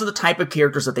because of the type of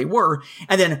characters that they were.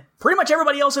 And then pretty much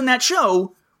everybody else in that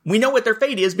show, we know what their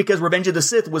fate is because Revenge of the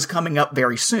Sith was coming up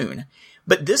very soon.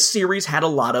 But this series had a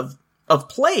lot of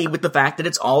play with the fact that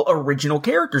it's all original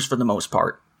characters for the most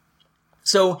part.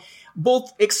 So,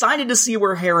 both excited to see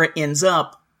where Hera ends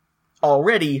up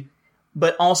already,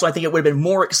 but also I think it would have been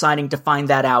more exciting to find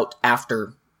that out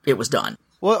after it was done.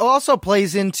 Well, it also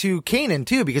plays into Kanan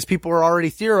too, because people were already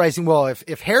theorizing, well,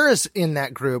 if Hera's in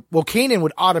that group, well, Kanan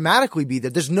would automatically be there.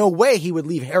 There's no way he would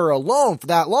leave Hera alone for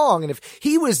that long. And if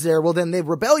he was there, well, then the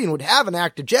rebellion would have an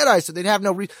active Jedi, so they'd have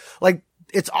no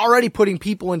it's already putting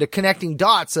people into connecting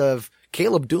dots of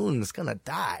Caleb Dune's gonna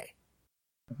die.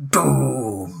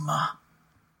 Boom.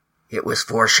 It was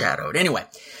foreshadowed. Anyway,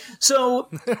 so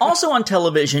also on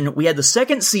television, we had the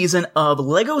second season of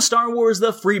LEGO Star Wars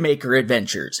The Freemaker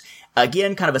Adventures.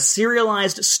 Again, kind of a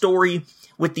serialized story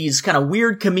with these kind of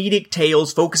weird comedic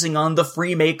tales focusing on the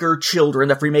Freemaker children,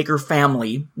 the Freemaker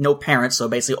family. No parents, so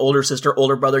basically older sister,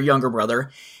 older brother, younger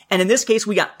brother. And in this case,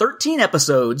 we got 13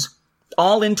 episodes,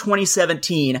 all in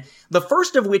 2017. The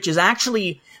first of which is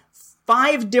actually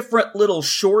 5 different little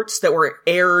shorts that were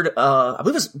aired, I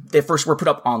believe they first were put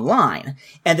up online,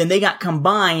 and then they got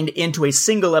combined into a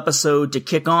single episode to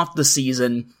kick off the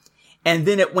season, and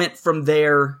then it went from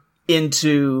there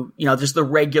into, just the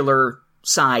regular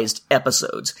sized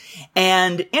episodes.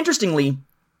 And interestingly,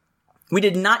 we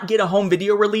did not get a home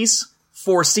video release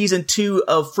for season 2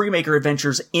 of Freemaker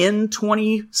Adventures in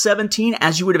 2017,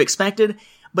 as you would have expected,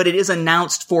 but it is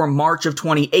announced for March of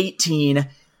 2018,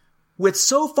 with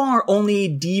so far only a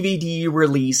DVD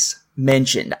release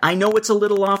mentioned. I know it's a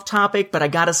little off topic, but I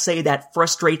gotta say that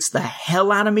frustrates the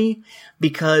hell out of me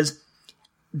because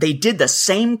they did the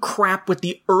same crap with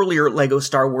the earlier LEGO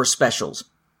Star Wars specials.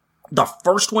 The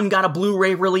first one got a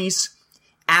Blu-ray release.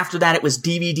 After that, it was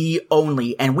DVD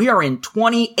only, and we are in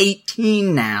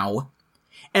 2018 now.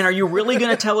 And are you really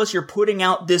gonna tell us you're putting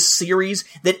out this series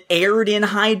that aired in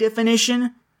high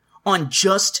definition on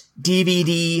just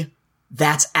DVD?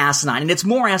 That's asinine. And it's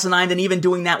more asinine than even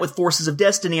doing that with Forces of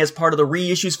Destiny as part of the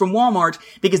reissues from Walmart,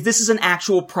 because this is an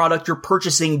actual product you're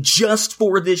purchasing just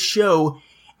for this show,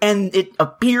 and it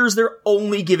appears they're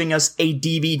only giving us a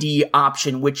DVD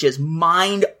option, which is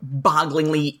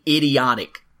mind-bogglingly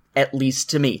idiotic, at least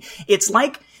to me. It's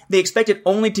like they expect it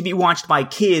only to be watched by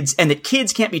kids, and that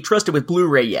kids can't be trusted with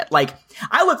Blu-ray yet. Like,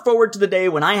 I look forward to the day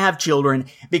when I have children,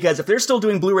 because if they're still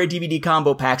doing Blu-ray DVD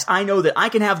combo packs, I know that I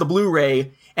can have the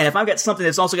Blu-ray, and if I've got something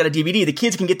that's also got a DVD, the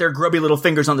kids can get their grubby little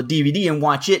fingers on the DVD and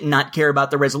watch it and not care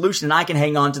about the resolution, and I can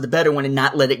hang on to the better one and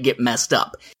not let it get messed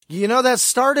up. That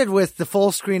started with the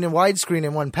full screen and widescreen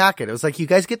in one packet. It was like, you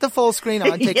guys get the full screen,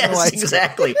 I'm taking the widescreen.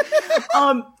 Exactly.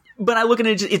 But I look at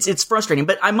it, it's frustrating.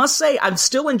 But I must say, I'm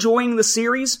still enjoying the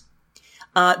series.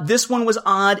 This one was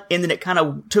odd in that it kind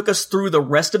of took us through the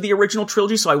rest of the original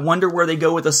trilogy, so I wonder where they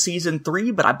go with a season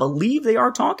 3, but I believe they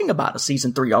are talking about a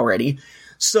season 3 already.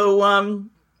 So,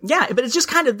 yeah, but it's just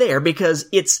kind of there because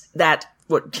it's that,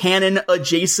 canon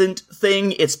adjacent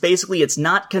thing. It's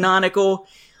not canonical,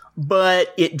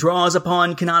 but it draws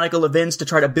upon canonical events to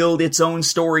try to build its own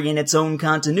story and its own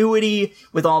continuity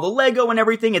with all the Lego and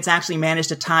everything. It's actually managed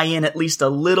to tie in at least a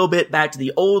little bit back to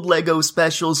the old Lego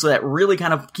specials, so that really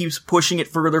kind of keeps pushing it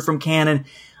further from canon.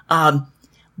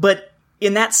 But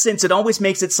in that sense, it always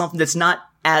makes it something that's not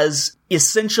as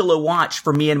essential a watch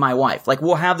for me and my wife. Like,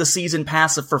 we'll have the season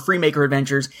pass for Freemaker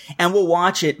Adventures, and we'll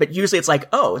watch it, but usually it's like,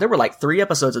 oh, there were like 3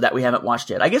 episodes of that we haven't watched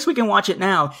yet. I guess we can watch it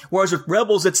now. Whereas with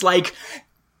Rebels, it's like,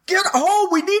 get home,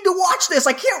 we need to watch this.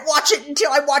 I can't watch it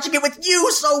until I'm watching it with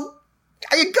you, so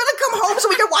are you gonna come home so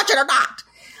we can watch it or not?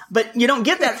 But you don't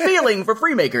get that feeling for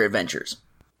Freemaker Adventures.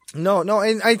 No,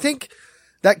 and I think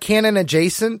that canon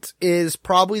adjacent is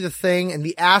probably the thing and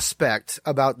the aspect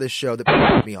about this show that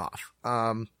pisses me off.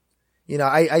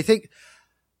 I think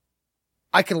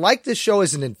I can like this show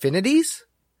as an Infinities,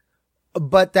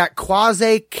 but that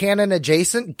quasi-canon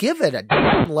adjacent, give it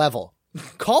a level.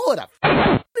 Call it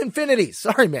a Infinities.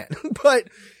 Sorry, man. But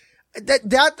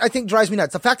that I think drives me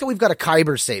nuts. The fact that we've got a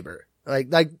Kyber Saber.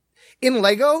 Like in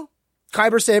Lego,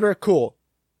 Kyber Saber, cool.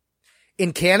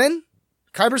 In canon,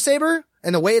 Kyber Saber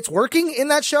and the way it's working in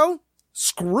that show,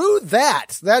 screw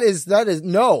that. That is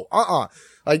no.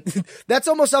 Like, that's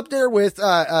almost up there with,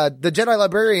 the Jedi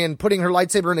Librarian putting her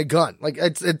lightsaber in a gun. Like,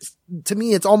 it's, to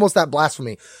me, it's almost that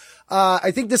blasphemy.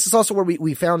 I think this is also where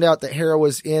we found out that Hera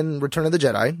was in Return of the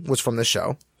Jedi, was from the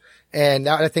show. And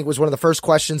that, I think, was one of the first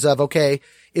questions of, okay,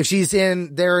 if she's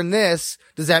in there in this,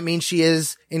 does that mean she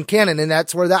is in canon? And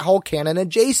that's where that whole canon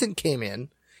adjacent came in.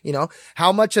 You know,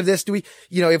 how much of this do we,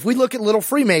 if we look at Little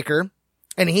Freemaker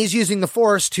and he's using the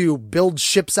Force to build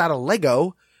ships out of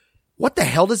Lego, what the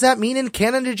hell does that mean in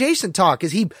canon adjacent talk?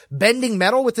 Is he bending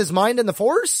metal with his mind and the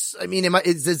Force? I mean,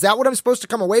 is that what I'm supposed to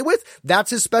come away with?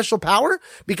 That's his special power?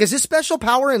 Because his special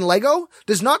power in Lego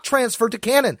does not transfer to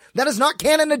canon. That is not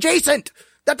canon adjacent.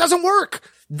 That doesn't work.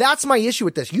 That's my issue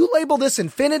with this. You label this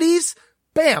Infinities,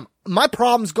 bam, my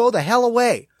problems go the hell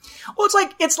away. Well,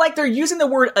 it's like they're using the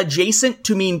word adjacent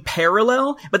to mean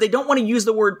parallel, but they don't want to use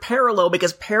the word parallel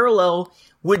because parallel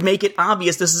would make it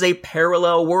obvious this is a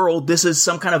parallel world. This is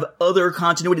some kind of other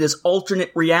continuity, this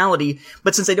alternate reality.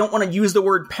 But since they don't want to use the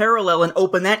word parallel and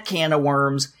open that can of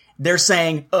worms, they're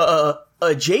saying,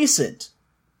 adjacent.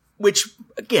 Which,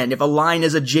 again, if a line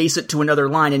is adjacent to another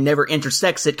line and never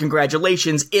intersects it,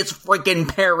 congratulations, it's freaking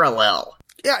parallel.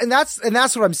 Yeah, and that's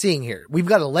what I'm seeing here. We've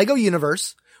got a Lego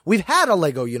universe. We've had a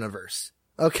Lego universe.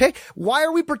 Okay? Why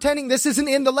are we pretending this isn't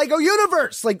in the Lego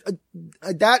universe? Like,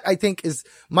 that, I think, is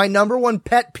my number one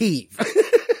pet peeve.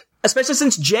 Especially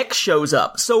since Jek shows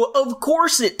up. So, of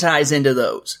course it ties into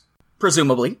those.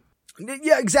 Presumably.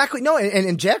 Yeah, exactly. No,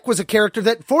 and Jek was a character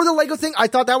that, for the Lego thing, I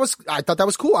thought that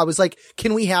was cool. I was like,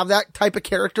 can we have that type of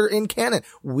character in canon?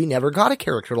 We never got a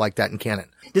character like that in canon.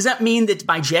 Does that mean that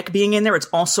by Jek being in there, it's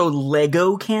also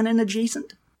Lego canon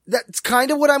adjacent? That's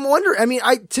kind of what I'm wondering. I mean,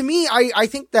 I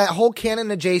think that whole canon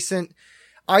adjacent,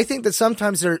 I think that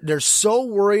sometimes they're so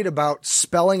worried about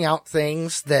spelling out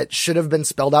things that should have been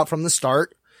spelled out from the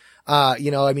start. I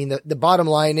mean, the bottom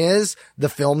line is the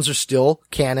films are still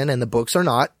canon and the books are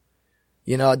not.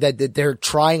 That they're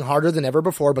trying harder than ever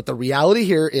before, but the reality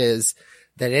here is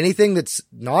that anything that's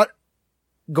not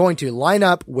going to line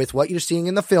up with what you're seeing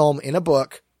in the film, in a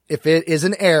book, if it is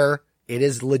an error, it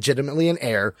is legitimately an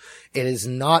error. It is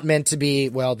not meant to be,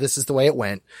 well, this is the way it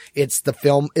went. It's the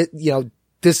film,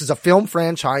 this is a film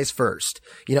franchise first,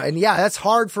 and yeah, that's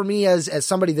hard for me as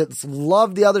somebody that's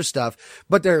loved the other stuff,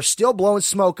 but they're still blowing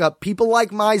smoke up people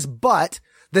like Mai's butt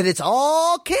that it's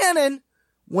all canon.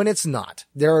 When it's not.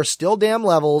 There are still damn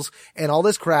levels and all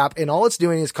this crap, and all it's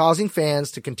doing is causing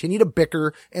fans to continue to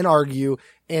bicker and argue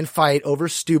and fight over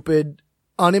stupid,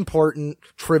 unimportant,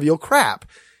 trivial crap.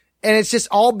 And it's just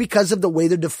all because of the way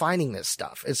they're defining this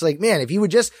stuff. It's like, man, if you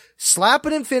would just slap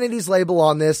an Infinities label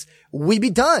on this, we'd be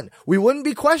done. We wouldn't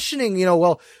be questioning,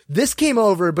 well, this came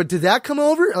over, but did that come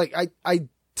over? Like,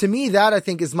 to me, that I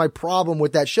think is my problem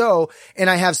with that show. And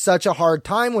I have such a hard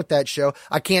time with that show.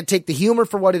 I can't take the humor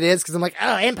for what it is because I'm like,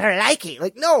 oh, Emperor Likey.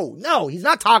 Like, no, he's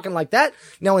not talking like that.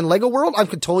 Now in Lego World, I'm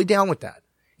totally down with that.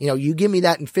 You give me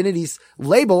that Infinities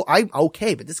label, I'm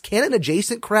okay. But this canon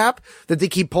adjacent crap that they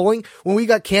keep pulling, when we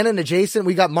got canon adjacent,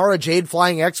 we got Mara Jade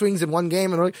flying X-Wings in one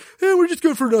game and we're like, hey, we're just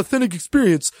going for an authentic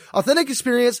experience. Authentic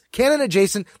experience, canon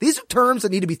adjacent. These are terms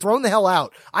that need to be thrown the hell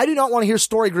out. I do not want to hear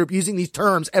Story Group using these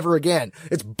terms ever again.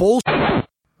 It's bullshit.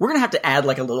 We're going to have to add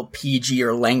like a little PG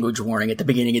or language warning at the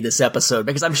beginning of this episode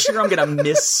because I'm sure I'm going to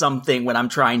miss something when I'm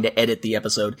trying to edit the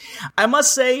episode. I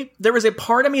must say, there is a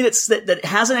part of me that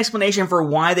has an explanation for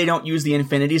why they don't use the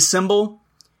infinity symbol,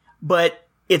 but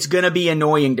it's going to be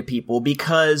annoying to people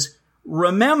because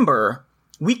remember,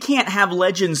 we can't have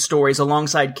legend stories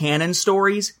alongside canon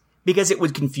stories because it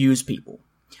would confuse people.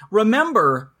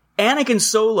 Remember, Anakin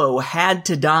Solo had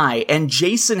to die and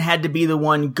Jason had to be the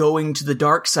one going to the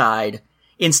dark side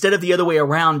instead of the other way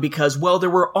around because, well, there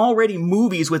were already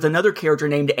movies with another character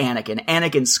named Anakin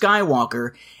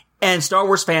Skywalker, and Star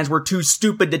Wars fans were too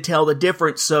stupid to tell the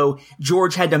difference, so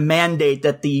George had to mandate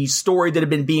that the story that had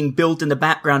been being built in the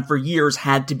background for years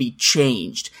had to be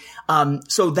changed.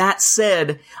 So that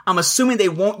said, I'm assuming they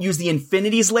won't use the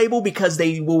Infinities label because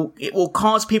it will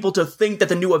cause people to think that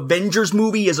the new Avengers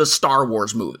movie is a Star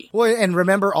Wars movie. Well, and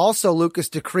remember also Lucas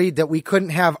decreed that we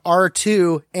couldn't have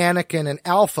R2, Anakin, and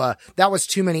Alpha. That was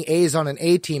too many A's on an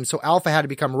A team, so Alpha had to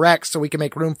become Rex so we could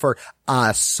make room for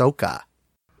Ahsoka.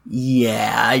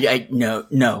 Yeah,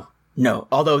 no.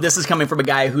 Although this is coming from a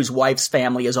guy whose wife's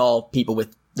family is all people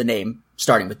with the name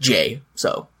starting with J,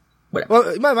 so whatever.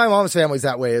 Well, my mom's family's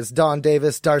that way. It's Don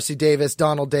Davis, Darcy Davis,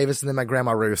 Donald Davis, and then my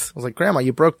grandma Ruth. I was like, Grandma,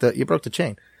 you broke the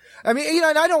chain. I mean,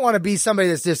 and I don't want to be somebody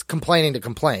that's just complaining to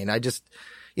complain. I just,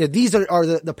 these are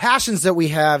the passions that we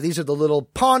have. These are the little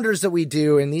ponders that we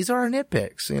do, and these are our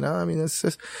nitpicks, I mean, this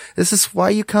is why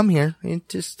you come here,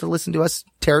 just to listen to us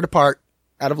tear it apart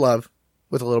out of love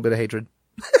with a little bit of hatred.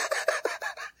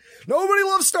 Nobody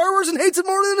loves Star Wars and hates it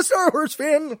more than a Star Wars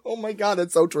fan. Oh my God,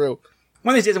 that's so true.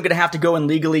 One of these days I'm going to have to go and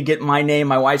legally get my name,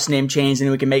 my wife's name changed,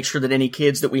 and we can make sure that any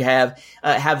kids that we have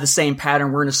the same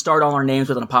pattern. We're going to start all our names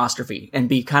with an apostrophe and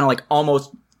be kind of like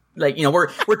almost like,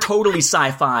 we're totally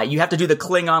sci-fi. You have to do the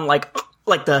Klingon like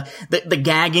the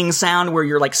gagging sound where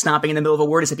you're like stopping in the middle of a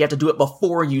word, except you have to do it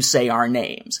before you say our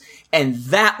names. And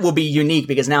that will be unique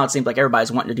because now it seems like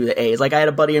everybody's wanting to do the A's. Like I had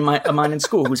a buddy of mine in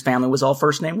school whose family was all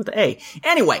first name with the A.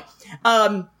 Anyway,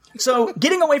 so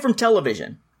getting away from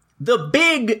television. The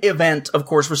big event, of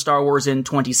course, for Star Wars in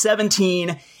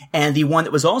 2017, and the one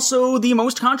that was also the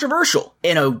most controversial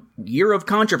in a year of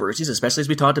controversies, especially as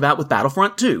we talked about with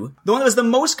Battlefront 2. The one that was the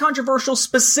most controversial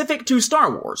specific to Star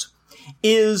Wars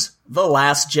is The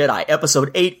Last Jedi.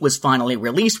 Episode 8 was finally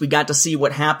released. We got to see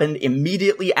what happened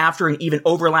immediately after and even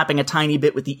overlapping a tiny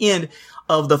bit with the end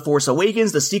of The Force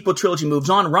Awakens. The sequel trilogy moves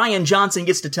on. Rian Johnson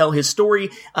gets to tell his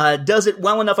story, does it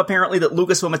well enough apparently that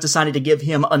Lucasfilm has decided to give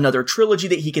him another trilogy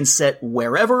that he can set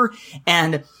wherever,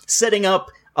 and setting up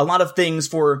a lot of things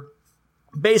for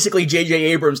basically J.J.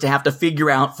 Abrams to have to figure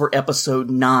out for episode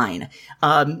 9.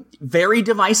 Very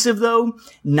divisive though.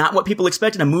 Not what people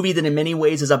expected. A movie that in many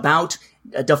ways is about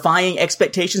defying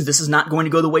expectations. This is not going to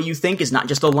go the way you think. It's not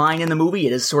just a line in the movie.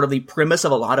 It is sort of the premise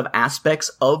of a lot of aspects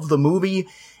of the movie.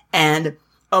 And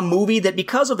a movie that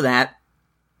because of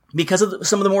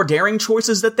some of the more daring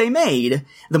choices that they made,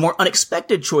 the more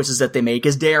unexpected choices that they made,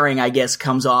 because daring, I guess,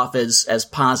 comes off as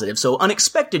positive. So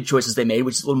unexpected choices they made,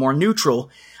 which is a little more neutral.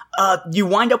 You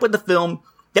wind up with a film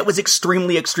that was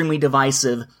extremely, extremely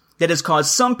divisive, that has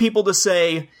caused some people to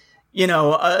say,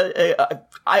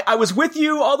 I was with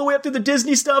you all the way up through the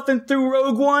Disney stuff and through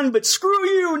Rogue One, but screw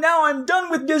you, now I'm done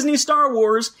with Disney Star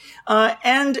Wars,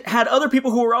 and had other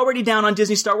people who were already down on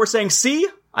Disney Star Wars saying, see,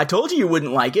 I told you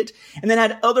wouldn't like it, and then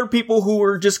had other people who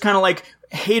were just kind of like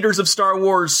haters of Star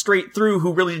Wars straight through,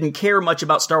 who really didn't care much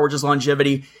about Star Wars'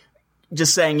 longevity,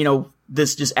 just saying,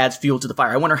 this just adds fuel to the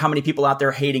fire. I wonder how many people out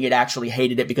there hating it actually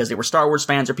hated it because they were Star Wars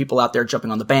fans, or people out there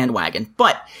jumping on the bandwagon.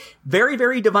 But very,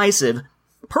 very divisive.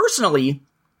 Personally,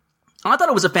 I thought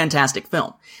it was a fantastic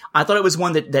film. I thought it was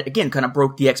one that again, kind of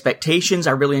broke the expectations.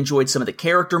 I really enjoyed some of the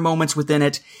character moments within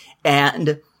it.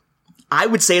 And I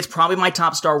would say it's probably my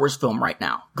top Star Wars film right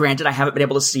now. Granted, I haven't been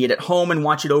able to see it at home and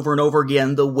watch it over and over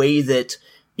again the way that,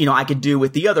 I could do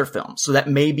with the other films. So that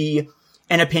may be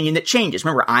an opinion that changes.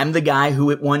 Remember, I'm the guy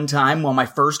who at one time on my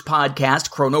first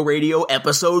podcast, Chrono Radio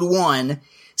Episode 1,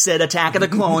 said Attack of the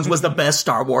Clones was the best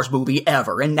Star Wars movie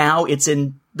ever, and now it's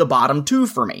in the bottom 2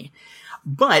 for me.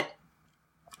 But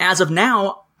as of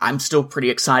now, I'm still pretty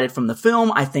excited from the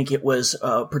film. I think it was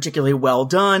particularly well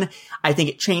done. I think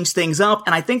it changed things up,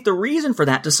 and I think the reason for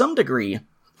that to some degree, and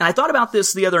I thought about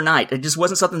this the other night, it just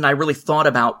wasn't something that I really thought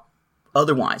about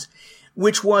otherwise,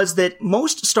 which was that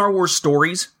most Star Wars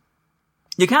stories,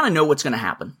 you kind of know what's going to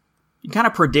happen. You kind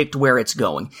of predict where it's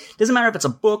going. Doesn't matter if it's a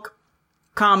book,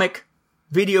 comic,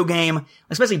 video game,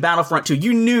 especially Battlefront 2.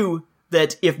 You knew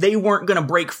that if they weren't going to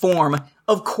break form,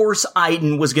 of course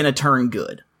Iden was going to turn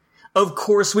good. Of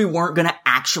course we weren't going to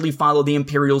actually follow the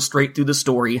Imperials straight through the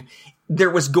story. there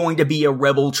was going to be a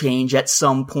rebel change at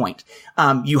some point.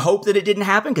 You hope that it didn't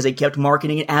happen because they kept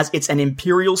marketing it as it's an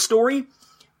Imperial story.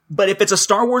 But if it's a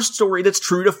Star Wars story that's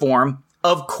true to form,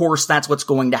 of course that's what's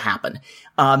going to happen.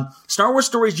 Star Wars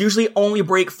stories usually only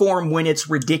break form when it's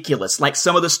ridiculous, like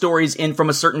some of the stories in From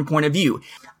a Certain Point of View.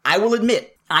 I will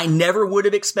admit, I never would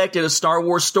have expected a Star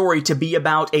Wars story to be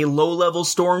about a low-level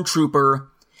stormtrooper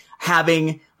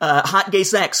having hot gay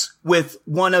sex with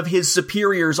one of his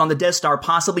superiors on the Death Star,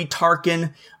 possibly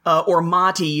Tarkin or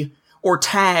Mati or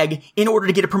Tag, in order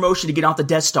to get a promotion to get off the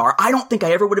Death Star. I don't think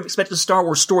I ever would have expected a Star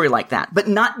Wars story like that, but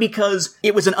not because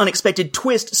it was an unexpected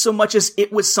twist so much as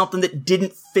it was something that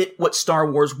didn't fit what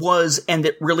Star Wars was, and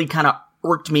that really kind of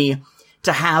irked me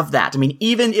to have that. I mean,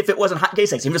 even if it wasn't hot gay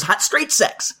sex, even if it was hot straight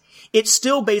sex, it's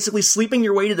still basically sleeping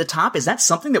your way to the top. Is that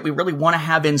something that we really want to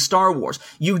have in Star Wars?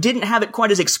 You didn't have it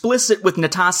quite as explicit with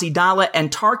Natasi Dala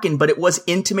and Tarkin, but it was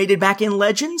intimated back in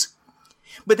Legends.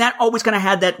 But that always kind of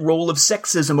had that role of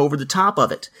sexism over the top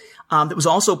of it. That was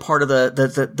also part of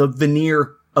the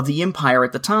veneer of the Empire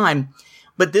at the time.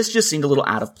 But this just seemed a little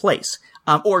out of place.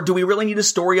 Or do we really need a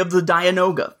story of the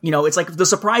Dianoga? You know, it's like the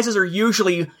surprises are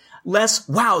usually less,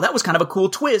 wow, that was kind of a cool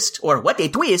twist, or what a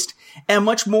twist, and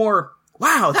much more,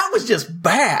 wow, that was just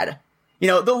bad. You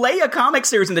know, the Leia comic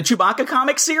series and the Chewbacca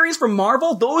comic series from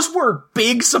Marvel, those were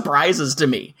big surprises to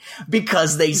me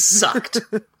because they sucked.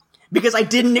 Because I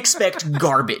didn't expect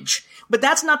garbage. But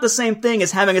that's not the same thing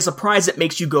as having a surprise that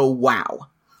makes you go, wow,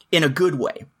 in a good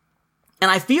way. And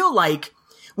I feel like,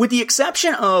 with the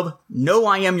exception of No,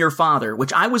 I Am Your Father,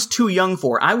 which I was too young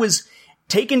for, I was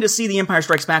taken to see The Empire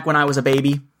Strikes Back when I was a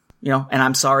baby, you know, and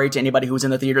I'm sorry to anybody who was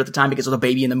in the theater at the time because I was a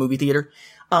baby in the movie theater.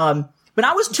 But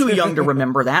I was too young to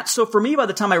remember that. So for me, by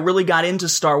the time I really got into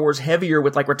Star Wars heavier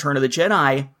with like Return of the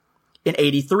Jedi in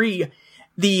 83,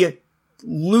 the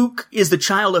Luke is the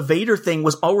child of Vader thing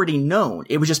was already known.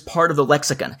 It was just part of the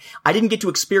lexicon. I didn't get to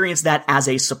experience that as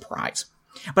a surprise.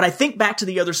 But I think back to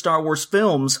the other Star Wars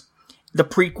films, the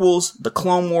prequels, the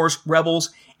Clone Wars, Rebels,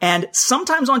 and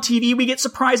sometimes on TV we get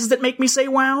surprises that make me say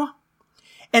wow.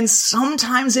 And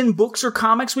sometimes in books or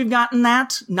comics we've gotten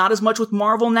that. Not as much with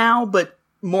Marvel now, but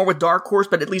more with Dark Horse,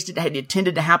 but at least it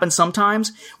tended to happen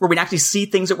sometimes, where we'd actually see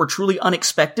things that were truly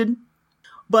unexpected.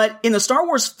 But in the Star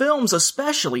Wars films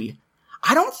especially,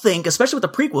 I don't think, especially with the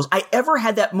prequels, I ever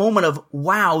had that moment of,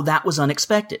 wow, that was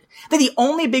unexpected. I think the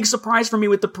only big surprise for me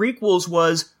with the prequels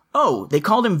was, oh, they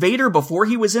called him Vader before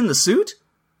he was in the suit?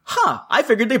 Huh, I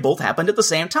figured they both happened at the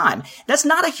same time. That's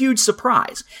not a huge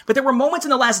surprise. But there were moments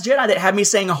in The Last Jedi that had me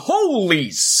saying,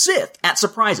 holy Sith, at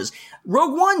surprises.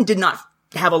 Rogue One did not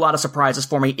have a lot of surprises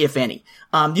for me, if any.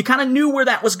 You kind of knew where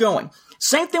that was going.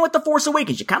 Same thing with The Force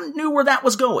Awakens. You kind of knew where that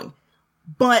was going.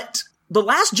 But The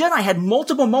Last Jedi had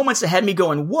multiple moments that had me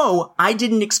going, whoa, I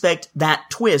didn't expect that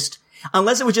twist.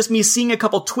 Unless it was just me seeing a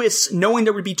couple twists, knowing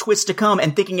there would be twists to come,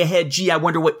 and thinking ahead, gee, I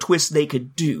wonder what twists they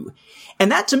could do.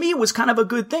 And that to me was kind of a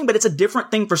good thing, but it's a different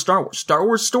thing for Star Wars. Star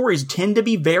Wars stories tend to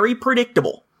be very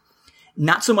predictable.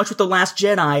 Not so much with The Last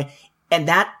Jedi, and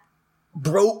that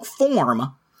broke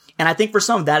form. And I think for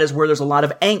some, that is where there's a lot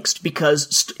of angst,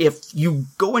 because if you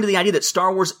go into the idea that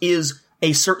Star Wars is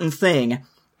a certain thing,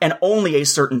 and only a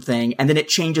certain thing, and then it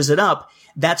changes it up,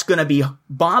 that's going to be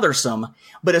bothersome.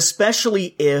 But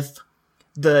especially if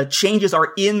the changes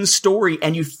are in story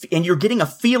and you're getting a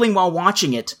feeling while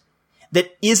watching it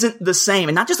that isn't the same.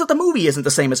 And not just that the movie isn't the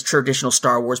same as traditional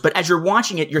Star Wars, but as you're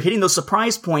watching it, you're hitting those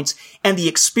surprise points, and the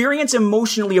experience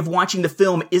emotionally of watching the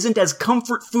film isn't as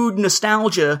comfort food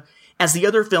nostalgia as the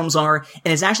other films are,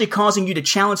 and it's actually causing you to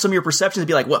challenge some of your perceptions and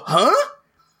be like, what, huh?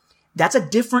 That's a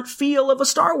different feel of a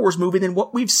Star Wars movie than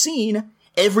what we've seen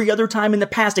every other time in the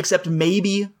past, except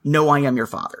maybe No, I Am Your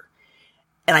Father.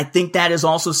 And I think that is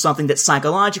also something that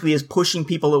psychologically is pushing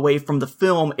people away from the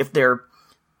film if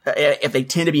they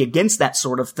tend to be against that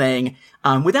sort of thing,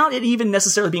 without it even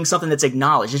necessarily being something that's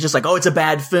acknowledged. It's just like, oh, it's a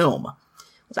bad film.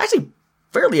 It's actually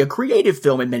fairly a creative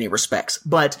film in many respects,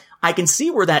 but I can see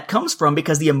where that comes from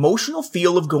because the emotional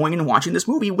feel of going and watching this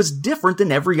movie was different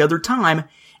than every other time,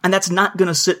 and that's not going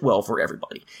to sit well for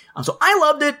everybody. So I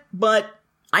loved it, but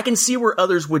I can see where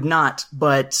others would not,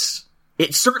 but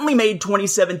it certainly made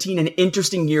 2017 an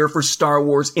interesting year for Star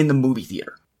Wars in the movie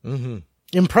theater. Mm-hmm.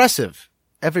 Impressive.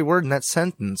 Every word in that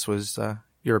sentence was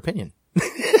your opinion.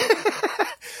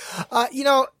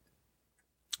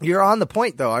 You're on the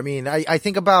point, though. I mean, I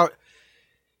think about,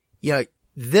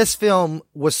 this film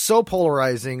was so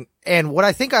polarizing. And what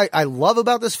I think I love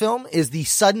about this film is the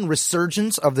sudden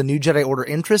resurgence of the New Jedi Order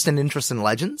interest and interest in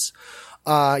Legends.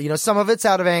 Some of it's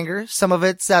out of anger, some of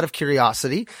it's out of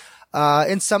curiosity,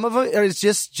 and some of it is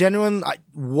just genuine,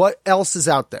 what else is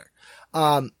out there?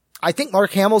 I think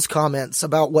Mark Hamill's comments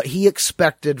about what he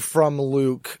expected from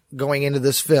Luke going into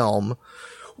this film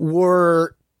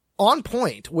were on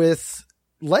point with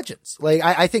Legends. Like,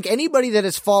 I think anybody that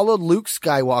has followed Luke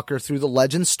Skywalker through the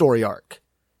Legends story arc,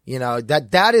 you know,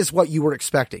 that is what you were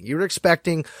expecting. You were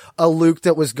expecting a Luke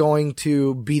that was going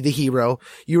to be the hero.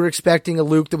 You were expecting a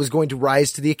Luke that was going to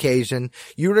rise to the occasion.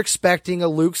 You were expecting a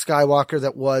Luke Skywalker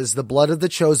that was the blood of the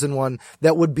chosen one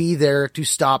that would be there to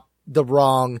stop the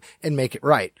wrong and make it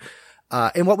right.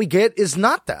 And what we get is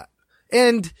not that.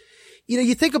 And, you know,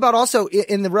 you think about also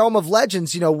in the realm of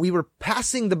Legends, you know, we were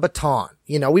passing the baton.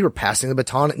 You know, we were passing the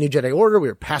baton at New Jedi Order. We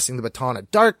were passing the baton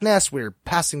at Darkness. We were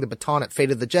passing the baton at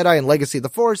Fate of the Jedi and Legacy of the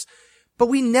Force. But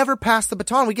we never passed the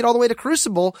baton. We get all the way to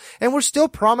Crucible, and we're still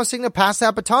promising to pass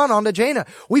that baton on to Jaina.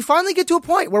 We finally get to a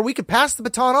point where we could pass the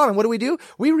baton on, and what do?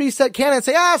 We reset canon and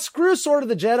say, screw Sword of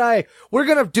the Jedi. We're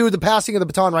gonna do the passing of the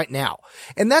baton right now.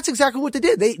 And that's exactly what they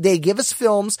did. They give us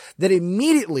films that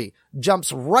immediately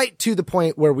jumps right to the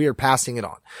point where we are passing it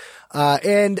on.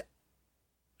 And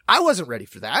I wasn't ready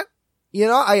for that. You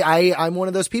know, I'm one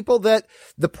of those people that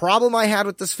the problem I had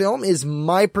with this film is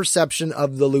my perception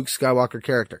of the Luke Skywalker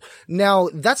character. Now,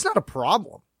 that's not a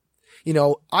problem. You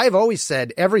know, I've always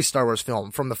said every Star Wars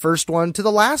film, from the first one to the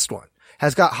last one,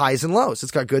 has got highs and lows.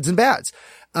 It's got goods and bads.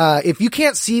 If you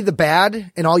can't see the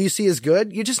bad and all you see is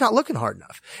good, you're just not looking hard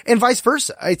enough. And vice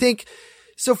versa. I think,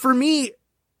 so for me,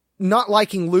 not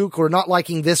liking Luke or not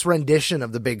liking this rendition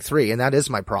of the big three, and that is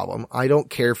my problem. I don't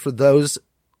care for those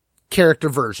character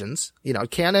versions. You know,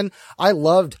 canon, I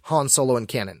loved Han Solo in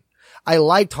canon. I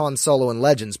liked Han Solo in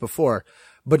Legends before,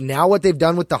 but now what they've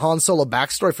done with the Han Solo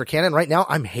backstory for canon right now,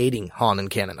 I'm hating Han in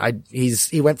canon.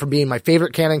 He went from being my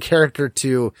favorite canon character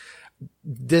to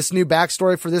this new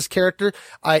backstory for this character.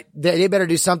 They better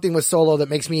do something with Solo that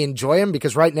makes me enjoy him,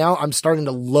 because right now I'm starting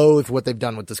to loathe what they've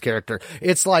done with this character.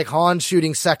 It's like Han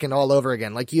shooting second all over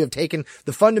again. Like, you have taken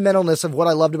the fundamentalness of what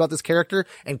I loved about this character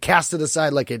and cast it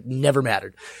aside like it never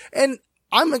mattered. And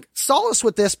I'm solace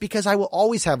with this because I will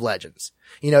always have Legends.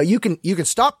 You know, you can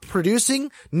stop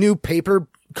producing new paper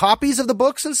copies of the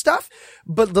books and stuff,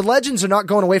 but the Legends are not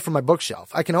going away from my bookshelf.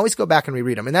 I can always go back and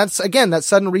reread them. And that's, again, that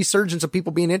sudden resurgence of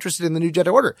people being interested in the New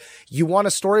Jedi Order. You want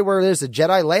a story where there's a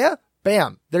Jedi Leia?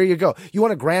 Bam. There you go. You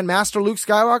want a Grandmaster Luke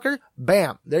Skywalker?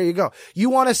 Bam. There you go. You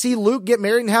want to see Luke get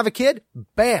married and have a kid?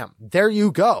 Bam. There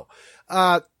you go.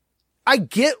 I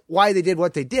get why they did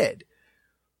what they did,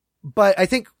 but I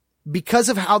think because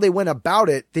of how they went about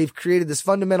it, they've created this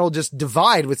fundamental just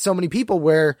divide with so many people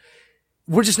where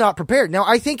we're just not prepared. Now,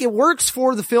 I think it works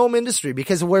for the film industry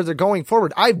because of where they're going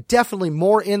forward. I'm definitely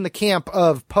more in the camp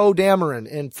of Poe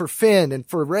Dameron and for Finn and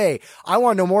for Rey. I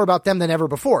want to know more about them than ever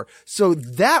before. So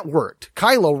that worked.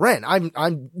 Kylo Ren,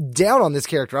 I'm down on this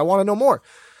character. I want to know more.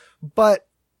 But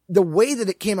the way that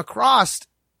it came across,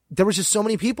 there was just so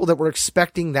many people that were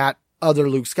expecting that other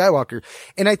Luke Skywalker.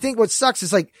 And I think what sucks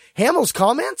is, like, Hamill's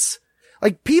comments,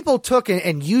 like, people took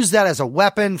and used that as a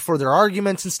weapon for their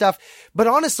arguments and stuff. But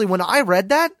honestly, when I read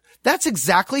that, that's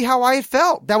exactly how I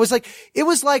felt. It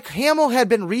was like Hamill had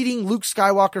been reading Luke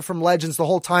Skywalker from Legends the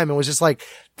whole time and was just like,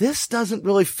 this doesn't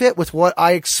really fit with what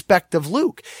I expect of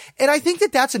Luke. And I think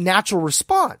that that's a natural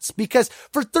response, because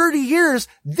for 30 years,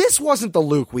 this wasn't the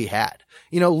Luke we had.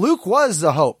 You know, Luke was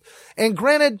the hope. And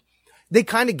granted, they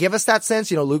kind of give us that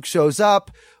sense, you know, Luke shows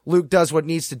up, Luke does what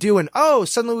needs to do, and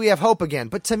suddenly we have hope again.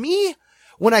 But to me,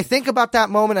 when I think about that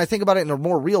moment, I think about it in a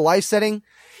more real life setting.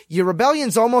 Your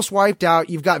rebellion's almost wiped out.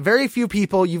 You've got very few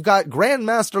people. You've got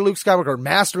Grandmaster Luke Skywalker,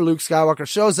 Master Luke Skywalker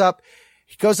shows up.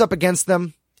 He goes up against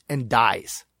them and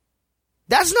dies.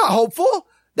 That's not hopeful.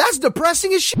 That's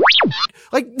depressing as shit.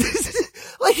 Like,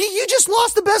 you just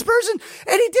lost the best person,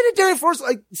 and he did it during Force.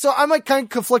 Like, so I'm like kind of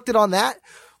conflicted on that.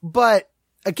 But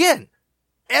again,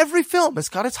 every film has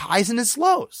got its highs and its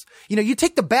lows. You know, you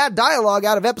take the bad dialogue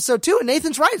out of episode 2 and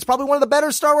Nathan's right. It's probably one of the better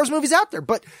Star Wars movies out there,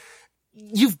 but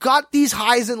you've got these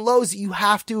highs and lows that you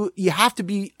have to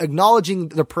be acknowledging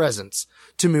the presence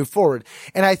to move forward.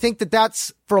 And I think that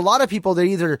that's, for a lot of people, that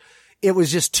either it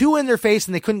was just too in their face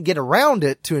and they couldn't get around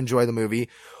it to enjoy the movie,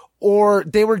 or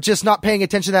they were just not paying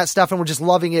attention to that stuff and were just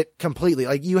loving it completely.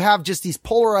 Like, you have just these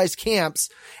polarized camps,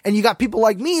 and you got people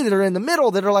like me that are in the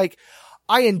middle that are like,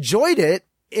 I enjoyed it.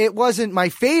 It wasn't my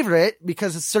favorite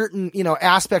because of certain, you know,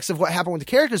 aspects of what happened with the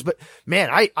characters, but man,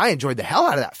 I enjoyed the hell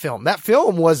out of that film. That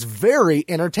film was very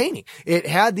entertaining. It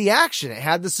had the action. It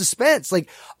had the suspense, like,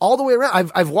 all the way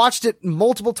around. I've watched it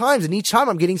multiple times, and each time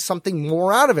I'm getting something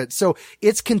more out of it. So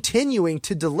it's continuing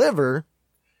to deliver,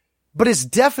 but it's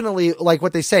definitely like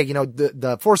what they say, you know,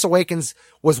 the Force Awakens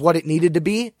was what it needed to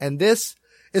be, and this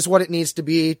is what it needs to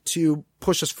be to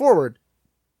push us forward.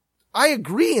 I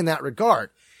agree in that regard.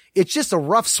 it's just a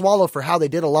rough swallow for how they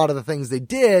did a lot of the things they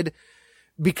did.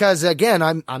 Because again,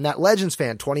 I'm that Legends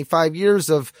fan, 25 years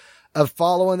of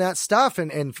following that stuff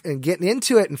and getting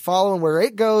into it and following where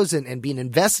it goes and being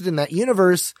invested in that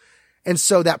universe. And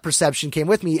so that perception came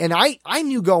with me. And I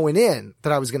knew going in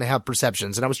that I was going to have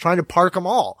perceptions, and I was trying to park them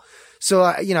all. So,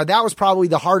 that was probably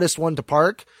the hardest one to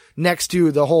park next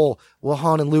to the whole, well,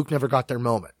 Han and Luke never got their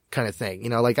moment kind of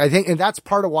thing. I think, and that's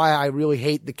part of why I really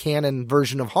hate the canon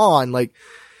version of Han.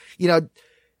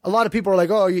 A lot of people are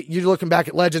like, oh, you're looking back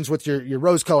at Legends with your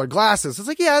rose-colored glasses. It's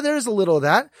like, yeah, there's a little of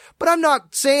that, but I'm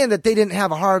not saying that they didn't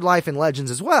have a hard life in Legends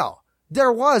as well.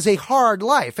 There was a hard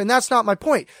life, and that's not my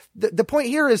point. The point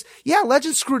here is, yeah,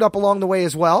 Legends screwed up along the way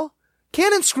as well.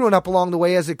 Canon's screwing up along the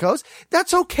way as it goes.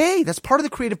 That's okay. That's part of the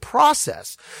creative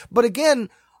process. But again,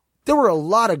 there were a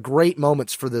lot of great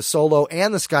moments for the Solo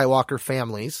and the Skywalker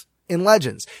families in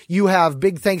Legends. You have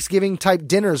big Thanksgiving type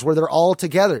dinners where they're all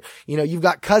together. You've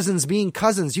got cousins being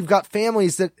cousins. You've got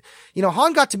families that,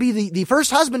 Han got to be the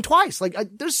first husband twice.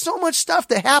 There's so much stuff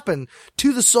that happened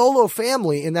to the Solo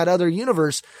family in that other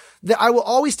universe that I will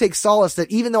always take solace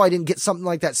that even though I didn't get something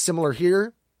like that similar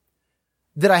here,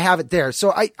 that I have it there.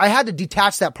 So I had to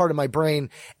detach that part of my brain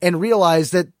and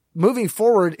realize that moving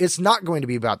forward, it's not going to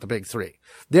be about the big three.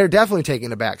 They're definitely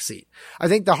taking a back seat. I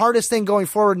think the hardest thing going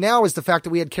forward now is the fact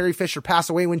that we had Carrie Fisher pass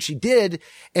away when she did,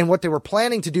 and what they were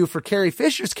planning to do for Carrie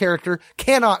Fisher's character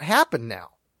cannot happen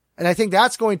now. And I think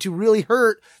that's going to really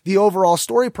hurt the overall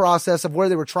story process of where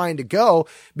they were trying to go,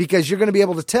 because you're going to be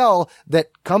able to tell that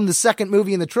come the second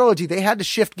movie in the trilogy, they had to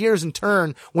shift gears and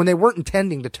turn when they weren't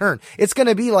intending to turn. It's going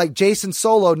to be like Jason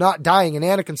Solo not dying and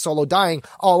Anakin Solo dying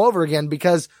all over again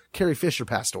because Carrie Fisher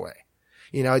passed away.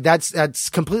 That's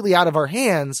completely out of our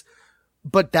hands,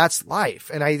 but that's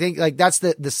life. And I think that's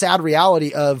the sad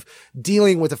reality of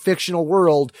dealing with a fictional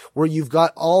world where you've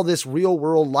got all this real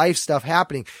world life stuff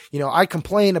happening. I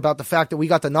complain about the fact that we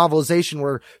got the novelization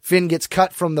where Finn gets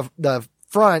cut from the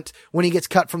front when he gets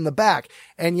cut from the back.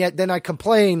 And yet then I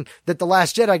complain that The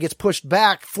Last Jedi gets pushed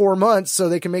back 4 months so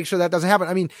they can make sure that doesn't happen.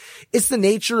 I mean, it's the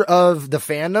nature of the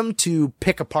fandom to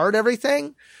pick apart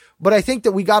everything. But I think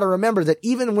that we got to remember that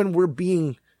even when we're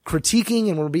being critiquing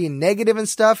and we're being negative and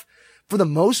stuff, for the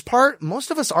most part, most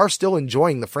of us are still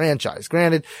enjoying the franchise.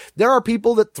 Granted, there are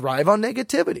people that thrive on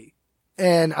negativity.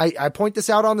 And I point this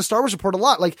out on the Star Wars Report a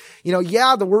lot.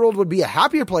 The world would be a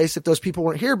happier place if those people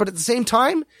weren't here. But at the same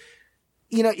time,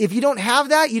 if you don't have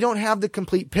that, you don't have the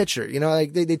complete picture.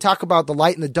 They talk about the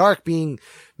light and the dark being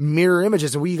mirror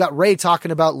images, and we got Rey talking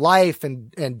about life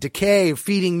and decay,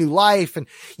 feeding new life. And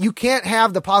you can't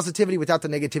have the positivity without the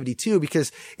negativity too,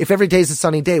 because if every day is a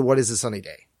sunny day, what is a sunny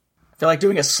day? I feel like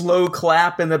doing a slow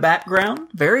clap in the background.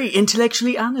 Very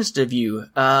intellectually honest of you.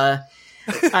 I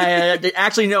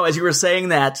actually know, as you were saying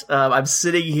that, I'm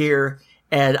sitting here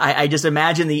and I just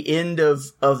imagine the end of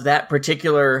that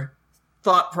particular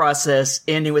thought process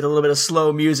ending with a little bit of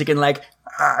slow music and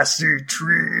I see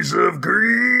trees of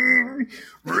green,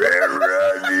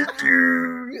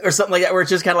 or something like that, where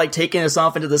it's just kind of taking us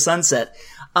off into the sunset.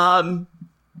 But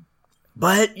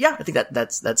yeah, I think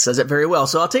that says it very well.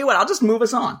 So I'll tell you what, I'll just move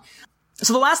us on.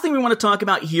 So the last thing we want to talk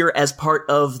about here as part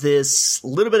of this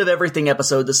little bit of everything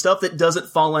episode, the stuff that doesn't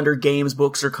fall under games,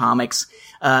 books, or comics,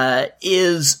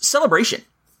 is Celebration.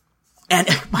 And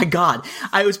my God,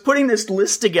 I was putting this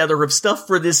list together of stuff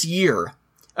for this year,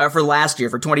 for last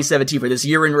year, for 2017, for this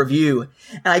year in review.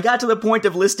 And I got to the point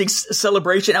of listing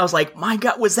Celebration. I was like, my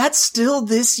God, was that still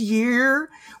this year?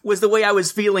 Was the way I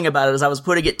was feeling about it as I was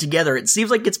putting it together. It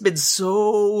seems like it's been so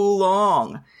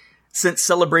long since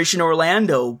Celebration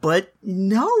Orlando, but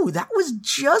no, that was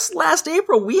just last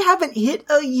April. We haven't hit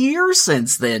a year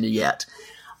since then yet.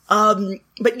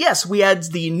 But yes, we had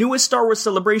the newest Star Wars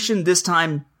Celebration, this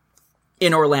time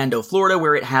in Orlando, Florida,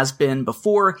 where it has been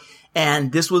before.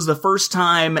 And this was the first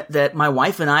time that my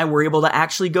wife and I were able to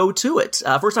actually go to it.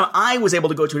 First time I was able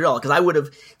to go to it at all, because I would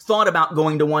have thought about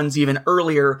going to ones even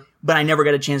earlier, but I never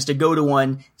got a chance to go to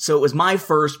one. So it was my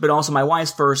first, but also my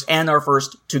wife's first, and our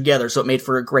first together. So it made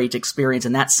for a great experience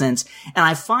in that sense. And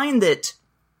I find that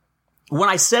what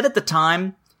I said at the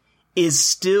time is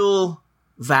still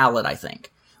valid, I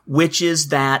think, which is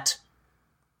that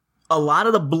a lot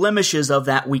of the blemishes of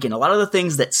that weekend, a lot of the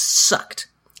things that sucked,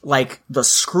 like the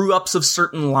screw-ups of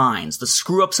certain lines, the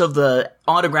screw-ups of the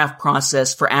autograph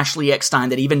process for Ashley Eckstein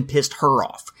that even pissed her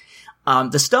off.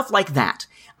 The stuff like that.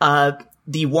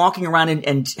 The walking around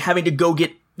and having to go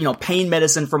get, pain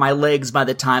medicine for my legs by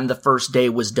the time the first day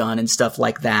was done and stuff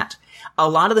like that. A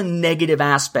lot of the negative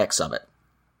aspects of it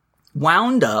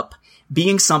wound up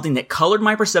being something that colored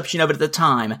my perception of it at the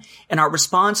time. And our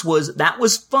response was, that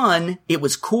was fun. It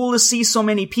was cool to see so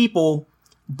many people,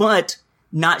 but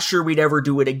not sure we'd ever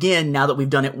do it again. Now that we've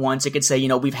done it once, it could say,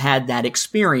 we've had that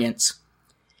experience.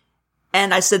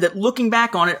 And I said that looking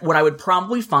back on it, what I would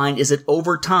probably find is that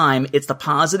over time, it's the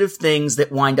positive things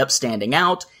that wind up standing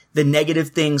out. The negative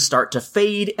things start to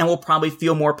fade, and we'll probably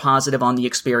feel more positive on the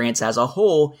experience as a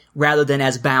whole rather than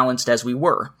as balanced as we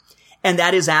were. And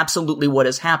that is absolutely what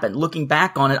has happened. Looking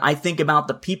back on it, I think about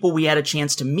the people we had a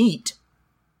chance to meet,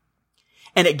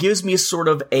 and it gives me sort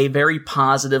of a very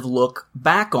positive look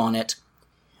back on it,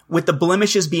 with the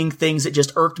blemishes being things that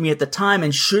just irked me at the time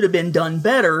and should have been done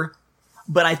better.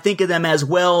 But I think of them as,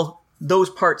 well, those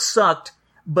parts sucked,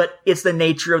 but it's the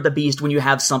nature of the beast when you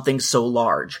have something so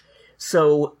large.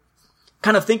 So,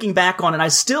 kind of thinking back on it, I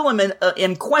still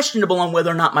am questionable on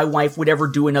whether or not my wife would ever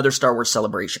do another Star Wars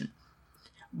Celebration.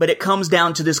 But it comes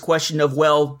down to this question of,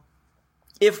 well,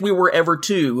 if we were ever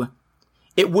to,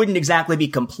 it wouldn't exactly be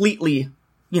completely,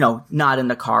 not in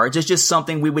the cards. It's just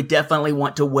something we would definitely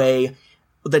want to weigh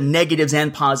the negatives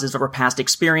and positives of our past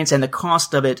experience and the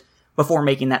cost of it before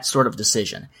making that sort of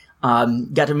decision.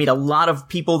 Got to meet a lot of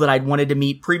people that I'd wanted to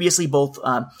meet previously, both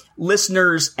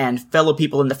listeners and fellow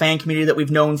people in the fan community that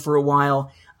we've known for a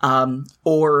while,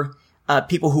 or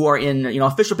people who are in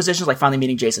official positions, like finally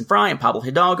meeting Jason Fry and Pablo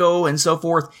Hidalgo and so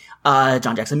forth,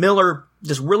 John Jackson Miller.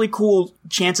 Just really cool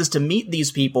chances to meet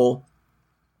these people.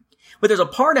 But there's a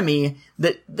part of me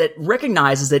that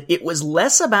recognizes that it was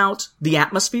less about the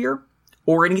atmosphere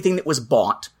or anything that was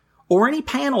bought or any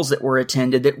panels that were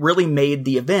attended that really made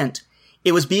the event.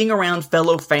 It was being around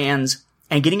fellow fans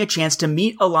and getting a chance to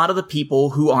meet a lot of the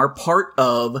people who are part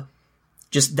of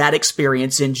just that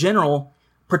experience in general,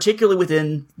 particularly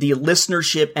within the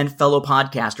listenership and fellow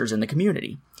podcasters in the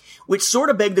community. Which sort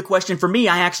of begged the question for me.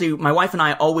 My wife and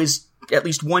I always, at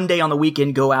least one day on the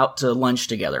weekend, go out to lunch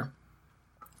together.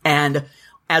 And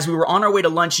as we were on our way to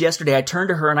lunch yesterday, I turned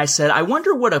to her and I said, I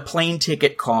wonder what a plane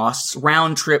ticket costs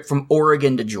round trip from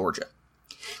Oregon to Georgia.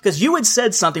 Because you had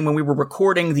said something when we were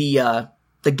recording the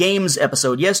games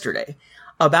episode yesterday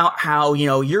about how,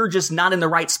 you're just not in the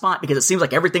right spot because it seems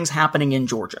like everything's happening in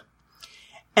Georgia.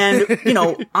 And,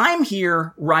 I'm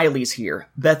here, Riley's here,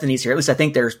 Bethany's here. At least I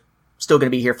think they're still going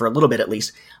to be here for a little bit at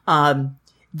least.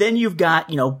 Then you've got,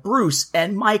 Bruce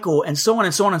and Michael and so on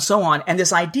and so on and so on. And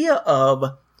this idea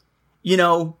of,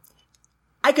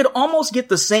 I could almost get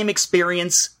the same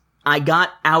experience I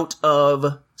got out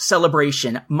of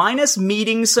Celebration, minus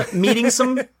meeting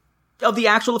some of the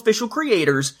actual official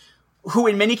creators, who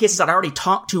in many cases I'd already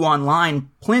talked to online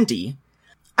plenty.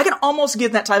 I can almost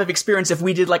get that type of experience if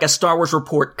we did like a Star Wars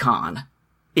Report Con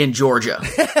in Georgia.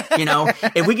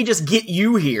 If we could just get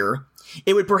you here,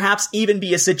 it would perhaps even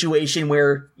be a situation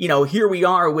where, here we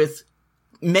are with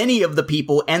many of the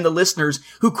people and the listeners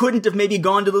who couldn't have maybe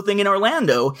gone to the thing in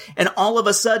Orlando, and all of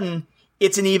a sudden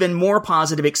it's an even more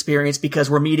positive experience because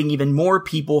we're meeting even more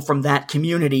people from that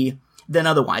community than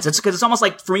otherwise. It's because it's almost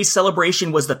like, for me,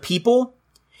 Celebration was the people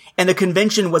and the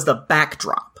convention was the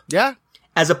backdrop. Yeah.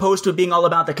 As opposed to it being all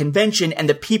about the convention and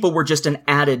the people were just an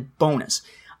added bonus.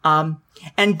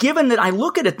 And given that I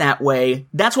look at it that way,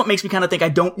 that's what makes me kind of think I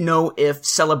don't know if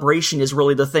Celebration is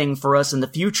really the thing for us in the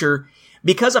future,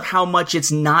 because of how much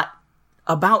it's not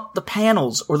about the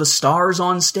panels or the stars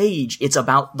on stage. It's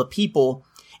about the people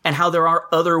and how there are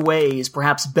other ways,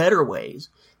 perhaps better ways,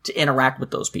 to interact with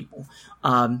those people.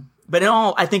 But in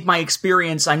all, I think my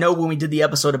experience, I know when we did the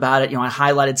episode about it, I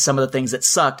highlighted some of the things that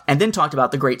sucked and then talked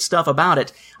about the great stuff about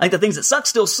it. I think the things that sucked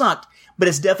still sucked, but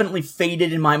it's definitely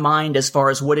faded in my mind as far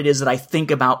as what it is that I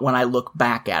think about when I look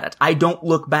back at it. I don't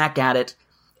look back at it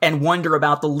and wonder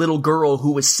about the little girl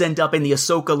who was sent up in the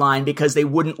Ahsoka line because they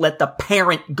wouldn't let the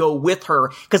parent go with her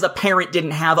because the parent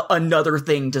didn't have another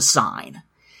thing to sign.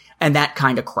 And that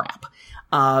kind of crap.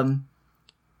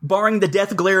 Barring the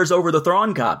death glares over the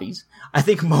Thrawn copies, I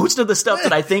think most of the stuff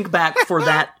that I think back for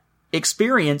that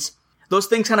experience, those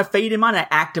things kind of fade in mind. I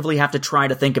actively have to try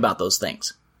to think about those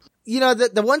things.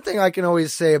 The one thing I can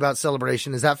always say about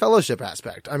Celebration is that fellowship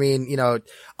aspect. I mean,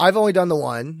 I've only done the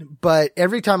one, but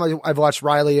every time I've watched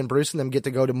Riley and Bruce and them get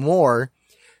to go to more,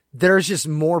 there's just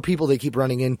more people they keep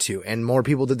running into and more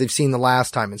people that they've seen the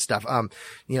last time and stuff.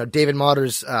 David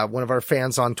Motter's, one of our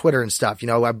fans on Twitter and stuff,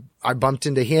 I bumped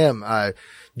into him.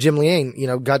 Jim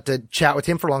Liang, got to chat with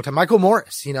him for a long time. Michael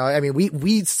Morris,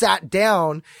 we sat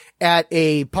down at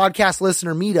a podcast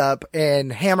listener meetup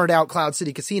and hammered out Cloud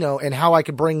City Casino and how I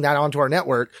could bring that onto our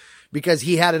network because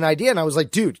he had an idea. And I was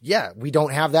like, dude, yeah, we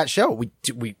don't have that show.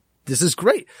 This is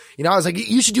great. I was like,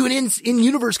 you should do an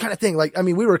in-universe kind of thing.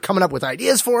 We were coming up with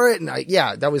ideas for it. And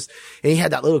and he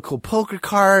had that little cool poker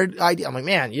card idea. I'm like,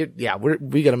 man,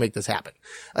 we got to make this happen.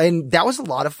 And that was a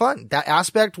lot of fun. That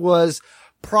aspect was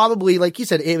probably, like you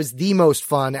said, it was the most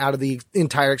fun out of the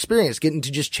entire experience, getting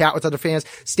to just chat with other fans,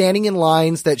 standing in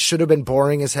lines that should have been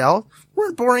boring as hell.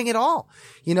 Weren't boring at all.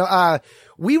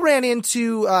 We ran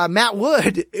into, Matt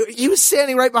Wood. He was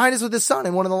standing right behind us with his son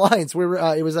in one of the lines.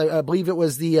 I believe it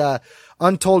was the,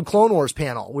 Untold Clone Wars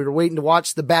panel. We were waiting to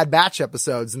watch the Bad Batch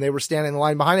episodes, and they were standing in the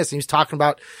line behind us, and he was talking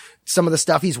about some of the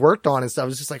stuff he's worked on and stuff. It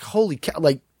was just like, holy cow,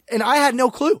 and I had no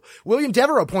clue. William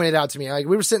Devereaux pointed out to me,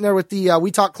 we were sitting there with the,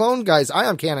 We Talk Clone guys,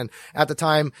 Ion Cannon at the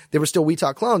time. They were still We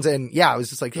Talk Clones. And yeah, I was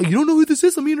just like, hey, you don't know who this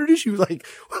is? Let me introduce you.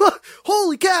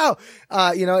 Holy cow.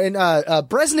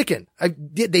 Bresnikan.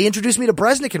 They introduced me to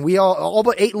Bresnikan. We all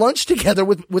but ate lunch together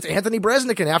with Anthony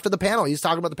Bresnikan after the panel. He was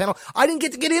talking about the panel. I didn't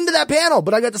get to get into that panel,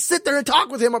 but I got to sit there and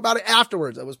talk with him about it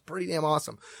afterwards. That was pretty damn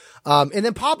awesome. And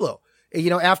then Pablo.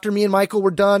 After me and Michael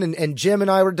were done and Jim and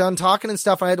I were done talking and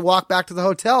stuff, I had to walk back to the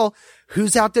hotel.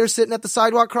 Who's out there sitting at the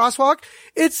sidewalk crosswalk?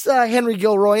 It's, Henry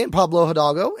Gilroy and Pablo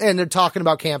Hidalgo, and they're talking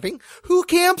about camping. Who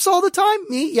camps all the time?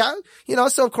 Me, yeah.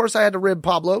 So of course I had to rib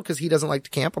Pablo because he doesn't like to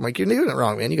camp. I'm like, you're doing it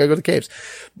wrong, man. You gotta go to the caves.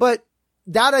 But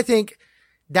that, I think,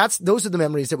 those are the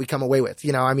memories that we come away with.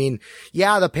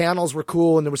 The panels were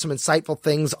cool and there were some insightful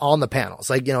things on the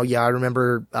panels. I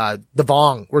remember, the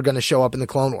Vong were going to show up in the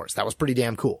Clone Wars. That was pretty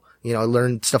damn cool. I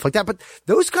learned stuff like that, but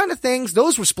those kind of things,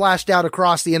 those were splashed out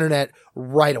across the internet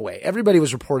right away. Everybody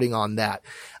was reporting on that.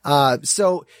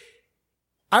 So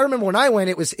I remember when I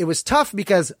went, it was tough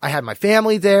because I had my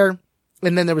family there.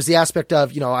 And then there was the aspect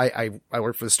of, I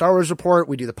work for the Star Wars Report.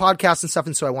 We do the podcast and stuff.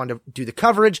 And so I wanted to do the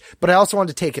coverage, but I also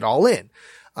wanted to take it all in.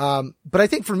 But I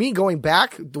think for me going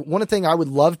back, one thing I would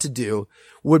love to do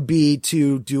would be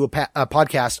to do a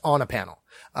podcast on a panel.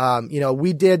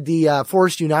 We did the,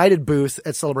 Force United booth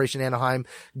at Celebration Anaheim,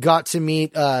 got to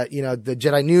meet, the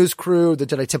Jedi News crew, the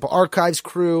Jedi Temple Archives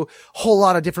crew, whole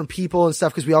lot of different people and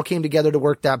stuff because we all came together to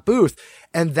work that booth.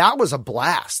 And that was a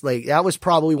blast. That was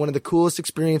probably one of the coolest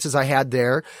experiences I had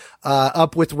there,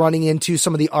 up with running into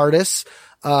some of the artists.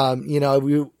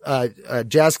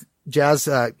 Jazz,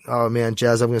 oh man,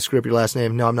 Jazz, I'm going to screw up your last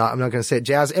name. No, I'm not going to say it.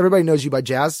 Jazz, everybody knows you by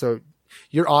Jazz, so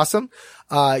you're awesome.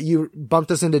 You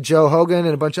bumped us into Joe Hogan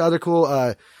and a bunch of other cool,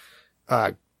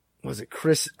 was it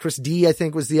Chris D, I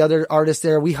think was the other artist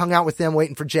there. We hung out with them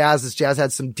waiting for Jazz as Jazz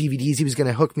had some DVDs he was going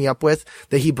to hook me up with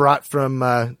that he brought from,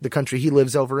 the country he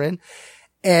lives over in.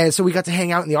 And so we got to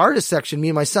hang out in the artist section, me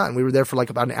and my son. We were there for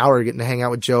about an hour getting to hang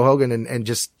out with Joe Hogan and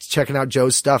just checking out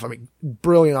Joe's stuff. I mean,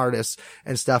 brilliant artists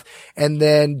and stuff. And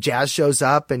then Jazz shows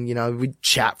up and, we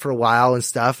chat for a while and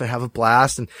stuff and have a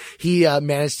blast. And he,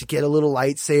 managed to get a little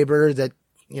lightsaber that,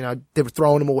 they were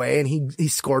throwing him away and he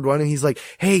scored one and he's like,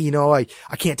 hey,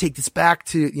 I can't take this back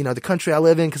to, the country I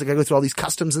live in because I gotta go through all these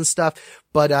customs and stuff.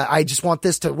 But, I just want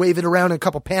this to wave it around in a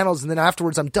couple panels and then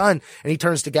afterwards I'm done. And he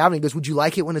turns to Gavin and he goes, would you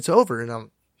like it when it's over? And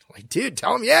I'm like, dude,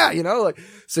 tell him, yeah,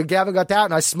 so Gavin got that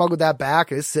and I smuggled that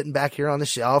back. It's sitting back here on the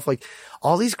shelf,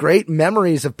 all these great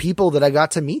memories of people that I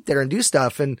got to meet there and do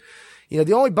stuff. And,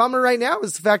 the only bummer right now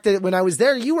is the fact that when I was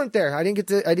there, you weren't there. I didn't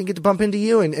get to bump into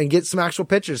you and get some actual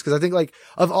pictures. Cause I think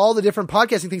of all the different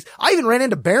podcasting things, I even ran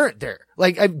into Barrett there.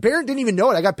 Barrett didn't even know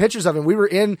it. I got pictures of him. We were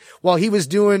in while he was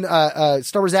doing,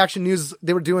 Star Wars Action News.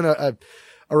 They were doing a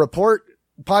report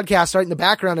podcast right in the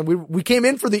background and we came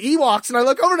in for the Ewoks and I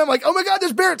look over and I'm like, oh my God,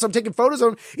 there's Barrett. So I'm taking photos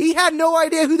of him. He had no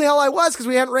idea who the hell I was because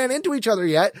we hadn't ran into each other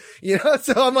yet,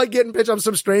 so I'm getting pictures. I'm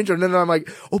some stranger. And then I'm like,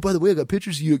 oh, by the way, I got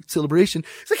pictures of you at Celebration.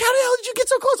 It's like, how the hell did you get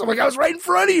so close? I'm like, I was right in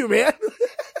front of you, man.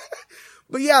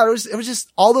 But yeah, it was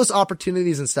just all those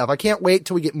opportunities and stuff. I can't wait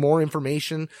till we get more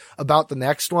information about the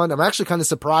next one. I'm actually kind of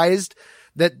surprised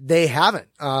that they haven't.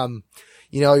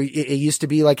 It used to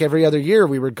be like every other year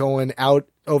we were going out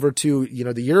over to,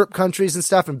 the Europe countries and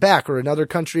stuff and back, or another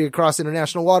country across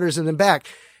international waters and then back.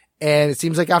 And it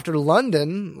seems like after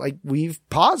London, we've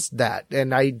paused that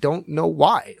and I don't know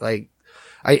why.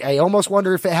 I almost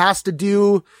wonder if it has to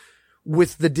do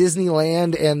with the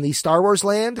Disneyland and the Star Wars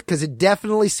land, cause it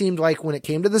definitely seemed like when it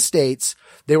came to the States,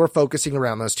 they were focusing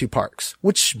around those two parks,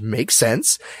 which makes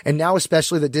sense. And now,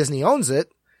 especially that Disney owns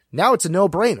it, now it's a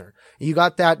no-brainer. You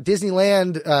got that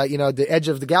Disneyland, the edge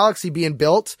of the galaxy being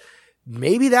built.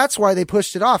 Maybe that's why they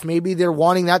pushed it off. Maybe they're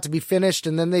wanting that to be finished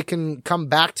and then they can come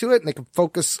back to it and they can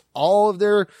focus all of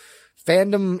their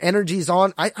fandom energies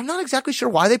on. I'm not exactly sure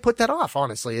why they put that off,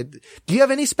 honestly. Do you have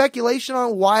any speculation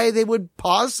on why they would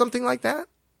pause something like that?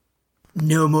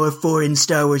 No more foreign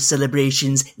Star Wars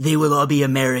celebrations. They will all be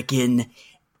American.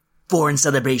 Foreign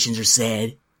celebrations are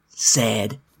sad.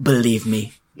 Sad. Believe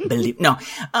me. No,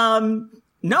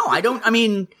 I don't. I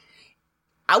mean,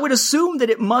 I would assume that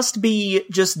it must be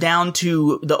just down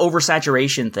to the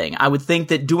oversaturation thing. I would think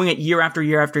that doing it year after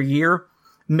year after year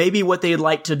maybe what they'd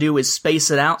like to do is space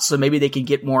it out so maybe they can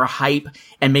get more hype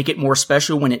and make it more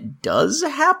special when it does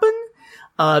happen.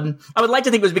 I would like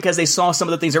to think it was because they saw some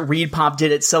of the things that ReedPop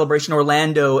did at Celebration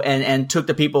Orlando and took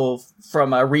the people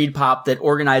from ReedPop that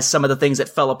organized some of the things that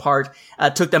fell apart,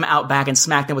 took them out back and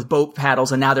smacked them with boat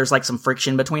paddles, and now there's like some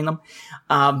friction between them.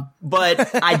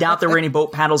 But I doubt there were any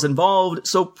boat paddles involved,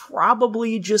 so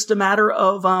probably just a matter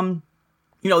of,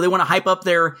 they want to hype up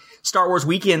their Star Wars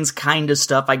weekends kind of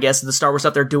stuff, I guess, the Star Wars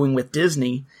stuff they're doing with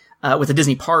Disney, with the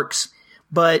Disney parks.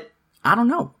 But I don't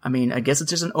know. I mean, I guess it's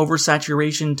just an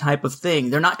oversaturation type of thing.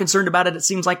 They're not concerned about it, it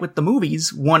seems like, with the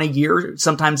movies, 1 a year,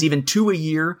 sometimes even 2 a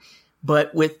year.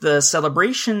 But with the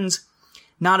celebrations,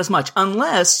 not as much.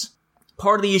 Unless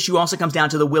part of the issue also comes down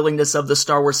to the willingness of the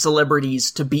Star Wars celebrities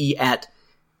to be at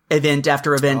event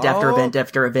after event after event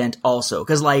after event also.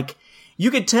 Because, like,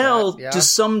 you could tell to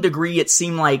some degree it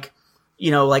seemed like,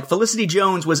 like Felicity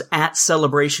Jones was at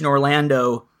Celebration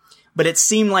Orlando, but it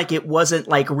seemed like it wasn't,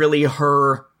 like, really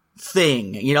her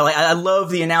thing. I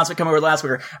love the announcement coming over last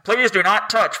week. Please do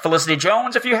not touch Felicity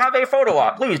Jones if you have a photo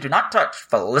op. Please do not touch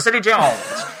Felicity Jones.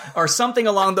 Or something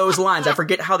along those lines. I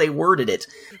forget how they worded it.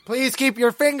 Please keep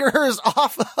your fingers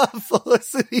off of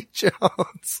Felicity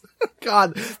Jones.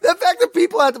 God, the fact that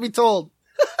people have to be told.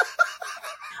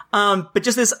 But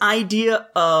just this idea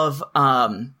of,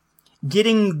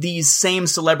 getting these same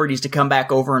celebrities to come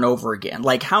back over and over again.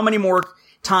 Like, how many more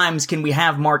times can we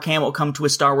have Mark Hamill come to a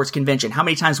Star Wars convention? How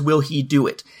many times will he do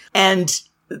it? And,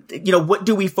 what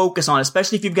do we focus on?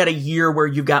 Especially if you've got a year where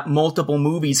you've got multiple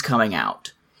movies coming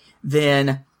out.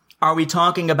 Then are we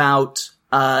talking about,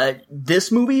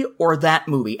 this movie or that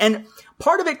movie? And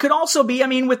part of it could also be,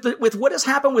 with what has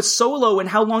happened with Solo and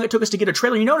how long it took us to get a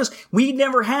trailer, you notice we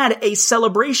never had a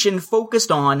celebration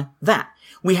focused on that.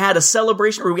 We had a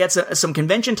celebration, or we had some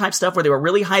convention type stuff where they were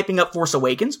really hyping up Force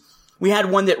Awakens. We had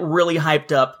one that really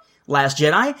hyped up Last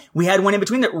Jedi. We had one in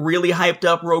between that really hyped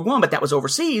up Rogue One, but that was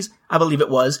overseas, I believe it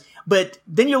was. But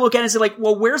then you look at it and say, like,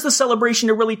 well, where's the celebration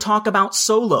to really talk about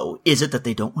Solo? Is it that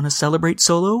they don't want to celebrate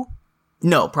Solo?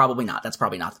 No, probably not. That's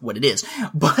probably not what it is.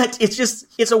 But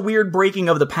it's a weird breaking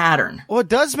of the pattern. Well, it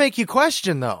does make you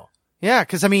question, though. Yeah,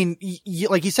 because,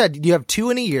 like you said, you have 2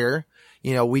 in a year.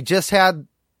 We just had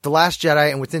The Last Jedi,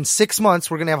 and within 6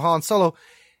 months, we're going to have Han Solo.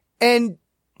 And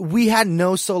we had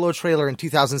no Solo trailer in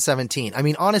 2017.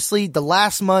 Honestly, the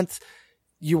last month,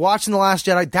 you're watching The Last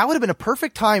Jedi, that would have been a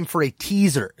perfect time for a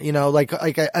teaser, like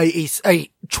a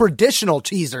traditional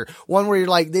teaser. One where you're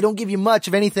like, they don't give you much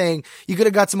of anything. You could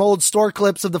have got some old store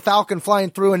clips of the Falcon flying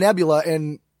through a nebula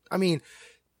and,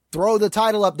 throw the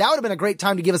title up. That would have been a great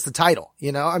time to give us the title,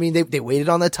 They waited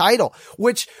on the title,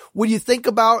 which when you think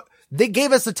about, they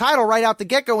gave us the title right out the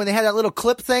get-go when they had that little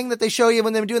clip thing that they show you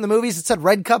when they were doing the movies. It said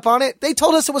Red Cup on it. They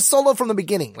told us it was Solo from the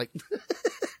beginning. Like,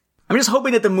 I'm just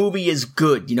hoping that the movie is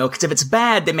good, because if it's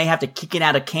bad, they may have to kick it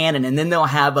out of canon, and then they'll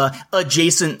have a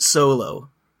adjacent Solo.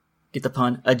 Get the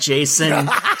pun? Adjacent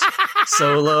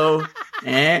Solo. All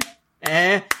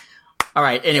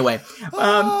right. Anyway,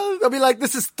 they'll be like,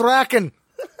 "This is Thraken."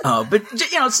 But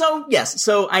so yes,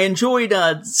 so I enjoyed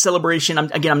Celebration.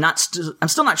 I'm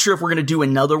still not sure if we're going to do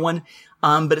another one.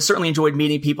 But I certainly enjoyed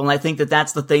meeting people, and I think that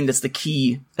that's the thing that's the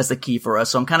key for us.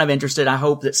 So I'm kind of interested. I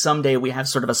hope that someday we have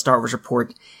sort of a Star Wars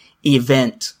Report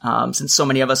event, since so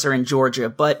many of us are in Georgia.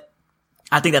 But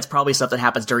I think that's probably stuff that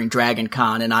happens during Dragon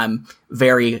Con, and I'm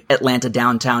very Atlanta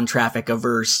downtown traffic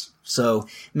averse. So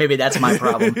maybe that's my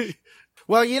problem.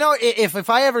 Well, if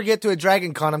I ever get to a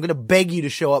Dragon Con, I'm going to beg you to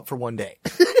show up for one day.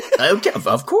 Okay,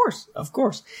 of course.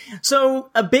 So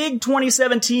a big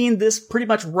 2017, this pretty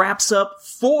much wraps up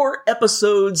 4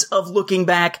 episodes of looking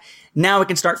back. Now we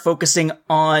can start focusing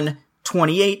on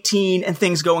 2018 and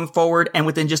things going forward. And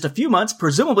within just a few months,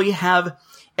 presumably have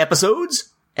episodes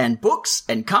and books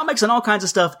and comics and all kinds of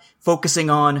stuff focusing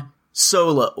on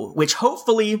Solo, which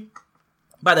hopefully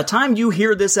by the time you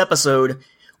hear this episode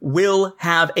will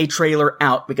have a trailer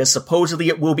out, because supposedly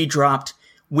it will be dropped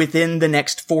within the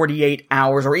next 48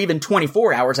 hours, or even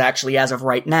 24 hours actually as of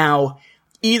right now,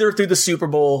 either through the Super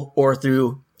Bowl or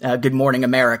through Good Morning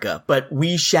America. But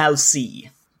we shall see.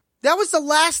 That was the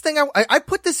last thing I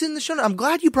put this in the show. I'm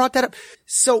glad you brought that up.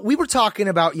 So we were talking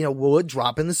about, will it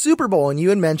drop in the Super Bowl? And you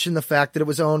had mentioned the fact that it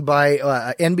was owned by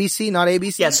NBC, not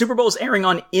ABC. Yeah, Super Bowl is airing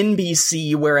on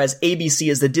NBC, whereas ABC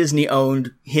is the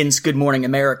Disney-owned, hence Good Morning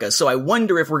America. So I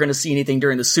wonder if we're going to see anything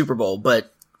during the Super Bowl,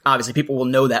 but obviously people will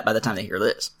know that by the time they hear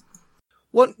this.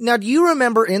 Well, now do you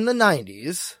remember in the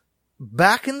 90s,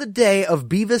 back in the day of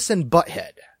Beavis and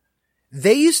Butthead,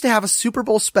 they used to have a Super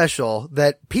Bowl special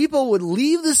that people would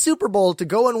leave the Super Bowl to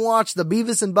go and watch the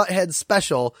Beavis and Butthead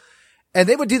special, And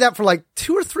they would do that for like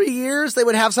 2 or 3 years. They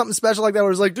would have something special like that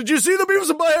where it's like, did you see the Beavis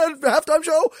and Butthead halftime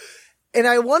show? And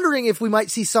I'm wondering if we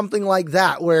might see something like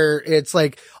that where it's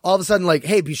like all of a sudden like,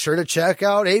 hey, be sure to check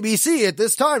out ABC at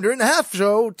this time during the half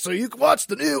show so you can watch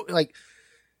the new, like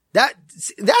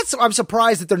that's, I'm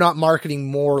surprised that they're not marketing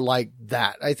more like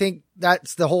that. I think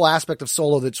that's the whole aspect of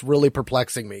Solo that's really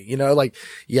perplexing me. You know, like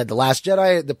you had The Last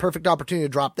Jedi, the perfect opportunity to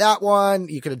drop that one.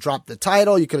 You could have dropped the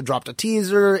title. You could have dropped a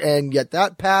teaser and yet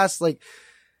that passed. Like,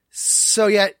 so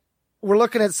yet we're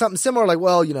looking at something similar like,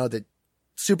 well, you know, the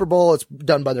Super Bowl, it's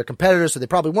done by their competitors, so they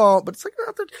probably won't, but it's like,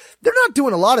 they're not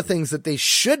doing a lot of things that they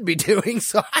should be doing.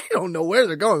 So I don't know where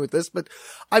they're going with this, but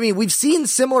I mean, we've seen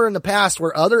similar in the past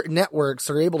where other networks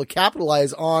are able to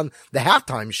capitalize on the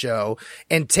halftime show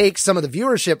and take some of the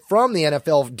viewership from the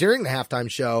NFL during the halftime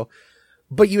show.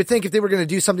 But you would think if they were going to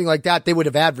do something like that, they would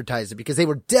have advertised it because they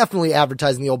were definitely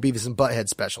advertising the old Beavis and Butthead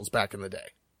specials back in the day.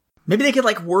 Maybe they could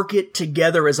like work it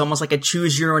together as almost like a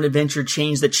choose your own adventure,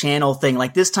 change the channel thing.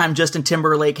 Like this time Justin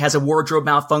Timberlake has a wardrobe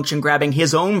malfunction grabbing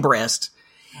his own breast.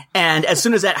 And as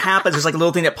soon as that happens, there's like a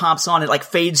little thing that pops on. It like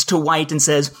fades to white and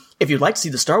says, if you'd like to see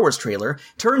the Star Wars trailer,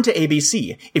 turn to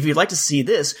ABC. If you'd like to see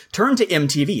this, turn to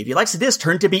MTV. If you'd like to see this,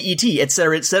 turn to BET, et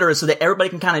cetera, so that everybody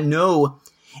can kind of know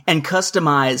and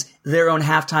customize their own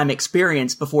halftime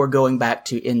experience before going back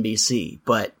to NBC.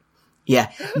 But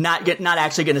yeah, not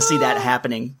actually going to see that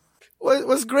happening.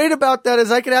 What's great about that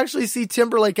is I could actually see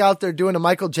Timberlake out there doing a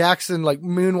Michael Jackson, like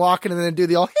moonwalking and then do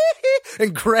the all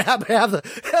and have the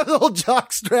whole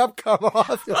jock strap come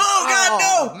off. Oh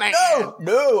God, no, man.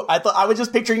 No. I was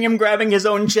just picturing him grabbing his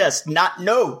own chest.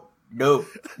 No.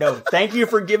 Thank you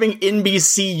for giving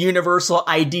NBC Universal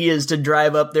ideas to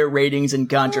drive up their ratings and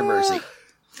controversy.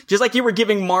 Just like you were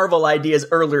giving Marvel ideas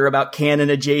earlier about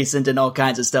canon adjacent and all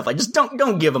kinds of stuff. Like, just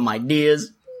don't give them ideas.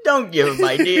 Don't give them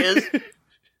ideas.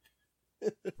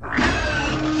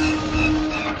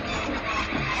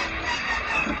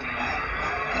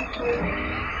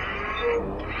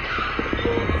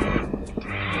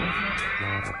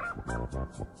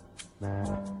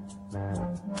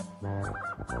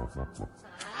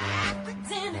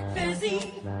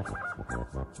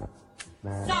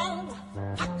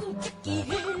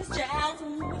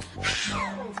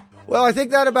 Well, I think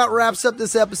that about wraps up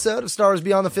this episode of Star Wars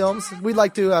Beyond the Films. We'd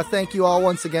like to thank you all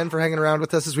once again for hanging around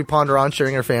with us as we ponder on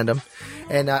sharing our fandom.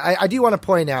 And I do want to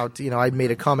point out, you know, I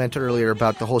made a comment earlier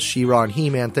about the whole She-Ra and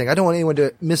He-Man thing. I don't want anyone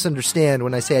to misunderstand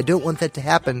when I say I don't want that to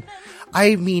happen.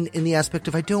 I mean in the aspect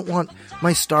of I don't want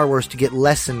my Star Wars to get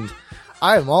lessened.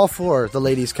 I am all for the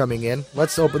ladies coming in.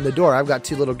 Let's open the door. I've got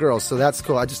 2 little girls, so that's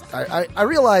cool. I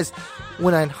realized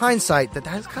when in hindsight that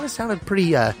kind of sounded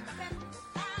pretty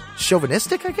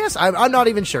chauvinistic, I guess. I'm not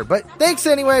even sure. But thanks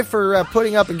anyway for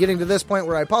putting up and getting to this point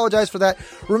where I apologize for that.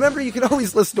 Remember, you can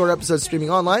always listen to our episodes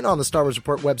streaming online on the Star Wars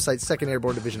Report website's Second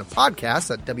Airborne Division of Podcasts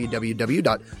at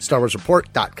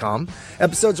www.starwarsreport.com.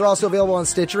 Episodes are also available on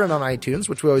Stitcher and on iTunes,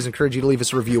 which we always encourage you to leave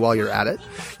us a review while you're at it.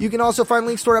 You can also find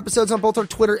links to our episodes on both our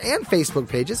Twitter and Facebook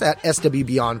pages at SW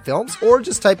Beyond Films, or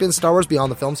just type in Star Wars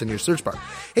Beyond the Films in your search bar.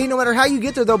 Hey, no matter how you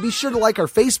get there, though, be sure to like our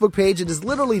Facebook page. It is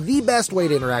literally the best way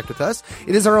to interact with us.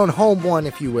 It is our own home one,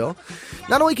 if you will.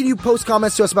 Not only can you post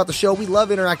comments to us about the show, we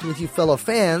love interacting with you fellow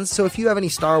fans, so if you have any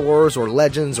Star Wars or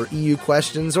Legends or EU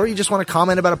questions, or you just want to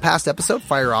comment about a past episode,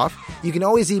 fire off. You can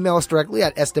always email us directly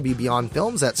at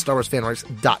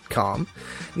swbeyondfilms@starwarsfanworks.com.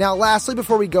 Now, lastly,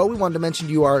 before we go, we wanted to mention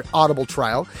to you our Audible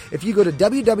trial. If you go to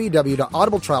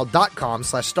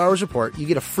www.audibletrial.com/Star Wars Report, you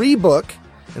get a free book,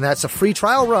 and that's a free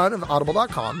trial run of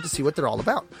Audible.com to see what they're all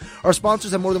about. Our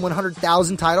sponsors have more than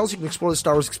 100,000 titles. You can explore the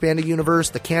Star Wars Expanded Universe,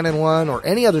 the canon one, or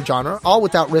any other genre, all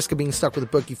without risk of being stuck with a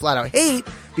book you flat out hate,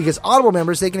 because Audible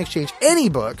members, they can exchange any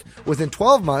book within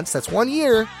 12 months, that's 1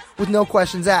 year, with no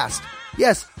questions asked.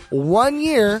 Yes, 1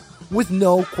 year with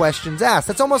no questions asked.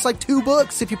 That's almost like 2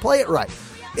 books if you play it right.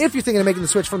 If you're thinking of making the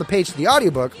switch from the page to the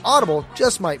audiobook, Audible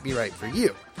just might be right for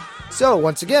you. So,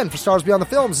 once again, for Star Wars Beyond the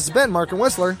Films, this has been Mark and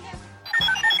Whistler.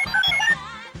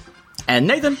 And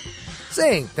Nathan.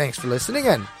 Saying thanks for listening,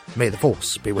 and may the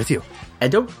Force be with you. And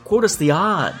don't quote us the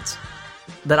odds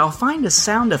that I'll find a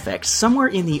sound effect somewhere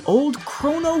in the old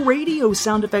Chrono Radio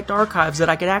sound effect archives that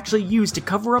I could actually use to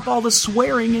cover up all the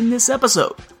swearing in this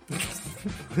episode.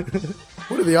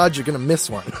 What are the odds you're going to miss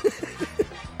one?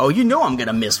 Oh, you know I'm going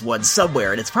to miss one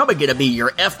somewhere, and it's probably going to be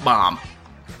your F-bomb.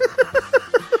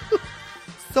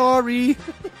 Sorry.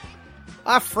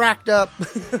 I fracked up.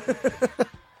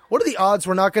 What are the odds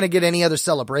we're not going to get any other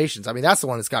celebrations? I mean, that's the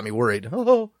one that's got me worried.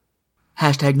 Oh.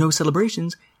 Hashtag no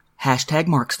celebrations. Hashtag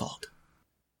Mark's fault.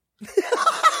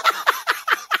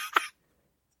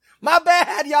 My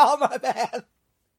bad, y'all. My bad.